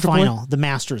third That's Georgia the final. boy? The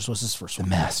Masters was his first one.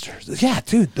 The Masters. Yeah,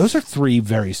 dude, those are three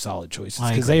very solid choices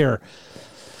because they are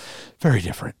very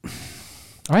different.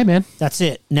 All right, man. That's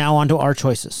it. Now on to our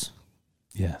choices.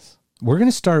 Yes. We're going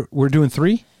to start. We're doing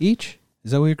 3 each?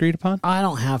 Is that what we agreed upon? I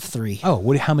don't have 3.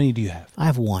 Oh, how many do you have? I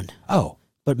have 1. Oh.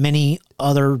 But many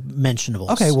other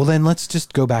mentionables. Okay, well then let's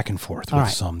just go back and forth with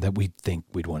right. some that we think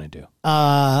we'd want to do.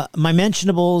 My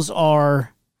mentionables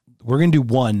are... We're going to do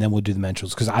 1, then we'll do the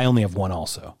mentionables, because I only have 1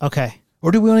 also. Okay.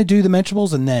 Or do we want to do the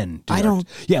mentionables and then do don't...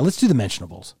 Yeah, let's do the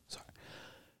mentionables. Sorry.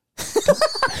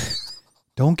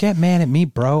 Don't get mad at me,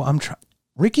 bro. I'm trying...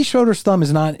 Ricky Schroeder's thumb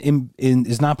is not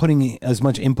is not putting as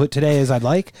much input today as I'd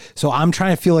like, so I'm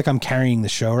trying to feel like I'm carrying the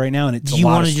show right now, and it's Do you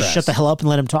want to just shut the hell up and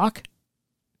let him talk?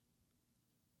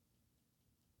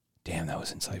 Damn, that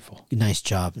was insightful. Nice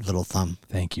job, little thumb.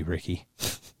 Thank you, Ricky.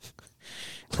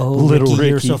 Oh, little Ricky,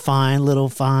 you're so fine, little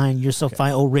fine. You're so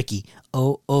fine. Oh, Ricky.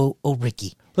 Oh,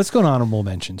 Ricky. Let's go to honorable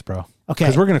mentions, bro. Okay.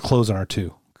 Because we're going to close on our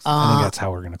 2. I think that's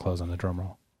how we're going to close on the drum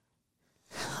roll.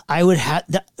 I would have...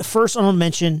 The first honorable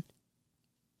mention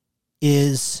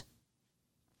is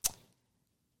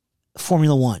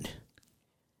Formula One.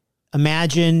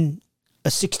 Imagine a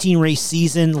 16-race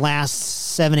season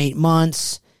lasts 7-8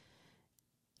 months,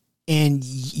 and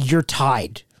you're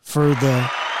tied for the...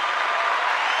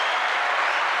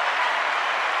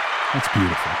 That's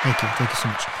beautiful. Thank you so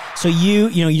much. So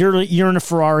you're in a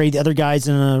Ferrari, the other guy's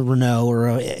in a Renault or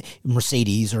a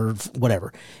Mercedes or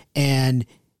whatever, and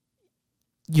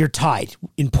you're tied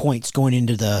in points going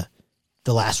into the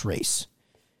last race.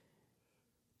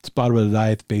 It's bottom of the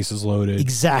 9th, bases loaded.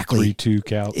 Exactly. 3-2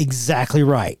 count. Exactly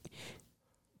right.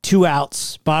 2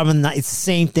 outs, bottom of the 9th. It's the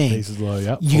same thing. Bases loaded.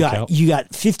 Yep. You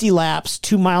got 50 laps,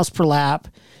 2 miles per lap,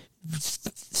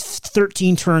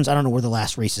 13 turns. I don't know where the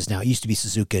last race is now. It used to be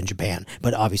Suzuka in Japan,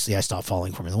 but obviously I stopped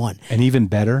following Formula One. And even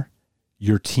better,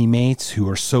 your teammates who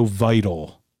are so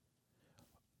vital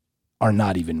are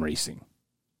not even racing.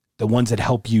 The ones that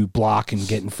help you block and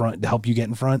get in front,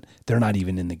 they're not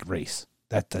even in the race.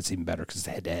 That's even better because it's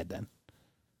head-to-head then.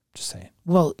 Just saying.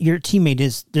 Well, your teammate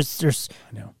is... There's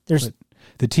I know. There's...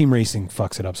 The team racing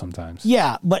fucks it up sometimes.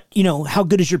 Yeah, but, how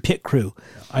good is your pit crew?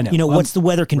 I know. What's the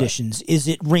weather conditions? Right. Is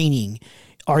it raining?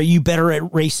 Are you better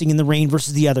at racing in the rain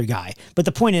versus the other guy? But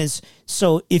the point is,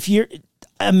 so if you're...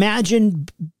 Imagine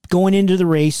going into the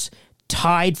race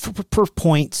tied for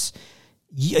points,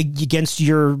 against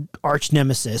your arch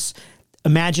nemesis.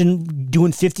 Imagine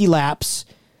doing 50 laps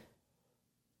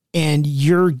and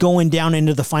you're going down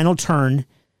into the final turn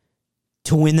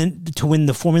to win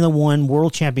the Formula One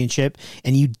World Championship,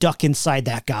 and you duck inside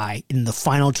that guy in the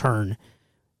final turn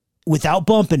without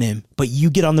bumping him, but you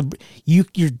get on the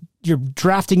you're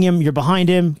drafting him, you're behind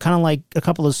him, kind of like a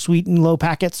couple of sweet and low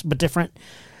packets, but different.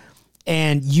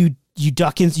 And you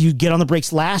duck in, you get on the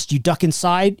brakes last, you duck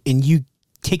inside, and you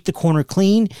take the corner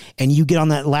clean, and you get on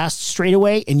that last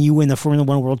straightaway, and you win the Formula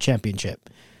One World Championship.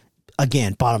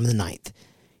 Again, bottom of the ninth.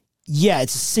 Yeah,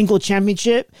 it's a single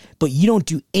championship, but you don't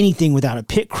do anything without a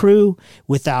pit crew,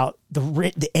 without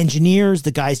the engineers,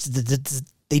 the guys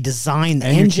they design the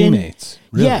and engine. Your teammates.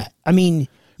 Really. Yeah, I mean,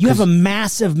 you have a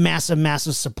massive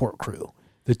support crew.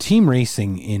 The team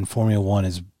racing in Formula One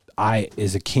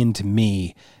is akin to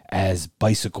me as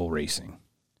bicycle racing.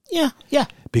 Yeah.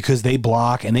 Because they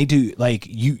block and they do, like,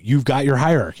 you've got your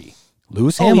hierarchy.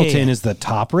 Lewis Hamilton is the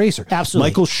top racer. Absolutely.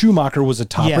 Michael Schumacher was a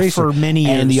top racer for many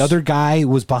years. And the other guy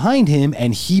was behind him,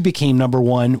 and he became number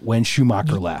one when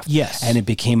Schumacher left. Yes. And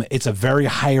it's a very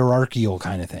hierarchical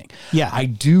kind of thing. Yeah. I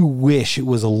do wish it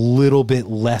was a little bit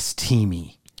less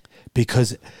teamy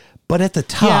but at the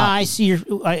top. Yeah, I see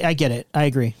I get it. I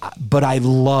agree. But I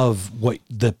love what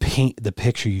the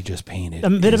picture you just painted.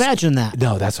 Imagine that.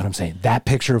 No, that's what I'm saying. That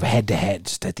picture of head to head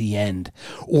just at the end,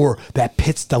 or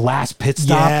the last pit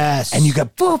stop, yes. and you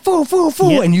got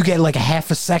Yep. and you get like a half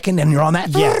a second, and you're on that.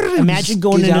 Yeah, imagine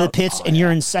going into the pits and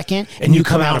you're in second, and you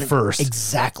come out first.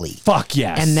 Exactly. Fuck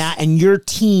yes. And your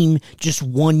team just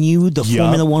won you the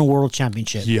Formula One World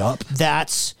Championship. Yup.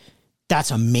 That's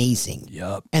amazing.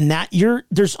 Yup. And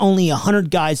there's only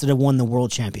 100 guys that have won the world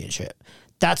championship.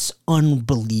 That's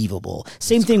unbelievable.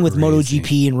 Same thing with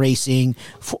MotoGP and racing,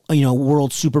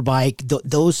 World Superbike.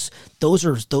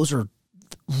 Those are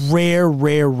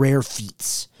rare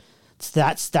feats.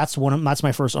 That's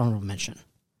my first honorable mention.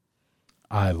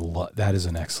 I love that. Is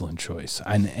an excellent choice,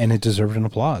 and it deserved an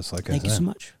applause. Thank you so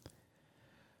much.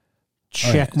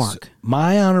 All Check right, mark. So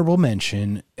my honorable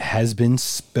mention has been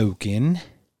spoken.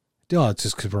 Oh, it's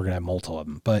just because we're gonna have multiple of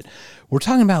them, but we're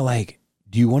talking about, like,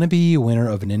 do you want to be a winner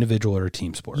of an individual or a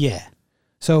team sport? Yeah.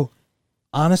 So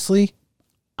honestly,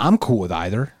 I'm cool with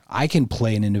either. I can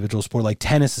play an individual sport. Like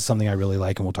tennis is something I really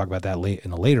like, and we'll talk about that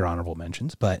in the later honorable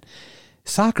mentions. But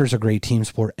soccer is a great team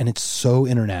sport, and it's so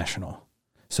international.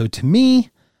 So to me,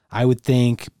 I would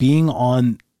think being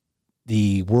on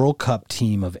the World Cup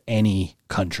team of any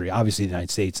country, obviously the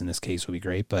United States in this case would be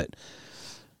great, but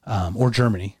or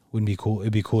Germany wouldn't be cool.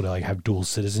 It'd be cool to, like, have dual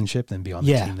citizenship and be on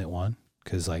the team that won,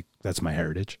 because, like, that's my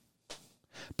heritage.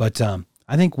 But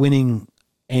I think winning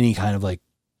any kind of, like,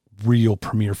 real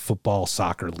premier football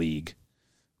soccer league,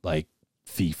 like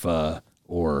FIFA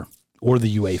or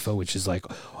the UEFA, which is like,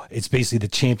 it's basically the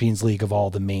Champions League of all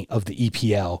the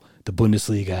EPL, the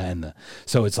Bundesliga,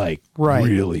 so it's like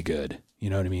really good. You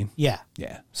know what I mean? Yeah.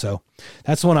 Yeah. So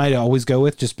that's the one I'd always go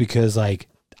with, just because, like,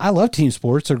 I love team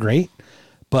sports. They're great,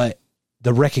 but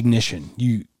the recognition,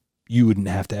 you wouldn't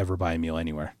have to ever buy a meal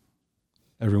anywhere.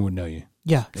 Everyone would know you.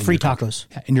 Yeah. Free tacos.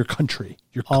 In your country.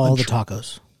 All the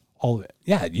tacos. All of it.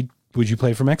 Yeah. Would you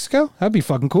play for Mexico? That'd be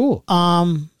fucking cool.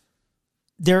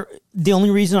 The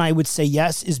only reason I would say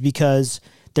yes is because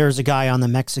there's a guy on the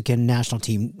Mexican national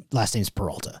team, last name's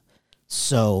Peralta.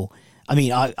 So, I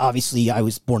mean, obviously I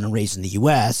was born and raised in the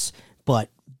U.S., but,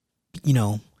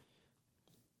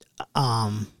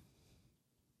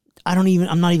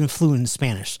 I'm not even fluent in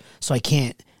Spanish, so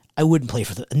I wouldn't play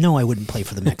for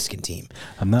the Mexican team.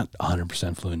 I'm not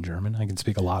 100% fluent in German. I can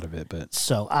speak a lot of it, but.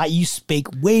 So, you speak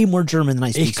way more German than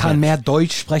I speak Ich kann Spanish. mehr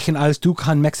Deutsch sprechen als du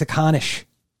kann Mexikanisch.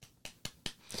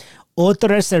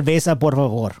 Otra cerveza, por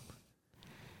favor.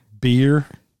 Beer.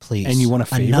 Please. And you want a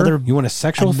favor? You want a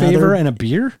sexual favor and a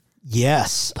beer?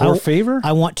 Yes. Or favor?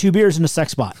 I want 2 beers and a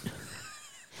sex bot.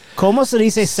 Como se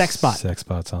dice sex bot? Sex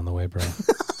bot's on the way, bro.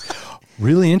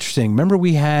 Really interesting. Remember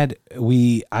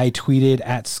I tweeted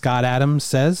at Scott Adams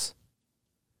Says,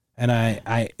 and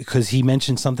I because he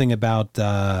mentioned something about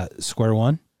Square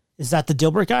One. Is that the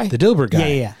Dilbert guy? The Dilbert guy.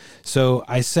 Yeah. So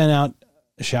I sent out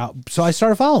a shout. So I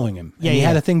started following him. And he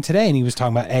had a thing today, and he was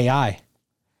talking about AI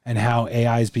and how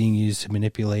AI is being used to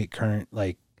manipulate current,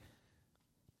 like.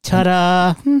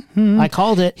 Ta-da! I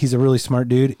called it. He's a really smart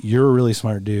dude. You're a really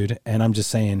smart dude, and I'm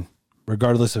just saying,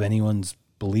 regardless of anyone's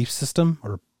belief system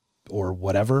or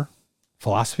whatever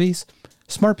philosophies,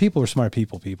 smart people are smart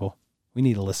people. We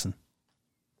need to listen.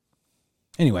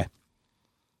 Anyway,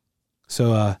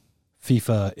 so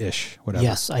FIFA-ish, whatever.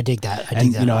 Yes, I dig that. I dig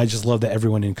And that. you know, I just love that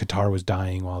everyone in Qatar was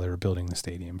dying while they were building the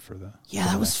stadium for the. Yeah,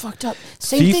 that was fucked up. FIFA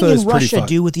Same thing is in pretty Russia,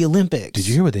 do with the Olympics. Did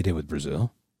you hear what they did with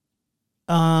Brazil?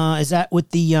 Is that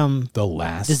with the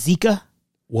last the Zika?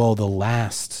 Well, the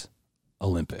last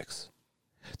Olympics,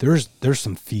 there's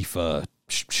some FIFA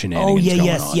shenanigans. Oh yeah, going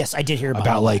yes, on yes, I did hear about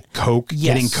about like Coke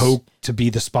getting Yes. Coke to be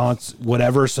the sponsor,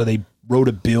 whatever. So they wrote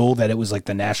a bill that it was like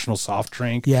the national soft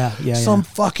drink. Yeah, some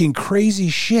fucking crazy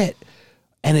shit,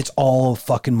 and it's all a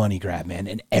fucking money grab, man.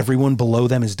 And everyone below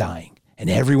them is dying, and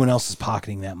everyone else is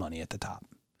pocketing that money at the top.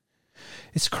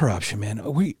 It's corruption, man.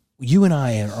 You and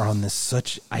I are on this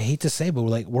such, I hate to say, but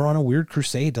we're on a weird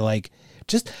crusade to like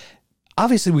just.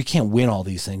 Obviously, we can't win all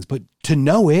these things, but to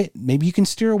know it, maybe you can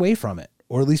steer away from it,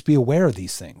 or at least be aware of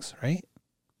these things, right?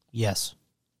 Yes.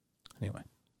 Anyway,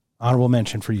 honorable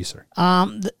mention for you, sir.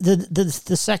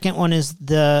 The second one is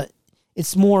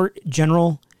it's more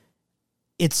general.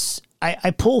 It's I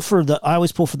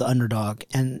always pull for the underdog,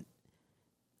 and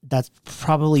that's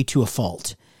probably to a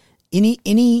fault.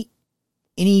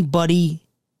 Anybody,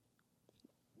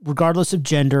 regardless of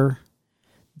gender,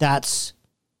 that's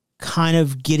kind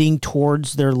of getting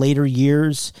towards their later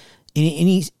years,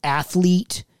 any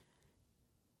athlete,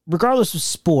 regardless of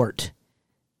sport,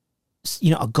 you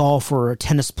know, a golfer or a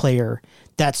tennis player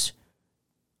that's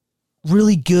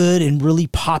really good and really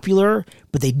popular,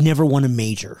 but they'd never won a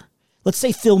major. Let's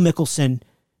say Phil Mickelson.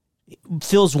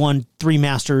 Phil's won 3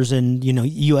 Masters and, you know,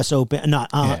 U.S. Open. He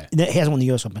hasn't won the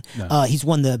U.S. Open. No. He's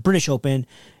won the British Open.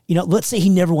 You know, let's say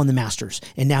he never won the Masters,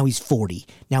 and now he's 40.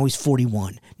 Now he's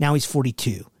 41. Now he's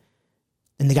 42.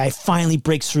 And the guy finally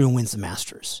breaks through and wins the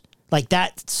Masters. Like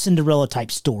that Cinderella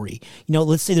type story. You know,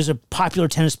 let's say there's a popular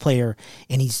tennis player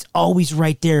and he's always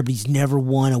right there, but he's never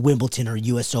won a Wimbledon or a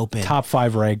U.S. Open. Top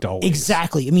 5 ranked always.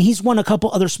 Exactly. I mean, he's won a couple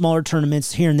other smaller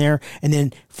tournaments here and there, and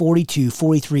then 42,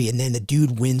 43, and then the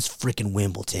dude wins freaking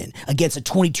Wimbledon against a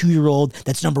 22-year-old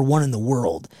that's number 1 in the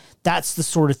world. That's the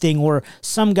sort of thing where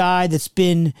some guy that's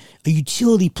been a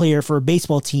utility player for a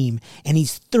baseball team and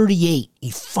he's 38, he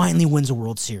finally wins a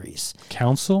World Series.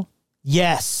 Council?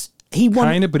 Yes. He won.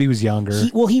 Kind of, but he was younger.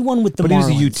 He won with the Marlins. But he was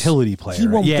a utility player. He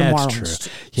won with the it's Marlins.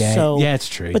 true. Yeah, so, yeah, it's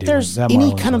true. But there's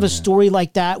any kind of a story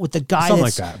like that with the guy something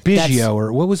that's... like that. Biggio,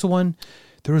 or what was the one?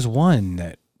 There was one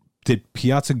that... Did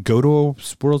Piazza go to a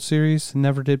World Series and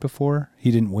never did before?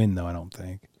 He didn't win, though, I don't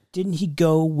think. Didn't he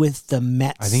go with the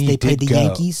Mets? I think they played the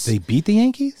Yankees. They beat the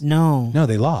Yankees? No,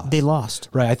 they lost. They lost.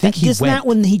 Right. I think Isn't that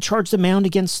when he charged the mound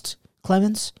against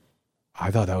Clemens?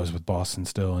 I thought that was with Boston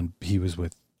still, and he was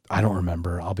with. I don't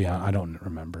remember. I'll be honest. I don't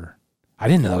remember. I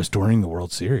didn't know that was during the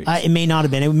World Series. It may not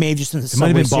have been. It may have just been the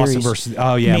Subway Series. It might have been Boston series. versus.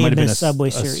 Oh yeah, it might have been a Subway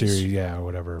a series. Yeah, or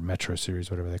whatever, Metro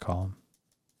Series, whatever they call them.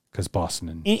 Because Boston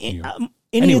and New York.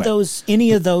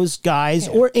 Any of those guys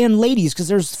and ladies, because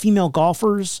there's female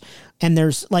golfers and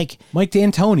there's like Mike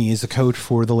D'Antoni is a coach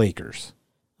for the Lakers.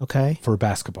 Okay. For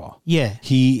basketball. Yeah.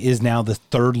 He is now the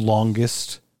 3rd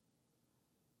longest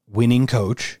winning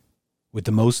coach with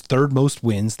the third most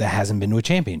wins that hasn't been to a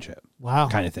championship. Wow.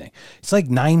 Kind of thing. It's like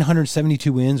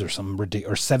 972 wins or some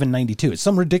or 792. It's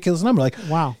some ridiculous number. Like,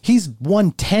 wow. He's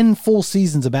won 10 full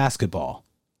seasons of basketball.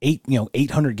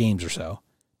 800 games or so.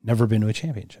 Never been to a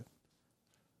championship.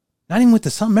 Not even with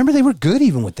the Sun. Remember, they were good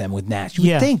even with them with Nash.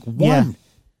 You would think one. Yeah.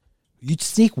 You'd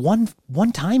sneak one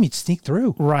time. You'd sneak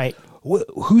through. Right.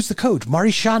 Who's the coach?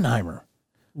 Marty Schottenheimer.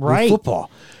 Right. With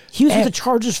football. He was with the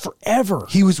Chargers forever.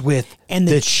 He was with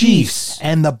the Chiefs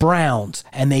and the Browns,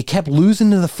 and they kept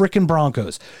losing to the frickin'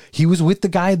 Broncos. He was with the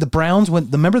guy at the Browns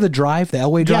remember the drive, the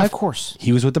Elway drive? Yeah, of course.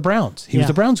 He was with the Browns. He was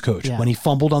the Browns coach when he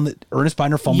fumbled on Ernest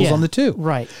Biner fumbles on the 2.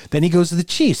 Right. Then he goes to the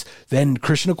Chiefs. Then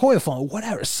Christian Okoye fumbled.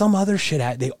 Whatever. Some other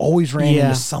shit. They always ran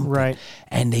into something. Right.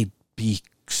 And they'd be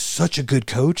such a good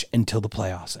coach until the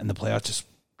playoffs, and the playoffs just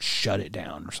shut it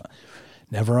down or something.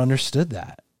 Never understood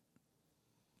that.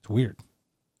 It's weird.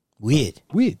 Weird.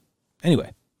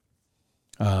 Anyway,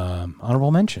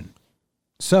 honorable mention.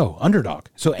 So, underdog.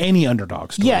 So, any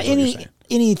underdog story. Yeah,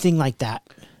 anything like that.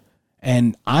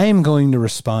 And I am going to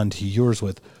respond to yours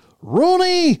with,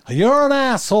 Rooney, you're an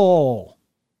asshole.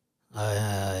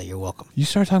 You're welcome. You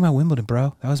started talking about Wimbledon,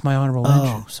 bro. That was my honorable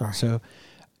mention. Oh, sorry. So,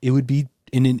 it would be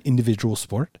in an individual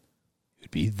sport. It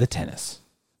would be the tennis.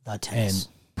 And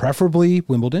preferably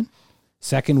Wimbledon.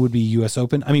 Second would be U.S.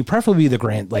 Open. I mean, preferably the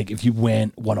Grand. Like, if you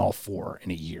won all 4 in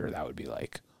a year, that would be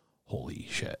like, holy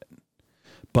shit.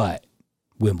 But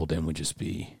Wimbledon would just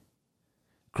be,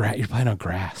 you're playing on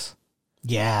grass.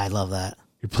 Yeah, I love that.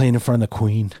 You're playing in front of the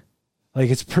Queen.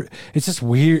 Like, it's just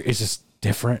weird. It's just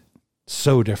different.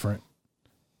 So different.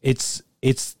 It's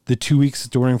the 2 weeks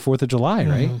during 4th of July,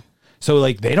 right? So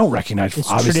like they don't recognize, It's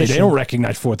obviously tradition. they don't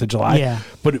recognize 4th of July. Yeah.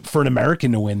 But for an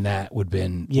American to win that would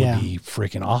be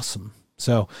freaking awesome.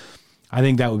 So I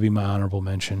think that would be my honorable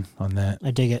mention on that.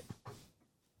 I dig it.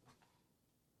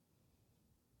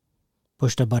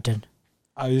 Push the button.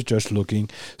 I was just looking.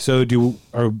 So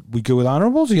are we good with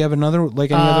honorables? Do you have another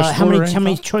any other sport how or many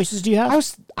anything? choices do you have?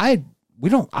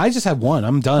 I just have one.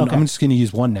 I'm done. Okay. I'm just going to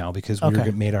use one now because we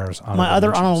Okay. made ours honorable My other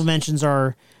mentions. honorable mentions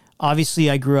are, obviously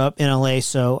I grew up in LA,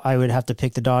 so I would have to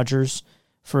pick the Dodgers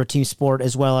for a team sport,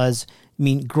 as well as,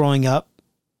 growing up,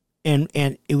 and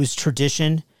it was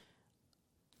tradition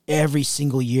every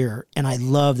single year, and I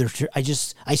love their.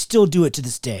 I still do it to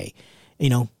this day.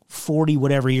 40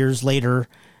 whatever years later,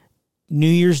 New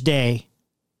Year's Day,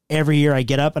 every year I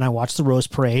get up and I watch the Rose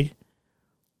Parade,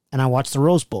 and I watch the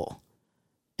Rose Bowl.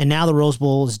 And now the Rose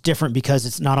Bowl is different because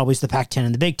it's not always the Pac-10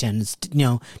 and the Big Ten. It's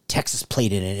Texas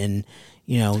played in it, and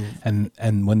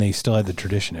And when they still had the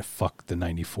tradition, it fucked the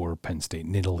 '94 Penn State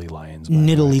Nittany Lions.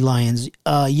 Nittany Lions.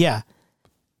 Yeah.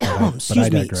 Excuse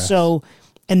me. digress. So,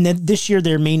 and then this year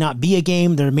there may not be a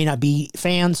game. There may not be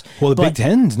fans. Well, the but- Big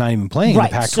Ten's not even playing. right.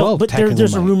 The Pac-12, So, but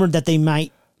there's a rumor that they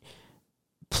might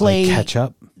play, catch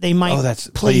up. They might That's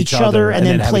play each other and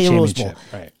then have play a Rose Bowl.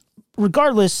 championship. Right.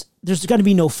 Regardless, there's going to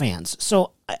be no fans.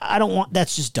 So I don't want.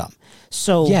 That's just dumb.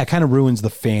 So Yeah, it kind of ruins the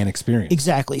fan experience.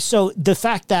 exactly. So the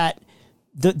fact that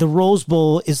the Rose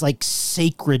Bowl is like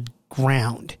sacred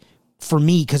ground for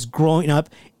me, because growing up,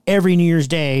 every New Year's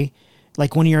Day,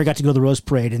 like one year I got to go to the Rose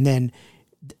Parade, and then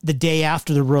the day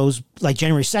after the Rose, like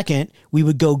January 2nd, we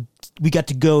got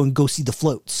to go and go see the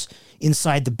floats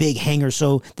inside the big hangar.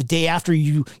 So the day after,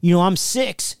 I'm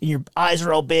 6 and your eyes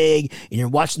are all big and you're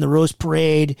watching the Rose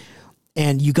Parade,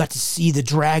 and you got to see the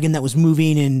dragon that was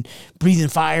moving and breathing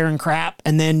fire and crap.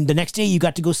 And then the next day you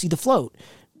got to go see the float.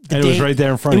 And it was right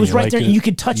there in front of you. It was right like there. And you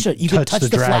could touch it. You could touch the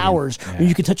dragon. flowers, Yeah. or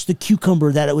you could touch the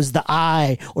cucumber that it was the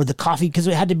eye, or the coffee, because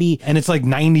it had to be And it's like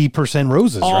 90%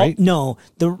 roses, right? No,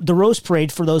 the Rose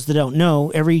Parade, for those that don't know,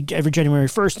 every January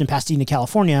 1st in Pasadena,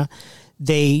 California,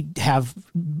 they have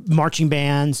marching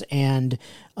bands and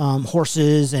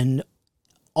horses, and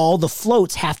all the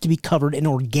floats have to be covered in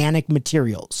organic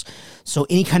materials. So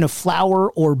any kind of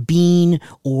flower or bean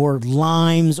or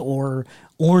limes or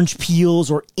orange peels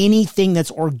or anything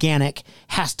that's organic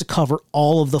has to cover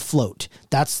all of the float.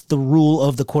 That's the rule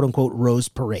of the quote unquote Rose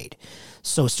Parade.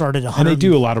 So it started 100. And they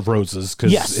do a lot of roses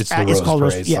because Yes, it's the Rose called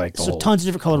Parade. Rose. It's Yeah, like the so whole- tons of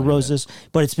different colored roses,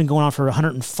 but it's been going on for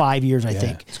 105 years, I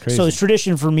think. it's crazy. So it's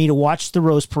tradition for me to watch the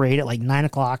Rose Parade at like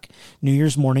 9:00 New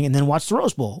Year's morning, and then watch the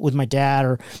Rose Bowl with my dad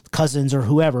or cousins or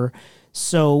whoever.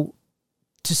 So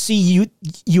to see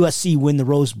USC win the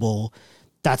Rose Bowl,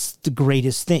 that's the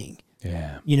greatest thing,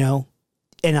 Yeah.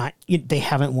 And they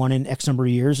haven't won in X number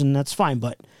of years, and that's fine.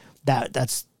 But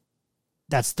that's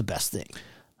the best thing.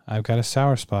 I've got a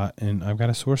sour spot and I've got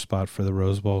a sore spot for the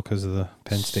Rose Bowl because of the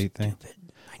Penn State thing.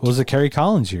 Well, it was the Kerry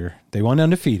Collins year. They went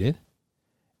undefeated,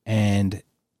 and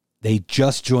they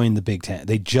just joined the Big Ten.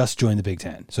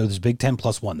 So there's Big Ten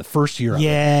 +1. The first year of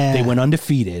Yeah. it, they went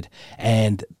undefeated,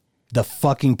 and the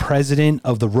fucking president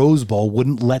of the Rose Bowl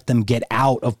wouldn't let them get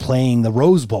out of playing the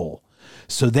Rose Bowl.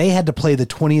 So they had to play the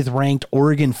 20th ranked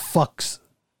Oregon Fucks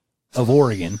of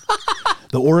Oregon.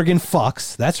 The Oregon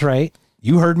Fucks. That's right.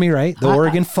 You heard me right. The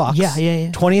Oregon Fucks.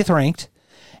 Yeah. 20th ranked.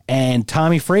 And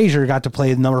Tommy Frazier got to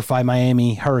play the number 5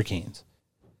 Miami Hurricanes.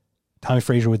 Tommy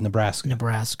Frazier with Nebraska.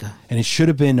 And it should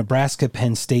have been Nebraska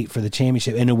Penn State for the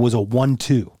championship. And it was a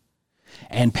 1-2.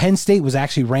 And Penn State was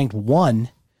actually ranked 1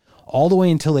 all the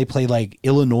way until they played like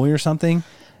Illinois or something.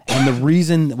 And the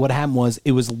reason what happened was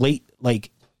it was late, like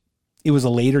it was a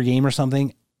later game or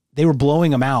something. They were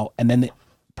blowing them out. And then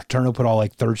Paterno put all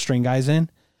like third string guys in.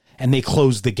 And they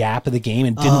closed the gap of the game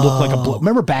and didn't look like a blow.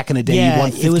 Remember back in the day, you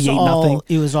won 58-0?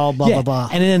 It was all blah, blah, blah.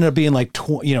 And it ended up being like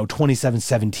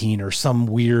 27-17 or some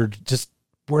weird, just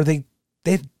where they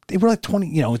were like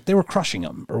 20, they were crushing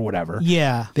them or whatever.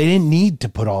 Yeah. They didn't need to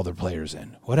put all their players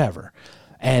in, whatever.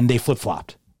 And they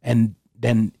flip-flopped. And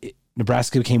then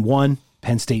Nebraska became 1,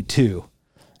 Penn State 2.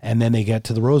 And then they get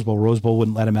to the Rose Bowl. Rose Bowl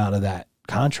wouldn't let them out of that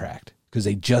contract because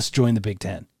they just joined the Big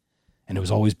Ten. And it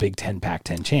was always Big Ten,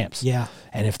 Pac-10 champs. Yeah.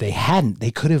 And if they hadn't,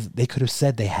 they could have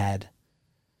said they had,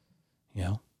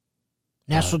 National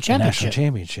a championship. national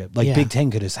championship. Like Big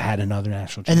Ten could have had another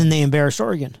national championship. And then they embarrassed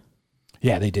Oregon.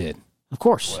 Yeah, they did. Of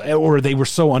course. Or they were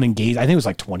so unengaged. I think it was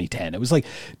like 2010. It was like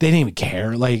they didn't even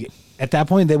care. Like at that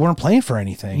point, they weren't playing for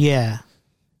anything. Yeah.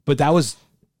 But that was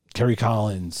Kerry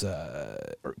Collins,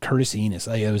 or Curtis Enos.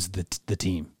 Like, it was the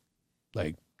team,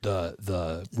 like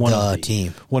one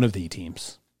of the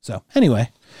teams. So anyway,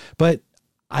 but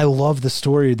I love the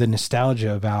story, the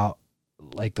nostalgia about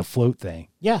like the float thing.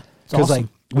 Yeah. Because awesome.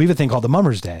 like we have a thing called the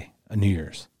Mummers Day on New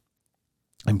Year's,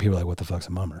 and people are like, "What the fuck's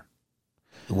a mummer?"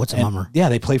 What's a And, mummer? Yeah,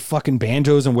 they play fucking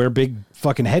banjos and wear big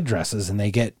fucking headdresses, and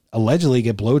they allegedly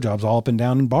get blowjobs all up and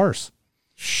down in bars.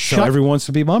 So Shut everyone wants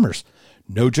to be mummers.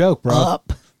 No joke, bro.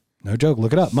 up. No joke.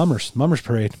 Look it up. Mummers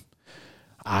Parade.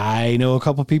 I know a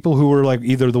couple people who were like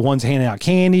either the ones handing out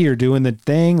candy or doing the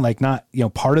thing, like not,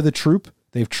 part of the troop.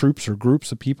 They have troops or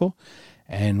groups of people.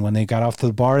 And when they got off to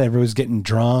the bar, everyone was getting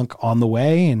drunk on the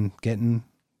way and getting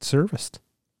serviced.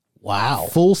 Wow.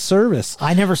 Full service.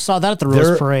 I never saw that at the Rose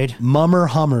They're Parade. Mummer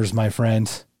Hummers, my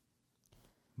friend.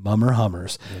 Mummer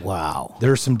Hummers. Wow.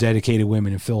 There's some dedicated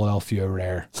women in Philadelphia over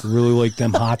there who really like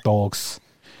them hot dogs.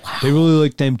 Wow. They really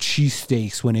like them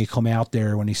cheesesteaks when they come out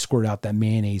there, when they squirt out that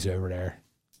mayonnaise over there.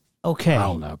 Okay. I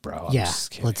don't know, bro. I'm Yeah.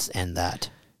 just kidding. Let's end that.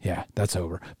 Yeah, that's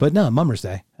over. But no, Mummers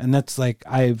Day. And that's like,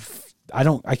 I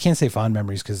can't say fond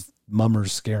memories because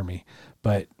mummers scare me,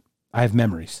 but I have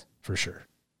memories for sure.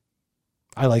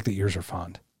 I like that yours are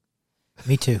fond.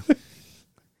 Me too.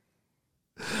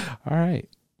 All right.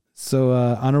 So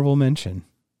honorable mention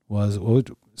was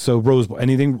Rose Bowl.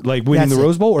 Anything like winning That's the it.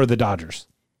 Rose Bowl or the Dodgers?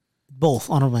 Both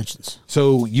honorable mentions.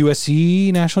 So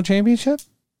USC national championship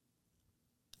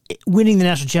Winning the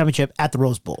national championship at the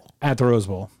Rose Bowl. at the Rose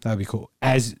Bowl. That'd be cool.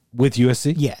 As with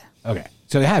USC? Yeah. Okay.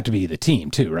 So they have to be the team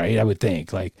too, right? I would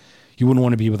think like you wouldn't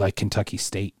want to be with like Kentucky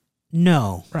State.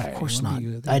 No. Right. Of course You not. wanna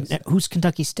be with us. Who's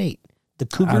Kentucky State? The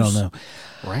Cougars? I don't know.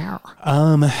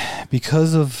 Rawr.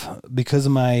 Because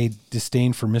of my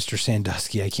disdain for Mr.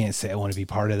 Sandusky, I can't say I want to be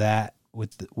part of that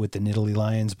with the Nittany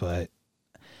Lions, but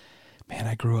man,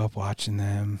 I grew up watching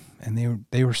them, and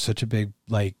they were such a big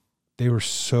it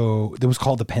was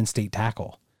called the Penn State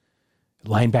tackle,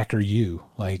 linebacker.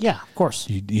 Yeah, of course.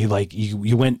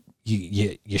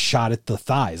 You shot at the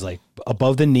thighs, like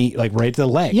above the knee, like right to the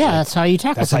leg. Yeah, Like, that's how you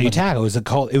tackle. that's how you somebody.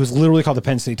 tackle. It was literally called the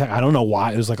Penn State tackle. I don't know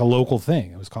why. It was like a local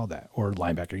thing. It was called that, or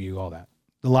linebacker U, all that.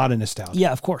 A lot of nostalgia.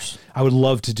 Yeah, of course. I would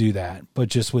love to do that, but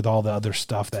just with all the other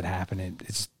stuff that happened,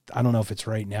 I don't know if it's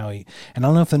right now, and I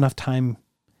don't know if enough time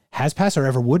has passed or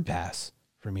ever would pass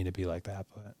for me to be like that.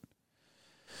 But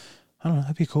I don't know.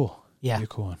 That'd be cool. Yeah. That'd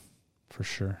be a cool one for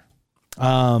sure.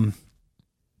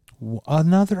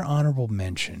 Another honorable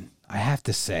mention. I have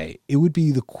to say, it would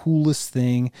be the coolest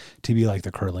thing to be like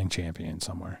the curling champion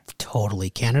somewhere. Totally.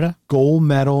 Canada? Gold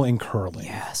medal in curling.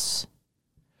 Yes.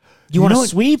 You want know to what?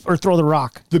 sweep or throw the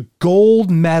rock? The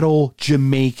gold medal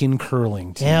Jamaican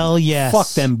curling team. Hell yes. Fuck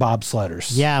them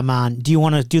bobsledders. Yeah, man. Do you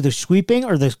want to do the sweeping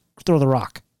or throw the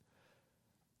rock?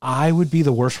 I would be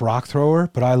the worst rock thrower,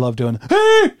 but I love doing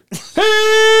hey,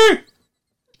 hey,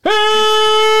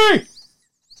 hey,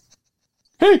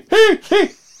 hey, hey, hey,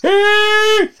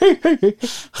 hey, hey, hey,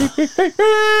 hey, hey,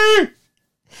 hey.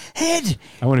 Head,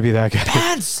 I want to be that guy.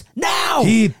 pants, now!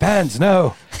 He pants,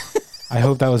 no. I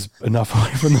hope that was enough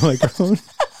away from the microphone.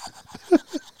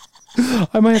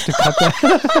 I might have to cut that.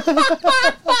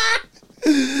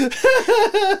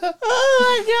 Oh,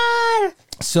 my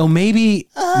God. So maybe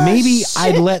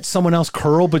I'd let someone else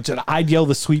curl, but I'd yell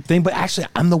the sweep thing. But actually,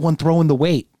 I'm the one throwing the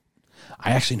weight.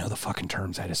 I actually know the fucking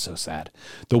terms. That is so sad.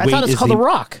 The I weight thought it's is called the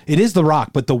rock. It is the rock,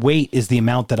 but the weight is the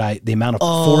amount of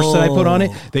force that I put on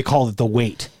it. They call it the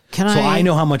weight. So I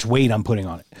know how much weight I'm putting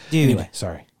on it. Dude. Anyway,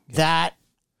 sorry.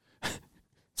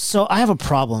 So I have a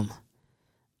problem.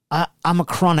 I'm a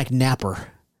chronic napper.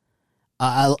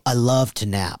 I love to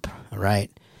nap, right?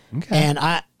 Okay. And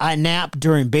I nap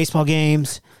during baseball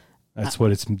games. That's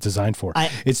what it's designed for.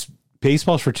 I- It's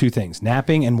baseball's for two things: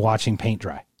 napping and watching paint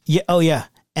dry. Yeah, oh yeah.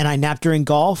 And I nap during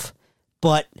golf,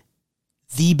 but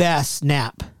the best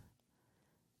nap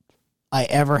I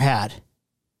ever had,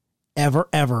 ever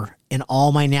in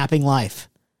all my napping life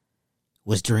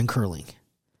was during curling.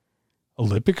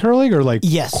 Olympic curling or like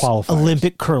Yes, qualifiers?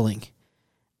 Olympic curling.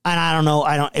 And I don't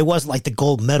know, it wasn't like the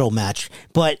gold medal match,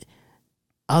 but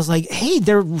I was like, hey,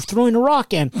 they're throwing a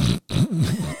rock and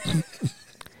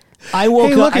I woke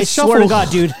Hey, up, look, I it's swear to shuffle. God,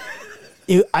 dude,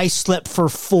 I slept for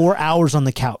 4 hours on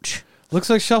the couch. Looks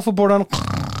like shuffleboard on.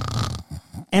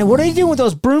 And what are you doing with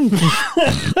those brooms?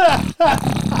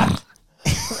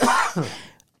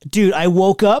 Dude, I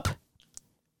woke up.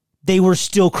 They were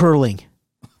still curling.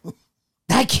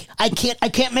 I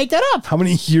can't make that up. How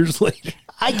many years later?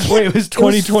 I can't. Wait, it was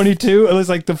 2022. It was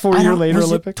like the 4 year later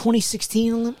Olympic.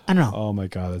 2016. I don't know. Oh my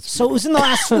god, that's So it was in the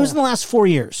last 4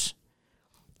 years.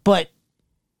 But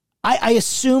I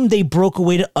assumed they broke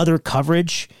away to other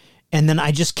coverage, and then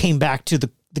I just came back to the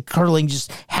curling.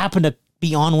 Just happened to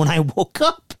be on when I woke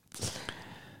up.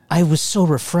 I was so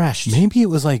refreshed. maybe it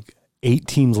was like 8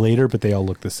 teams later, but they all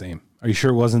look the same. Are you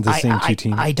sure it wasn't the same two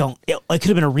teams? I don't. It could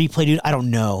have been a replay, dude. I don't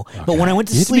know. But when I went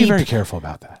to you have sleep, to be very careful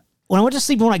about that. when I went to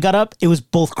sleep and when I got up, it was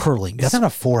both curling. It's not a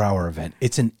 4-hour event.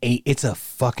 It's an 8. It's a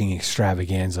fucking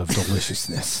extravaganza of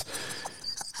deliciousness.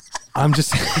 I'm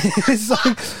just, it's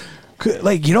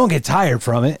like you don't get tired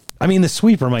from it. I mean, the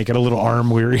sweeper might get a little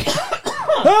arm weary.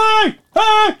 Hey!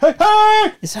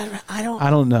 Is that? I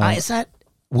don't know. Is that?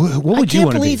 What would you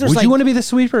want to be? Would you want to be the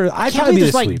sweeper? I'd probably be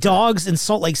the sweeper. There's like dogs in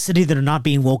Salt Lake City that are not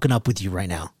being woken up with you right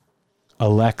now.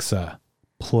 Alexa,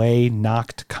 play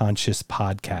Knocked Conscious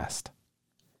podcast.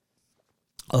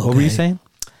 Okay. What were you saying?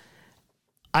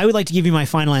 I would like to give you my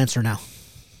final answer now.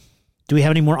 Do we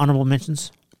have any more honorable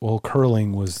mentions? Well,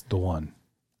 curling was the one.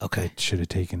 Okay. That should have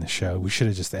taken the show. We should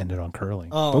have just ended on curling.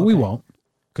 Oh, but we won't,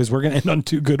 because we're going to end on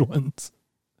 2 good ones.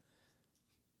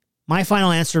 My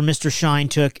final answer, Mr. Shine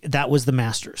took, that was the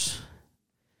Masters.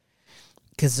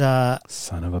 Because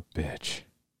son of a bitch.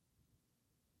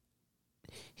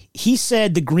 He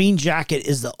said the green jacket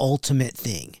is the ultimate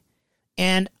thing.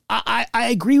 And I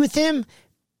agree with him,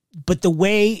 but the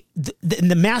way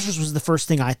the Masters was the first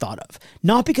thing I thought of.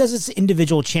 Not because it's an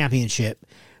individual championship,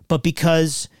 but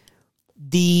because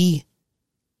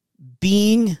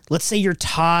let's say you're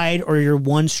tied or you're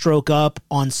 1 stroke up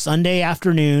on Sunday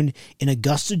afternoon in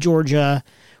Augusta, Georgia,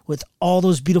 with all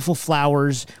those beautiful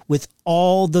flowers, with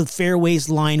all the fairways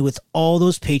lined with all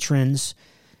those patrons,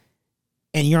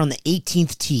 and you're on the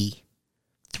 18th tee,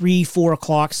 3-4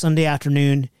 o'clock Sunday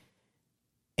afternoon,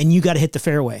 and you got to hit the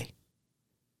fairway.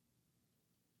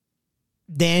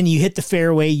 Then you hit the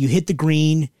fairway, you hit the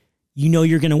green, you know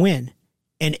you're going to win.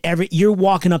 And you're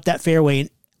walking up that fairway, and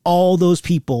all those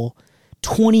people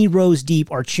 20 rows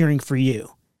deep are cheering for you.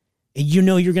 And you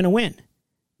know you're going to win.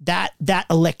 That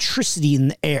electricity in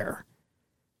the air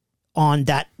on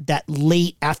that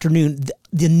late afternoon,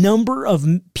 the number of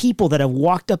people that have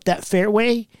walked up that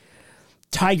fairway,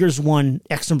 Tiger's won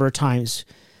X number of times.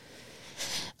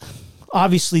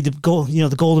 Obviously, the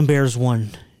Golden Bears won.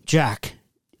 Jack,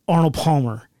 Arnold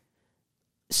Palmer,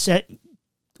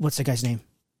 what's that guy's name?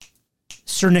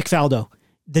 Sir Nick Faldo,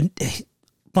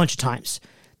 bunch of times.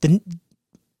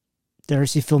 Did I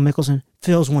see Phil Mickelson?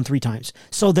 Phil's won 3 times.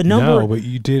 So the number. No, but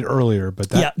you did earlier. But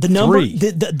the number. 3.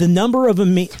 The number of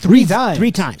 3 times.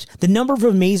 3 times. The number of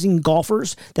amazing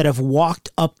golfers that have walked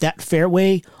up that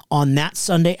fairway on that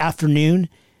Sunday afternoon,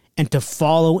 and to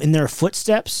follow in their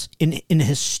footsteps in a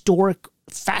historic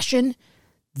fashion.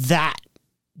 That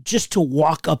just to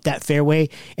walk up that fairway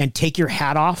and take your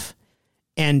hat off,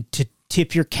 and to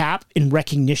tip your cap in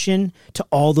recognition to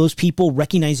all those people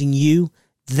recognizing you.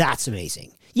 That's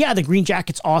amazing. Yeah, the green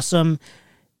jacket's awesome,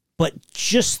 but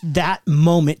just that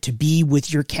moment to be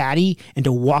with your caddy and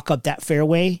to walk up that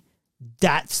fairway,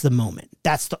 that's the moment.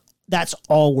 That's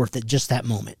all worth it, just that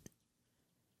moment.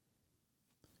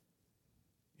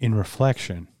 In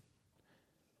reflection,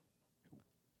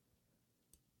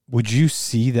 would you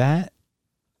see that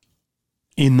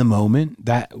in the moment?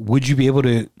 Would you be able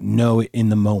to know it in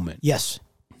the moment? Yes.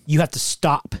 You have to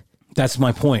stop. That's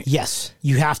my point. Yes.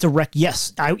 You have to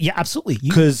yes. Yeah, absolutely.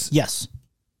 Because yes.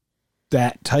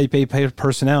 That type A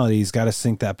personality's got to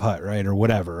sink that putt, right? Or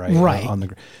whatever, right? Right.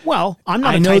 Well, I'm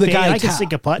not a type A. I can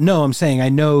sink a putt. No, I'm saying I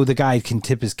know the guy can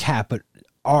tip his cap, but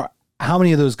how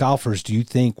many of those golfers do you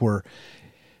think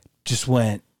just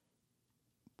went,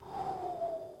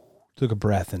 took a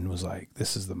breath and was like,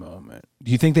 this is the moment?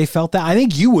 Do you think they felt that? I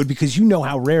think you would, because you know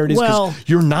how rare it is, because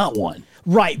you're not one.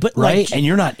 Right, but right, and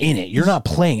you're not in it. You're not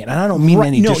playing it, and I don't mean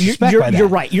any disrespect by that. You're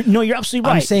right. You're absolutely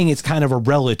right. I'm saying it's kind of a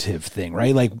relative thing,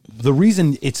 right? Like, the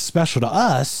reason it's special to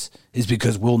us is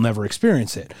because we'll never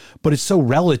experience it, but it's so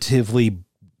relatively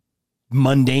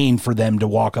mundane for them to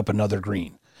walk up another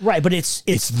green. Right, but it's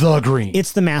the green.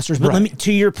 It's the Masters. But right.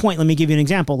 to your point, let me give you an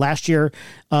example. Last year,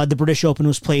 the British Open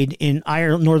was played in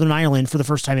Northern Ireland for the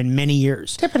first time in many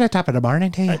years. Tip at the top of the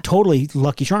barn, totally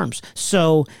Lucky Charms.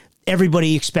 So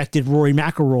everybody expected Rory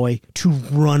McIlroy to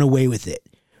run away with it.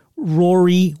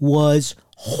 Rory was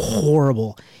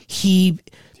horrible. He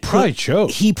probably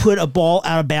choked. He put a ball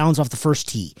out of bounds off the first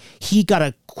tee. He got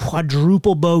a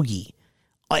quadruple bogey.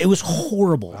 It was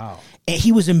horrible. Wow. And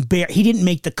he was embarrassed. He didn't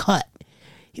make the cut.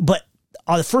 But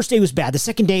the first day was bad. The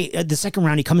second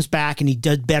round, he comes back and he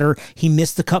does better. He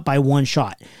missed the cut by 1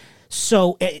 shot.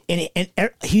 So, and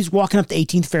he's walking up the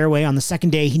 18th fairway on the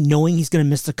second day, knowing he's going to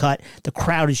miss the cut. The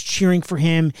crowd is cheering for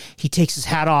him. He takes his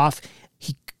hat off.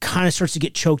 He kind of starts to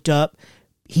get choked up.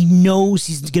 He knows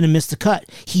he's going to miss the cut.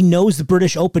 He knows the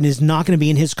British Open is not going to be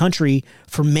in his country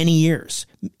for many years.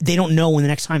 They don't know when the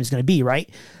next time is going to be, right?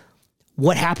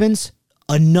 What happens?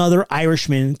 Another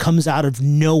Irishman comes out of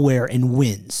nowhere and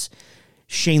wins.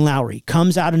 Shane Lowry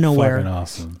comes out of nowhere. Fucking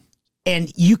awesome.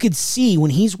 And you could see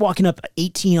when he's walking up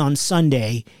 18 on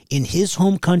Sunday in his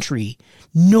home country,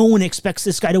 No one expects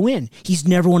this guy to win. He's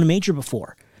never won a major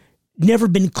before. Never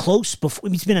been close before.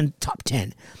 He's been in top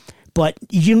 10. But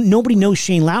nobody knows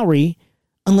Shane Lowry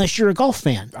unless you're a golf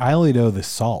fan. I only know the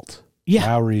salt. Yeah.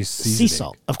 Lowry's sea seasoning.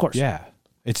 salt, of course. Yeah.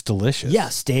 It's delicious. Yeah,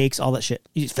 steaks, all that shit.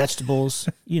 Vegetables,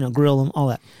 grill them, all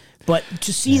that. But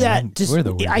to see Man, we're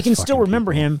the I can weirdest still fucking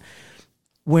remember people. him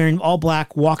wearing all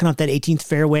black, walking up that 18th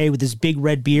fairway with his big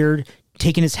red beard,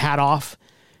 taking his hat off,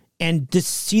 and to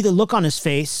see the look on his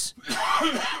face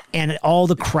and all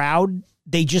the crowd,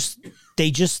 they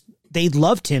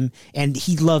loved him, and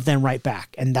he loved them right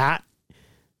back. And that,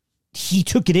 he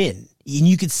took it in, and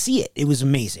you could see it. It was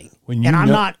amazing. And I'm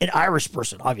not an Irish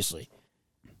person, obviously.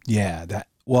 Yeah,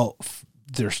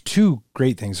 there's two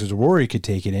great things. There's Rory could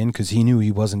take it in because he knew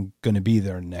he wasn't going to be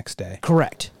there the next day.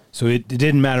 Correct. So it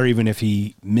didn't matter even if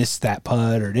he missed that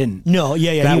putt or didn't. No,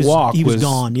 yeah. That walk he was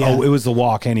gone. Yeah. Oh, it was the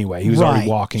walk anyway. He was already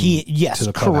walking to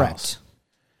the clubhouse. Correct.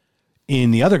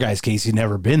 In the other guy's case, he'd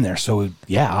never been there. So,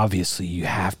 yeah, obviously you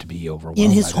have to be overwhelmed.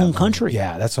 In his by home that country.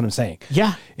 Yeah, that's what I'm saying.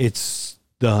 Yeah. It's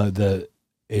the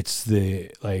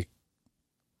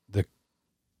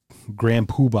grand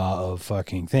poobah of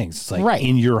fucking things. It's like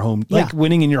in your home, like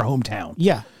winning in your hometown.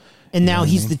 Yeah. And now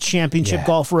he's the championship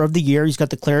golfer of the year. He's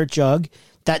got the claret jug.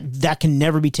 That can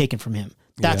never be taken from him.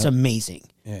 That's amazing.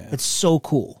 Yeah. It's so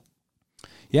cool.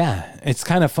 Yeah. It's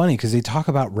kind of funny because they talk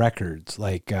about records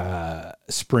like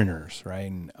sprinters,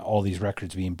 right? And all these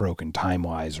records being broken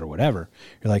time-wise or whatever.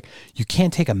 You're like, you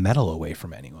can't take a medal away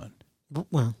from anyone.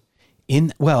 Well.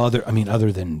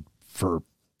 Other than for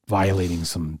violating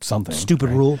something. Stupid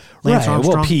right? rule. Lance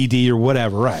Armstrong. Well, PD or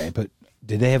whatever, right. But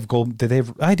did they have gold?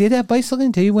 I did have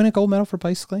bicycling. Did he win a gold medal for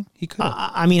bicycling? He could.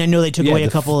 I know they took away a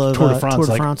couple of Tour de France,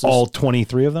 France's. all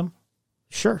 23 of them.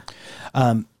 Sure.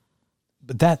 But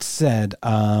that said,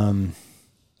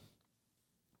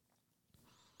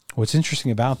 what's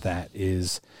interesting about that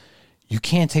is you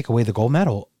can't take away the gold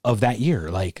medal of that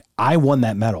year. Like, I won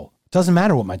that medal. It doesn't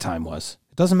matter what my time was.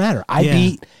 It doesn't matter. I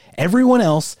beat everyone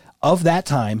else of that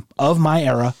time, of my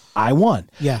era. I won.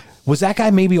 Yeah. Was that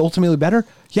guy maybe ultimately better?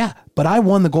 Yeah. But I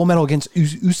won the gold medal against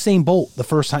Usain Bolt the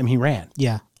first time he ran.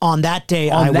 Yeah. On that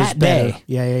day, I was better.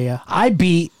 Yeah. I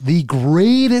beat the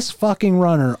greatest fucking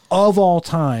runner of all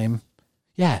time.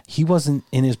 Yeah, he wasn't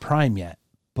in his prime yet,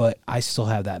 but I still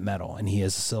have that medal, and he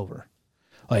has a silver.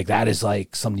 Like, that is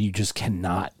like something you just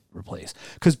cannot replace.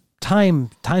 Because times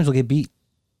will get beat.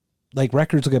 Like,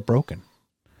 records will get broken.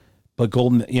 But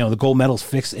the gold medal's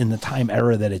fixed in the time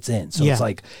era that it's in. So it's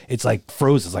like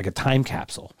frozen. It's like a time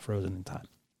capsule frozen in time.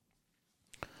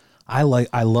 I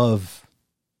love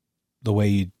the way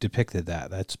you depicted that.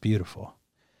 That's beautiful.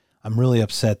 I'm really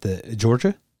upset that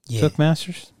Georgia took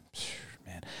Masters.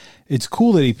 Man, it's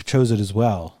cool that he chose it as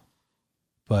well,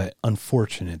 but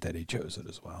unfortunate that he chose it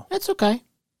as well. That's okay.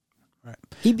 Right.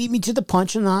 He beat me to the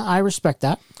punch, and I respect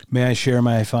that. May I share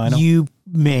my final? You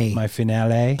may. My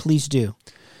finale? Please do.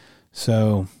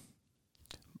 So,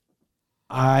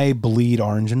 I bleed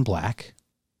orange and black.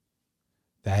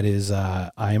 That is,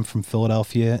 I am from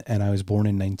Philadelphia, and I was born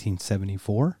in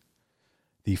 1974.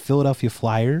 The Philadelphia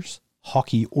Flyers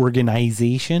hockey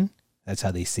organization, that's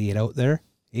how they say it out there.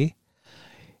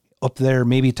 Up there,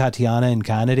 maybe Tatiana in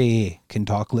Canada can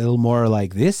talk a little more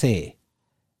like this.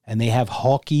 And they have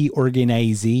hockey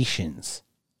organizations.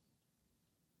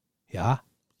 Yeah?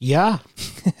 Yeah.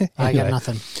 Anyway. I got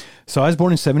nothing. So I was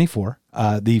born in 74.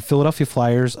 The Philadelphia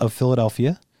Flyers of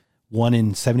Philadelphia won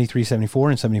in 73,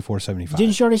 74, and 74, 75.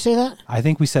 Didn't you already say that? I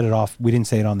think we set it off. We didn't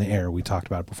say it on the air. We talked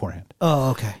about it beforehand. Oh,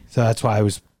 okay. So that's why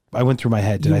I went through my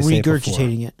head. Did I say it before?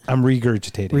 Regurgitating it. I'm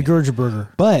regurgitating it. Regurgiburger.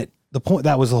 But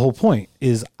that was the whole point,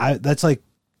 is that's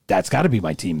got to be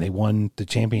my team. They won the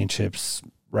championships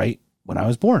right when I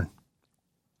was born,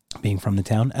 being from the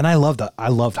town. And I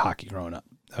loved hockey growing up.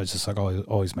 That was just like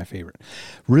always my favorite.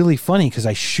 Really funny because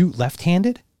I shoot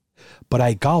left-handed, but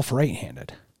I golf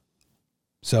right-handed.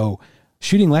 So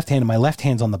shooting left-handed, my left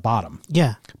hand's on the bottom.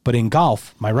 Yeah. But in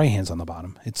golf, my right hand's on the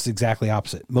bottom. It's exactly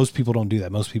opposite. Most people don't do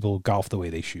that. Most people golf the way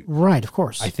they shoot. Right, of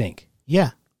course. I think.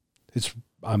 Yeah.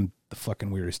 I'm the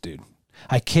fucking weirdest dude.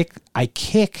 I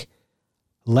kick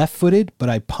left-footed, but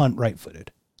I punt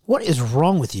right-footed. What is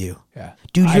wrong with you? Yeah.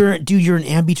 Dude, you're an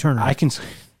ambi-turner. I can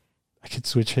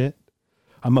switch hit.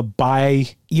 I'm a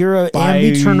You're an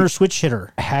ambi-turner switch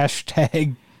hitter.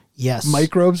 Hashtag yes.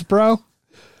 Microbes, bro.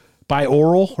 By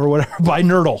oral or whatever. By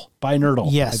nerdle.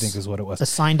 Yes. I think is what it was.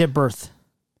 Assigned at birth.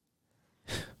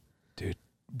 Dude,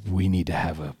 we need to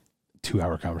have a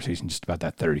 2-hour conversation just about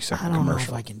that 30-second commercial. I don't know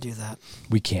if I can do that.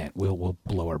 We can't. We'll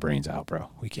blow our brains out, bro.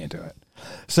 We can't do it.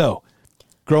 So,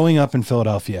 growing up in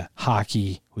Philadelphia,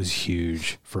 hockey was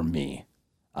huge for me.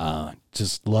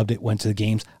 Just loved it. Went to the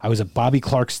games. I was at Bobby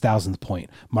Clark's 1,000th point,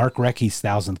 Mark Recchi's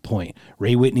 1,000th point,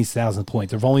 Ray Whitney's 1,000th point.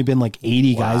 There've only been like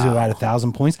 80 guys who had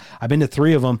 1,000 points. I've been to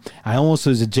 3 of them. I almost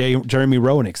was at Jeremy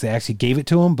Roenick's. They actually gave it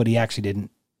to him, but he actually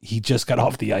didn't. He just got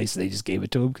off the ice. They just gave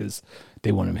it to him because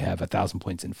they wanted him to have 1,000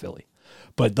 points in Philly.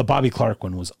 But the Bobby Clark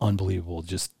one was unbelievable.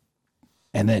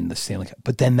 And then the Stanley Cup.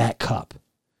 But then that cup.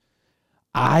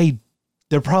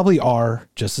 There probably are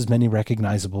just as many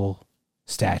recognizable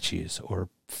statues or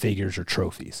figures or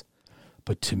trophies.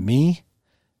 But to me,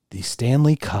 the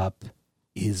Stanley Cup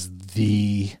is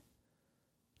the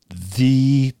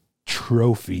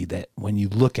trophy that when you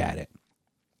look at it,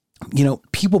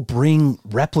 people bring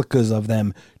replicas of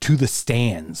them to the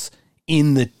stands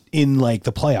in like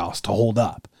the playoffs to hold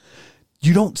up.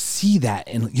 You don't see that,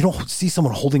 and you don't see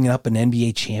someone holding up an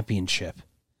NBA championship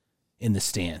in the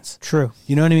stands. True.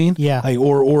 You know what I mean? Yeah. Like,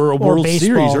 or a World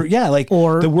baseball, Series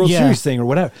or the World Series thing or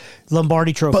whatever.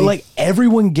 Lombardi trophy. But like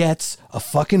everyone gets a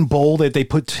fucking bowl that they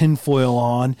put tinfoil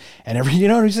on and you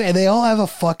know what I'm saying? They all have a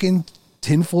fucking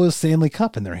tinfoil Stanley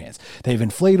Cup in their hands. They have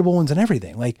inflatable ones and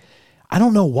everything. Like, I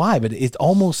don't know why, but it's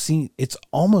almost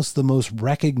the most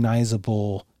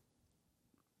recognizable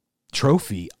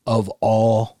trophy of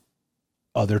all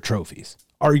other trophies.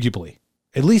 Arguably.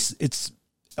 At least it's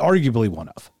arguably one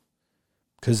of.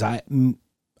 Because I don't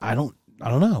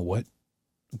know what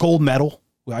gold medal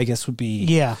I guess would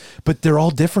be, but they're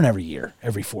all different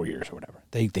every 4 years or whatever.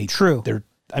 They true. They're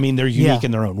unique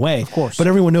in their own way, of course. But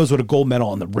everyone knows what a gold medal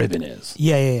on the ribbon is.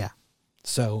 Yeah.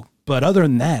 So, but other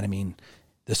than that,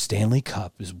 the Stanley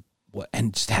Cup is what,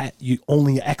 and just you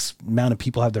only X amount of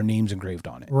people have their names engraved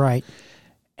on it, right?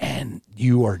 And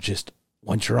you are just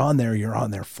once you're on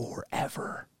there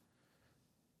forever.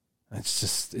 It's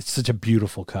such a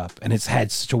beautiful cup, and it's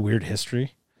had such a weird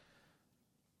history.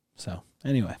 So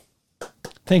anyway,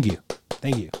 thank you.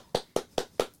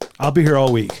 I'll be here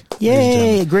all week.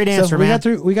 Yay! Great answer, man.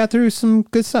 We got through some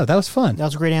good stuff. That was fun. That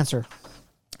was a great answer.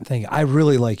 Thank you. I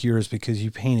really like yours because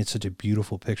you painted such a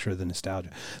beautiful picture of the nostalgia.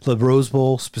 The Rose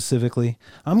Bowl specifically.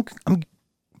 I'm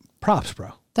props,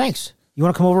 bro. Thanks. You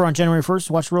want to come over on January 1st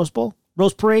to watch the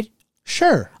Rose Parade?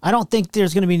 Sure. I don't think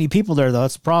there's going to be any people there, though.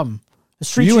 That's the problem. The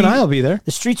streets you and I will be there.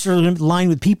 The streets are lined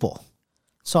with people.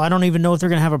 So I don't even know if they're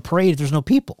going to have a parade if there's no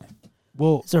people.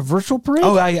 Well, is there a virtual parade?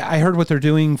 Oh, I heard what they're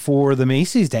doing for the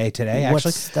Macy's Day today. Actually,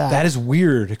 what's that? That is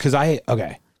weird because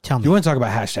Tell me. You want to talk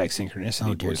about hashtag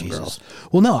synchronicity, boys and girls?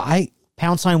 Well, no,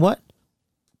 #sign what?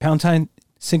 #sign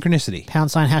synchronicity.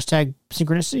 #hashtag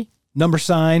synchronicity.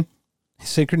 #sign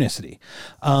synchronicity.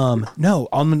 No,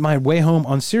 on my way home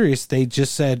on Sirius, they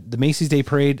just said the Macy's Day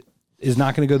Parade is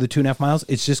not going to go the 2.5 miles.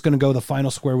 It's just going to go the final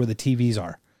square where the TVs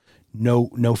are.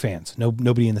 No fans.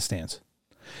 Nobody in the stands.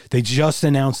 They just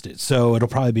announced it, so it'll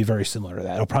probably be very similar to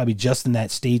that. It'll probably be just in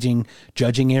that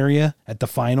judging area at the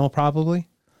final, probably.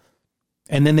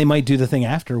 And then they might do the thing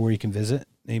after where you can visit,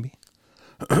 maybe.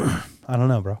 I don't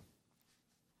know, bro.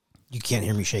 You can't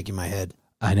hear me shaking my head.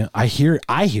 I know. I hear it.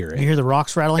 You hear the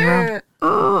rocks rattling around?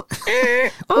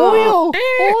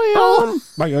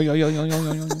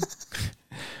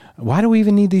 Why do we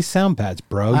even need these sound pads,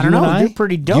 bro? I don't know. They're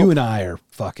pretty dope. You and I are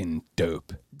fucking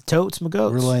dope. Totes my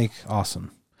goats. We're like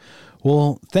awesome.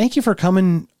 Well, thank you for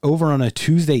coming over on a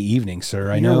Tuesday evening,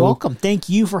 sir. You're welcome. Thank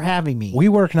you for having me. We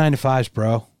work 9 to 5s,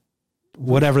 bro.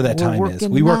 Whatever that time is.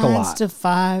 We work a lot. 9 to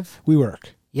 5. We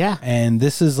work. Yeah. And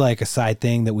this is like a side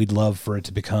thing that we'd love for it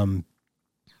to become,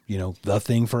 the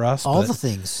thing for us. All the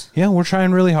things. Yeah, we're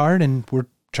trying really hard and we're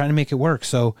trying to make it work.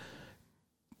 So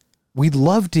we'd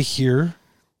love to hear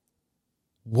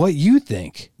what you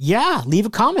think. Yeah, leave a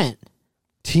comment.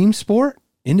 Team sport,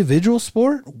 individual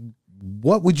sport,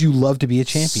 what would you love to be a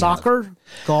champion Soccer, of?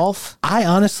 golf. I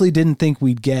honestly didn't think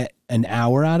we'd get an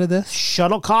hour out of this.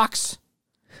 Shuttlecocks.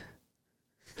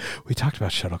 We talked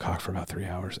about shuttlecock for about 3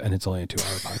 hours, and it's only a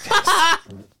 2-hour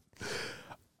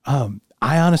podcast.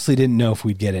 I honestly didn't know if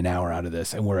we'd get an hour out of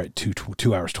this, and we're at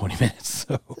 2 hours, 20 minutes.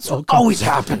 So it always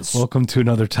happens. Welcome to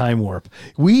another time warp.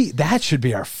 That should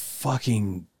be our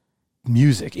fucking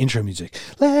intro music.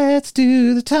 Let's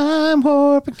do the time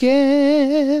warp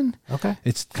again. Okay.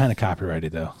 It's kind of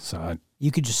copyrighted though, so you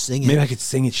could just sing it. Maybe I could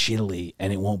sing it shittily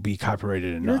and it won't be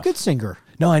copyrighted enough. You're a good singer.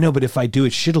 No, I know, but if I do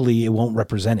it shittily, it won't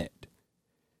represent it.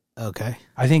 Okay.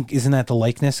 I think, isn't that the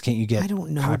likeness? Can't you get I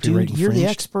don't know, copyright dude. You're the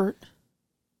infringed? expert.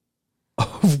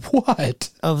 Of what?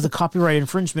 Of the copyright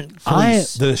infringement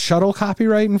police. The shuttle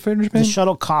copyright infringement? The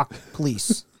shuttlecock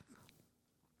police.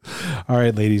 All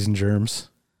right, ladies and germs.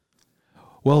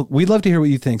 Well, we'd love to hear what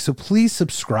you think. So please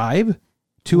subscribe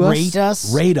to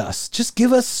us. Rate us. Just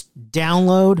give us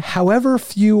download however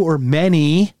few or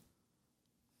many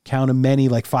count them many,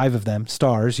 like 5 of them,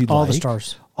 stars you'd All like. the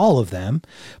stars. All of them.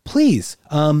 Please.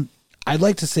 I'd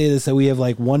like to say this, that we have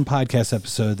like one podcast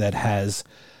episode that has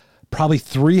probably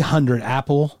 300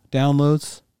 Apple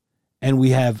downloads, and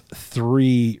we have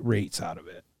 3 rates out of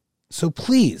it. So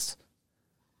please,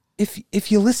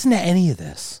 if you listen to any of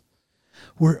this,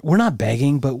 we're not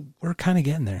begging, but we're kind of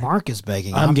getting there. Mark is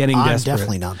begging. I'm getting I'm desperate.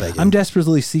 definitely not begging. I'm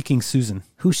desperately seeking Susan.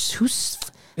 Who's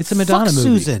It's a Madonna fuck movie.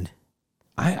 Susan?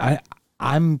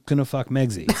 I'm gonna fuck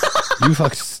Megsy.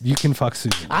 You can fuck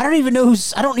Susan. I don't even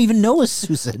know a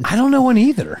Susan. I don't know one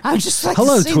either. I would just like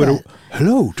Hello, to see Twitter. that.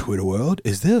 Hello, Twitter world.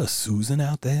 Is there a Susan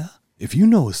out there? If you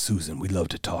know a Susan, we'd love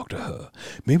to talk to her.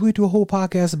 Maybe we do a whole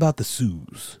podcast about the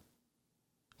Suez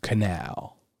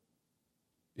Canal.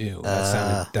 Ew,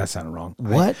 that sounded wrong.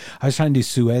 What? I was trying to do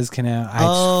Suez Canal. I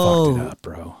just fucked it up,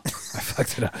 bro. I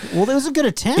fucked it up. Well, that was a good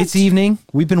attempt. It's evening.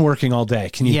 We've been working all day.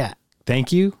 Can you? Yeah.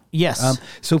 Thank you. Yes.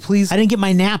 So please I didn't get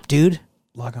my nap, dude.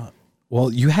 log on.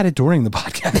 Well, you had it during the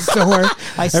podcast. Don't worry.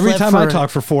 I Every slept time I for- talk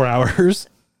for 4 hours,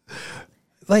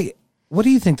 like, what do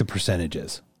you think the percentage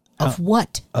is Of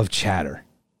what? of chatter?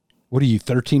 What are you,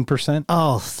 13%?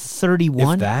 Oh,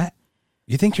 31? If that?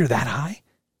 You think you're that high?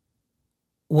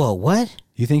 Whoa, what?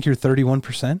 You think you're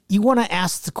 31%? You want to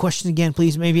ask the question again,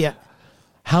 please? Maybe.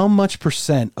 How much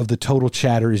percent of the total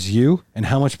chatter is you, and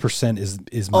how much percent is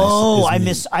my? Oh, is I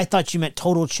me? I thought you meant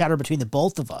total chatter between the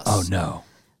both of us. Oh no,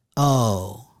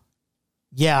 Oh.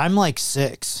 Yeah, I'm like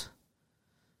 6.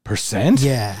 percent?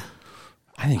 Yeah.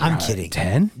 I think I'm you're kidding.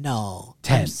 10. No.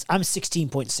 10. I'm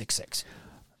 16.66.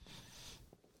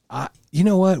 You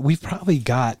know what? We've probably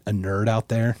got a nerd out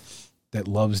there that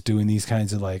loves doing these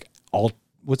kinds of like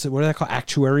what are they called?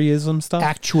 Actuaryism stuff.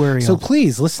 Actuarial. So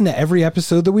please listen to every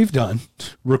episode that we've done,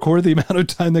 record the amount of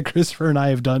time that Christopher and I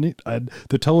have done it,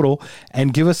 the total,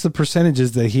 and give us the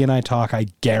percentages that he and I talk. I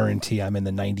guarantee I'm in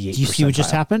the 98%. Do you see what just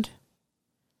happened?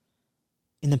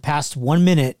 In the past 1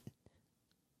 minute,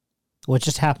 what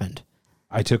just happened?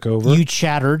 I took over. You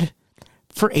chattered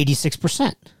for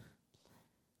 86%.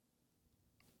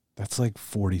 That's like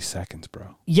 40 seconds,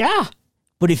 bro. Yeah.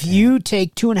 But if you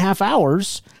take 2.5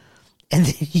 hours and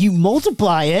then you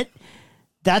multiply it,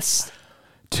 that's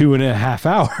 2.5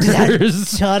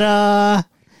 hours. ta-da.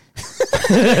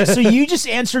 So you just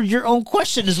answered your own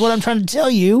question is what I'm trying to tell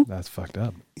you. That's fucked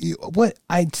up. What?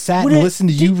 I sat Would and it- listened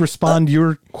to you respond to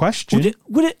your question.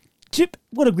 What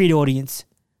a great audience.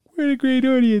 We're a great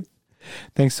audience.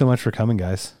 Thanks so much for coming,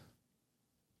 guys.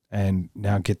 And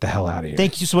now get the hell out of here.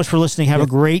 Thank you so much for listening. Have a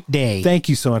great day. Thank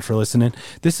you so much for listening.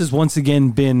 This has once again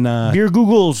been Beer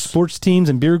Googles. Sports Teams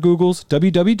and Beer Googles.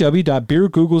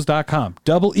 www.beergoogles.com.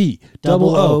 Double E.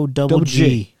 Double O, double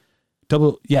G.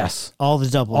 Double, yes. All the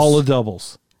doubles. All the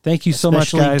doubles. Thank you so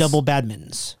much, Especially guys. double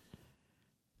badmintons.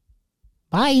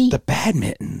 Bye. The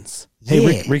badmintons.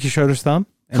 Hey, Yeah. Ricky Schroeder's thumb.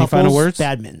 Any Couples final words?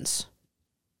 badmintons.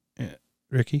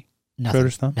 Ricky? Nothing.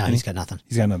 Schroeder's thumb? No, Any? he's got nothing.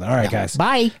 He's got nothing. All right, guys.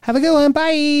 Bye. Have a good one.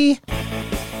 Bye.